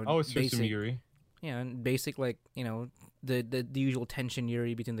 You know, always basic, some Yuri. Yeah, and basic, like, you know, the usual tension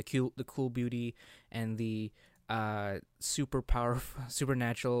Yuri between the cool beauty and the super powerful,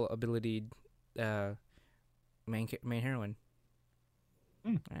 supernatural ability main heroine.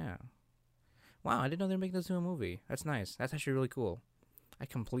 Yeah. Wow, I didn't know they were making this into a movie. That's nice. That's actually really cool. I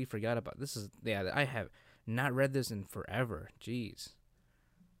completely forgot about this. I have not read this in forever. Jeez.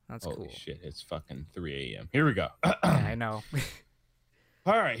 That's Holy cool. Shit, it's fucking 3 a.m. Here we go. Yeah, I know.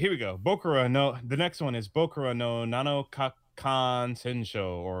 All right, here we go. The next one is Bokura no Nanokakan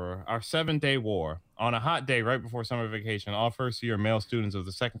Sensho, or Our 7-Day War. On a hot day right before summer vacation, all first-year male students of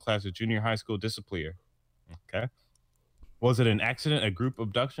the second class of junior high school disappear. Okay. Was it an accident, a group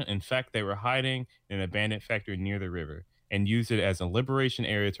abduction? In fact, they were hiding in an abandoned factory near the river and used it as a liberation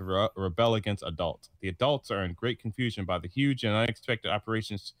area to rebel against adults. The adults are in great confusion by the huge and unexpected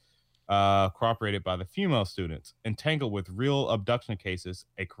operations cooperated by the female students, entangled with real abduction cases,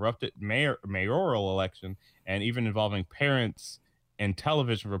 a corrupted mayoral election, and even involving parents and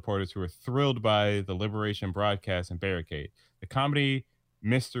television reporters who are thrilled by the liberation broadcast and barricade. The comedy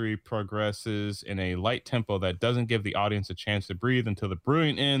mystery progresses in a light tempo that doesn't give the audience a chance to breathe until the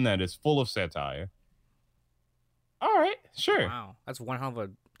brilliant end that is full of satire. All right, sure. Wow, this is one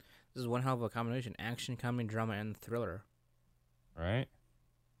hell of a combination: action, comedy, drama, and thriller. Right.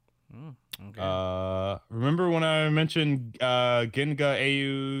 Okay. Remember when I mentioned Genga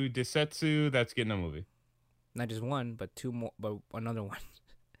Eiyu Desetsu? That's getting a movie. Not just one, but two more, but another one.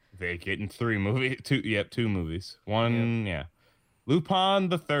 They're getting 3 movies. Two movies. Yep. One, yeah. Lupin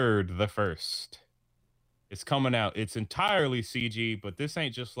the Third, the first. It's coming out. It's entirely CG, but this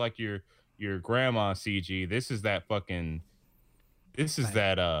ain't just like your grandma CG. This is that fucking. This is Like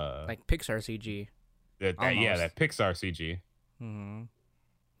that like Pixar CG. yeah, Almost. that Pixar CG. Hmm.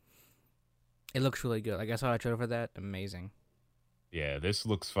 It looks really good. Like I saw a trailer for that. Amazing. Yeah, this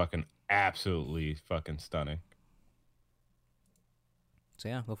looks fucking absolutely fucking stunning. So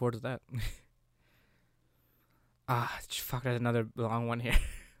yeah, look forward to that. Fuck, there's another long one here.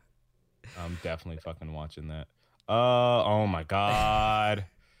 I'm definitely fucking watching that. Oh my god.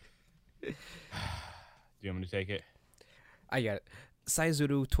 Do you want me to take it? I got it.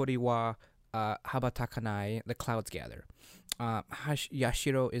 Saizuru Tori wa Habatakanai, the clouds gather.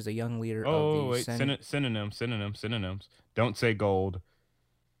 Yashiro is a young leader of Oh the wait, synonyms. Don't say gold.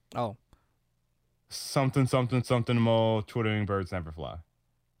 Oh, Something, something, something more. Twittering birds never fly.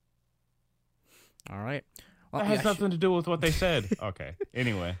 all right. Well, That has nothing to do with what they said. Okay.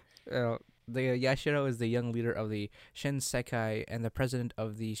 Anyway. The Yashiro is the young leader of the Shinsekai and the president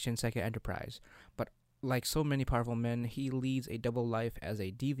of the Shinsekai Enterprise. But like so many powerful men, he leads a double life as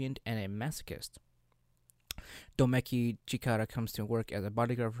a deviant and a masochist. Domeki Chikara comes to work as a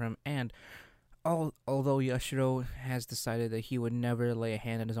bodyguard for him, and although Yashiro has decided that he would never lay a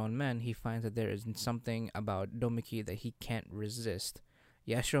hand on his own men, he finds that there is something about Domeki that he can't resist.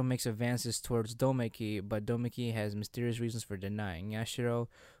 Yashiro makes advances towards Domeki, but Domeki has mysterious reasons for denying. Yashiro,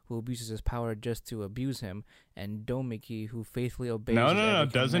 who abuses his power just to abuse him, and Domeki, who faithfully obeys. No.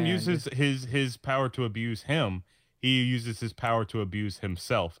 Every Doesn't use command. his power to abuse him. He uses his power to abuse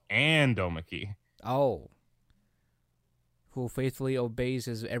himself and Domeki. Oh, who faithfully obeys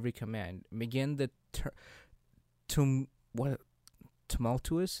his every command. Begin the what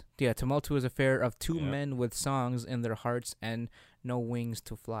tumultuous? Yeah, tumultuous affair of two Yep. men with songs in their hearts and no wings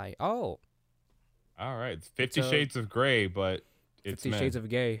to fly. Oh, All right. it's 50 a Shades of Grey, but it's 50 Shades men. of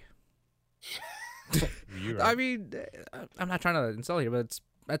Gay. You're I right. mean, I'm not trying to insult you, but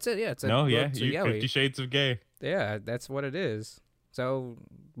that's it. Yeah, it's a No, yeah. it's a You yaoi. 50 Shades of Gay. Yeah, that's what it is. So,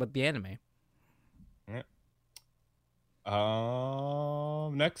 but the anime.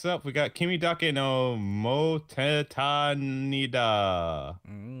 Next up, we got Kimi Dake no Motetanida.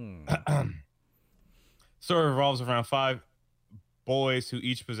 Mm. Story revolves around 5 boys who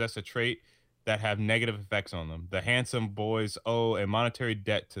each possess a trait that have negative effects on them. The handsome boys owe a monetary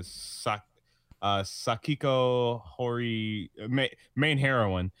debt to Sakiko Hori, main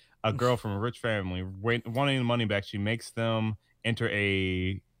heroine, a girl from a rich family. Wanting the money back, she makes them enter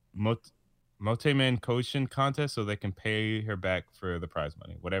a Motemen Koshin contest so they can pay her back for the prize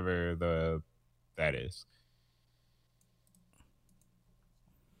money, whatever that is.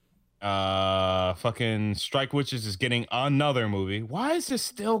 Fucking Strike Witches is getting another movie. Why is this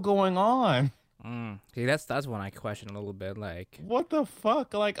still going on? See, that's one I question a little bit. Like, What the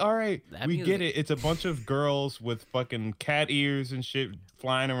fuck? Like, all right, that we means get it. It's a bunch of girls with fucking cat ears and shit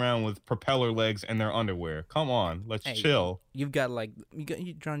flying around with propeller legs and their underwear. Come on, let's hey, chill. you've got like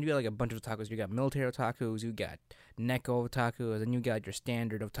John, you got like a bunch of otakus. You got military otakus, you got neko otakus, and you got your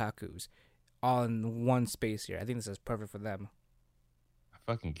standard otakus, all in one space here. I think this is perfect for them. I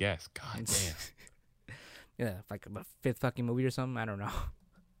fucking guess. God damn. Yeah, like a fifth fucking movie or something. I don't know.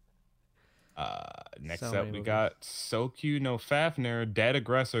 Next So up, many we movies. got Sokyu no Fafner, Dead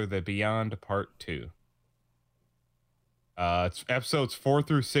Aggressor, The Beyond Part 2. It's episodes 4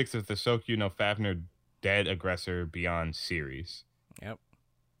 through 6 of the Sokyu no Fafner, Dead Aggressor Beyond series. Yep.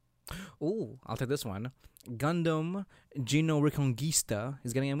 Ooh, I'll take this one. Gundam Gino Reconquista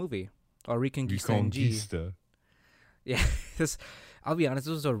is getting a movie, or Reconquista in G. Reconquista. Yeah, this. I'll be honest.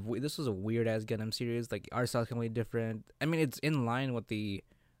 This was a weird ass Gundam series. Like art style's completely different. I mean, it's in line with the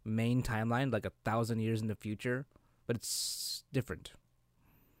main timeline, like 1,000 years in the future, but it's different.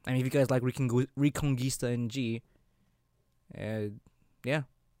 I mean, if you guys like Reconquista in G, yeah, you're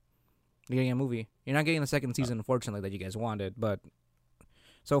getting a movie. You're not getting the second season, unfortunately, that you guys wanted, but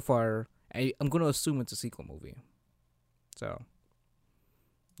so far, I'm going to assume it's a sequel movie. So,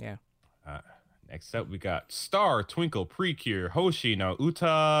 yeah. Next up, we got Star Twinkle Precure Hoshi no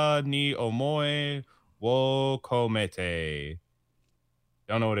Uta ni Omoe wo Komete.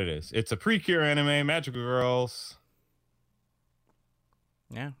 Don't know what it is. It's a Precure anime, magical girls.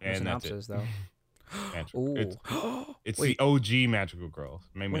 Yeah, no And that's it. synopsis, though. Magical. Ooh. It's Wait. the OG magical girls.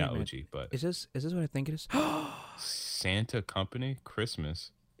 Maybe Wait a not minute. OG, but Is this what I think it is? Santa Company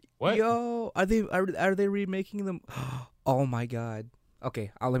Christmas. What? Yo, are they remaking them? Oh my god.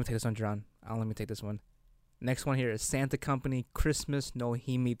 Okay, let me take this one, John. Let me take this one. Next one here is Santa Company Christmas no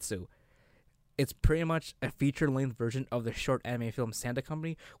Himitsu. it's pretty much a feature length version of the short anime film Santa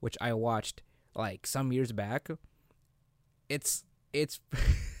Company, which I watched like some years back. It's it's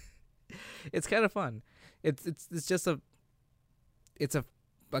kind of fun. It's just a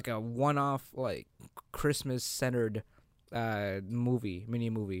like a one off like Christmas centered mini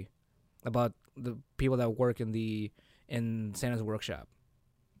movie about the people that work in Santa's workshop.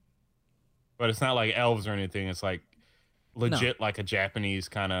 But it's not like elves or anything. It's like legit, No. like a Japanese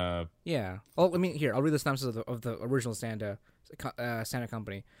kind of. Yeah. Oh, I mean, here I'll read the synopsis of the original Santa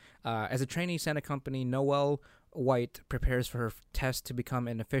Company. As a trainee Santa Company, Noelle White prepares for her test to become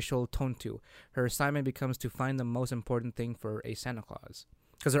an official Tontu. Her assignment becomes to find the most important thing for a Santa Claus,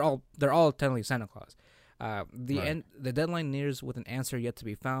 because they're all technically Santa Claus. The deadline nears with an answer yet to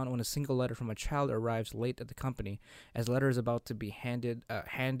be found when a single letter from a child arrives late at the company. As the letter is about to be handled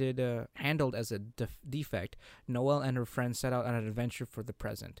as a defect, Noelle and her friends set out on an adventure for the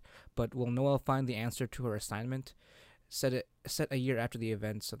present. But will Noelle find the answer to her assignment? Set a year after the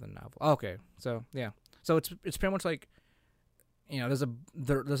events of the novel. Okay, so yeah, so it's pretty much like, there's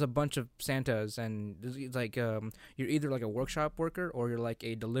a bunch of Santas, and it's like you're either like a workshop worker or you're like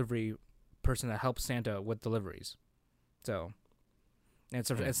a delivery person that helps Santa with deliveries. So, and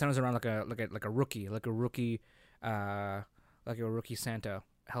it centers around like a rookie Santa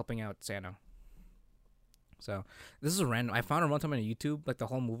helping out Santa. So this is random. I found it one time on YouTube. Like the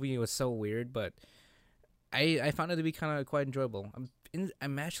whole movie, it was so weird, but I found it to be kind of quite enjoyable.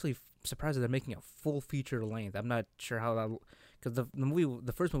 I'm actually surprised that they're making a full feature length. I'm not sure how that, because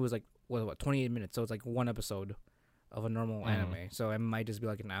the first movie was 28 minutes, so it's like one episode of a normal anime. So it might just be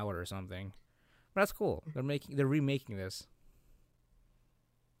like an hour or something. But that's cool. They're remaking this.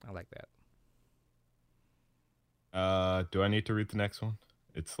 I like that. Do I need to read the next one?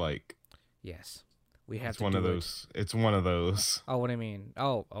 It's like, Yes, we have. it's one of those. It's one of those. Oh, what do you mean?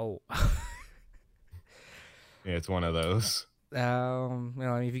 Oh. Yeah, it's one of those. I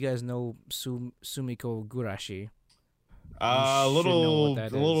mean, if you guys know Sumiko Gurashi, little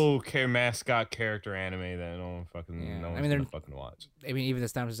mascot character anime that no one's gonna fucking watch. I mean, even the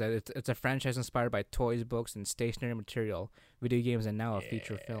stamp says it's a franchise inspired by toys, books, and stationery material, video games, and now a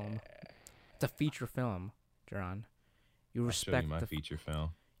feature film. It's a feature film, Jaron. You respect feature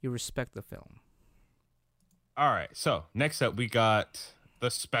film. You respect the film. All right. So next up, we got the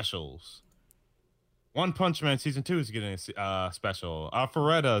specials. One Punch Man season 2 is getting a special.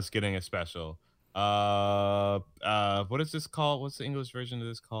 Alpharetta is getting a special. What is this called? What's the English version of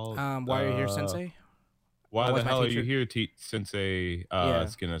this called? Why are you here, Sensei? Why the hell are you here, Sensei?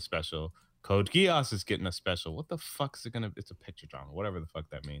 It's getting a special. Code Geass is getting a special. What the fuck is it gonna? It's a picture drama, whatever the fuck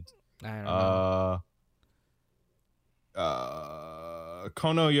that means. I don't know.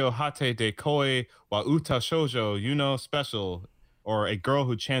 Kono yo Hate de Koi wa Uta Shoujo special, or a girl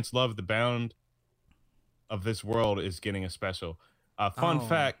who chants love the bound of this world is getting a special. Fun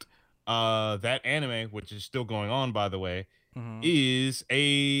fact, that anime, which is still going on by the way, is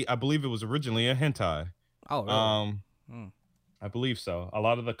I believe it was originally a hentai. Oh, really? I believe so. A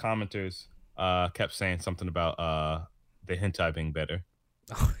lot of the commenters kept saying something about the hentai being better.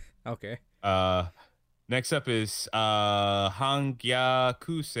 Okay. Next up is Hangyakusei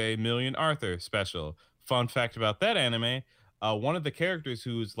Million Arthur special. Fun fact about that anime, one of the characters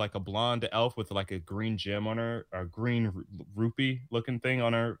who's like a blonde elf with like a green gem on her, or green rupee looking thing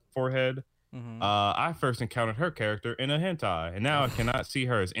on her forehead. I first encountered her character in a hentai, and now I cannot see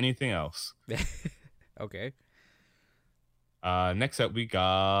her as anything else. Okay. Next up, we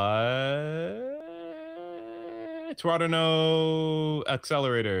got Toradora no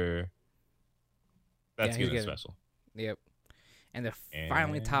Accelerator. That's getting a special. Yep. And to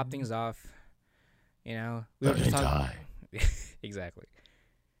finally top things off, we were just talking. Exactly.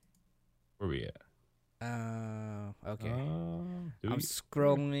 Where we at? Okay. I'm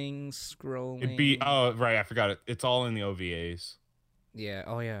scrolling. It'd be right. I forgot it. It's all in the OVAs. Yeah.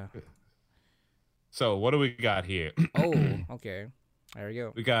 Oh yeah. So what do we got here? Oh, okay. There we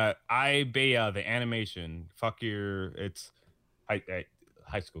go. We got Aibeya, the animation. It's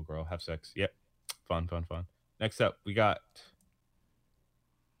high school girl have sex. Yep. Fun. Next up, we got.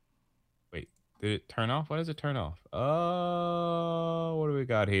 Wait, did it turn off? Why does it turn off? Oh, what do we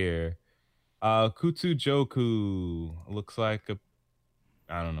got here? Kutsujoku looks like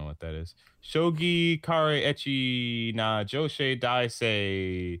I don't know what that is. Shogi Kare Echi na Josei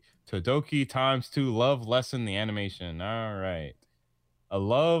Daisei Todoki ×2 Love Lesson the animation. All right. A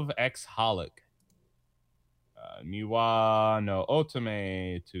Love X-Holic. Niwa no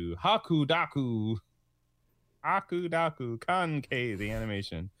Otome to Hakudaku Kankei the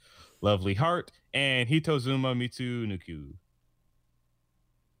animation. Lovely Heart and Hitozuma Mitsu Nuku.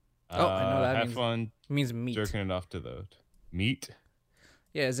 I know that means fun means meat. jerking it off to the meat.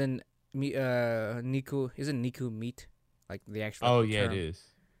 Yeah, as in me. Niku isn't Niku meat like the actual. Oh actual yeah, term. it is.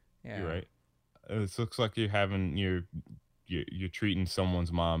 Yeah. You're right. It looks like you're treating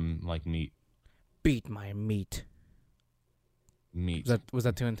someone's mom like meat. Beat my meat. Meat. Was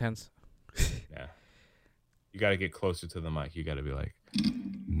that too intense? Yeah. You got to get closer to the mic. You got to be like,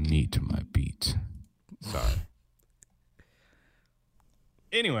 meat my beat. Sorry.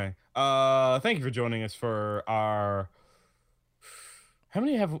 Anyway, thank you for joining us for our. How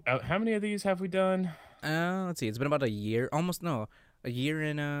many of these have we done? Let's see. It's been about a year, a year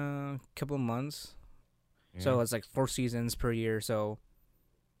and a couple of months. Yeah. So it's like 4 seasons per year. So,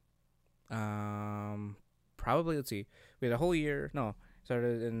 probably let's see. We had a whole year. No,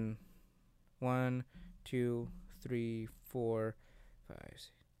 started in 1, 2, 3, 4, 5.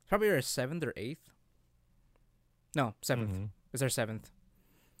 6. Probably our 7th or 8th. No, 7th. Mhm. It's our 7th.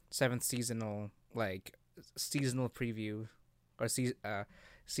 7th seasonal preview or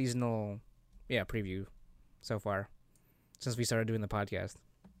seasonal preview so far since we started doing the podcast.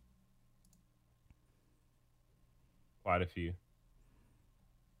 Quite a few.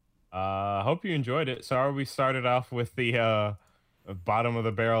 Hope you enjoyed it. Sorry we started off with the bottom of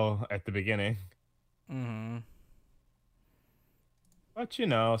the barrel at the beginning. Mm-hmm. But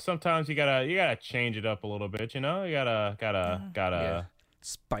sometimes you gotta change it up a little bit. You gotta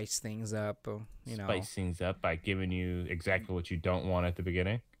spice things up. Spice things up by giving you exactly what you don't want at the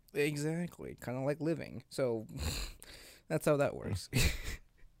beginning. Exactly, kind of like living. So that's how that works.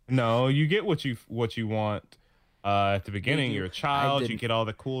 No, you get what you want at the beginning. You're a child. You get all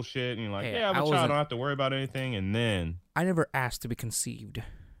the cool shit, and you're like, I'm a child. I don't have to worry about anything. And then I never asked to be conceived.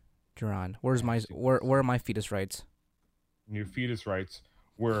 Duran, where are my fetus rights? Your fetus rights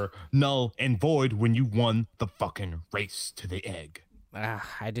were null and void when you won the fucking race to the egg. I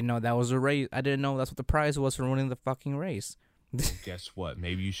didn't know that was a race. I didn't know that's what the prize was for winning the fucking race. Well, guess what?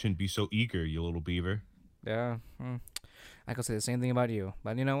 Maybe you shouldn't be so eager, you little beaver. Yeah. I could say the same thing about you.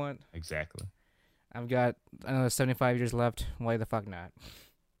 But you know what? Exactly. I've got another 75 years left. Why the fuck not?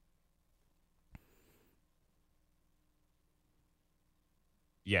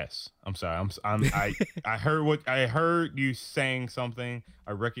 Yes. I'm sorry. I heard you saying something.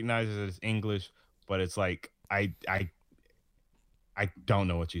 I recognize it as English, but it's like I don't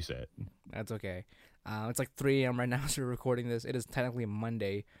know what you said. That's okay. It's like 3 a.m. right now as we're recording this. It is technically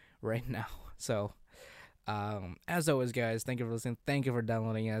Monday right now. So, as always, guys, thank you for listening. Thank you for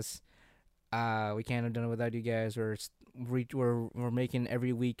downloading us. We can't have done it without you guys. We're making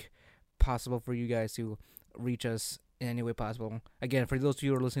every week possible for you guys to reach us in any way possible. Again, for those of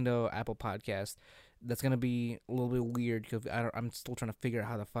you who are listening to Apple Podcast, that's gonna be a little bit weird because I'm still trying to figure out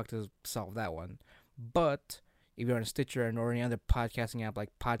how the fuck to solve that one. But if you're on Stitcher or any other podcasting app like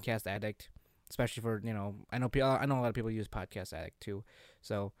Podcast Addict, especially for I know a lot of people use Podcast Addict too,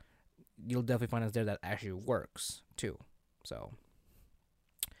 so you'll definitely find us there. That actually works too. So,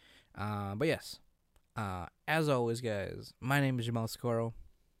 but yes, as always, guys, my name is Jamal Socorro.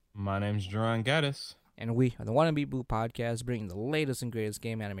 My name's Duran Gaddis. And we are the Wannabe Boo Podcast, bringing the latest and greatest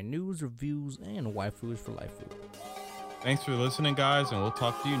game anime news, reviews, and waifus for life food. Thanks for listening, guys, and we'll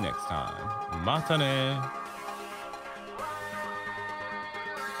talk to you next time. Matane!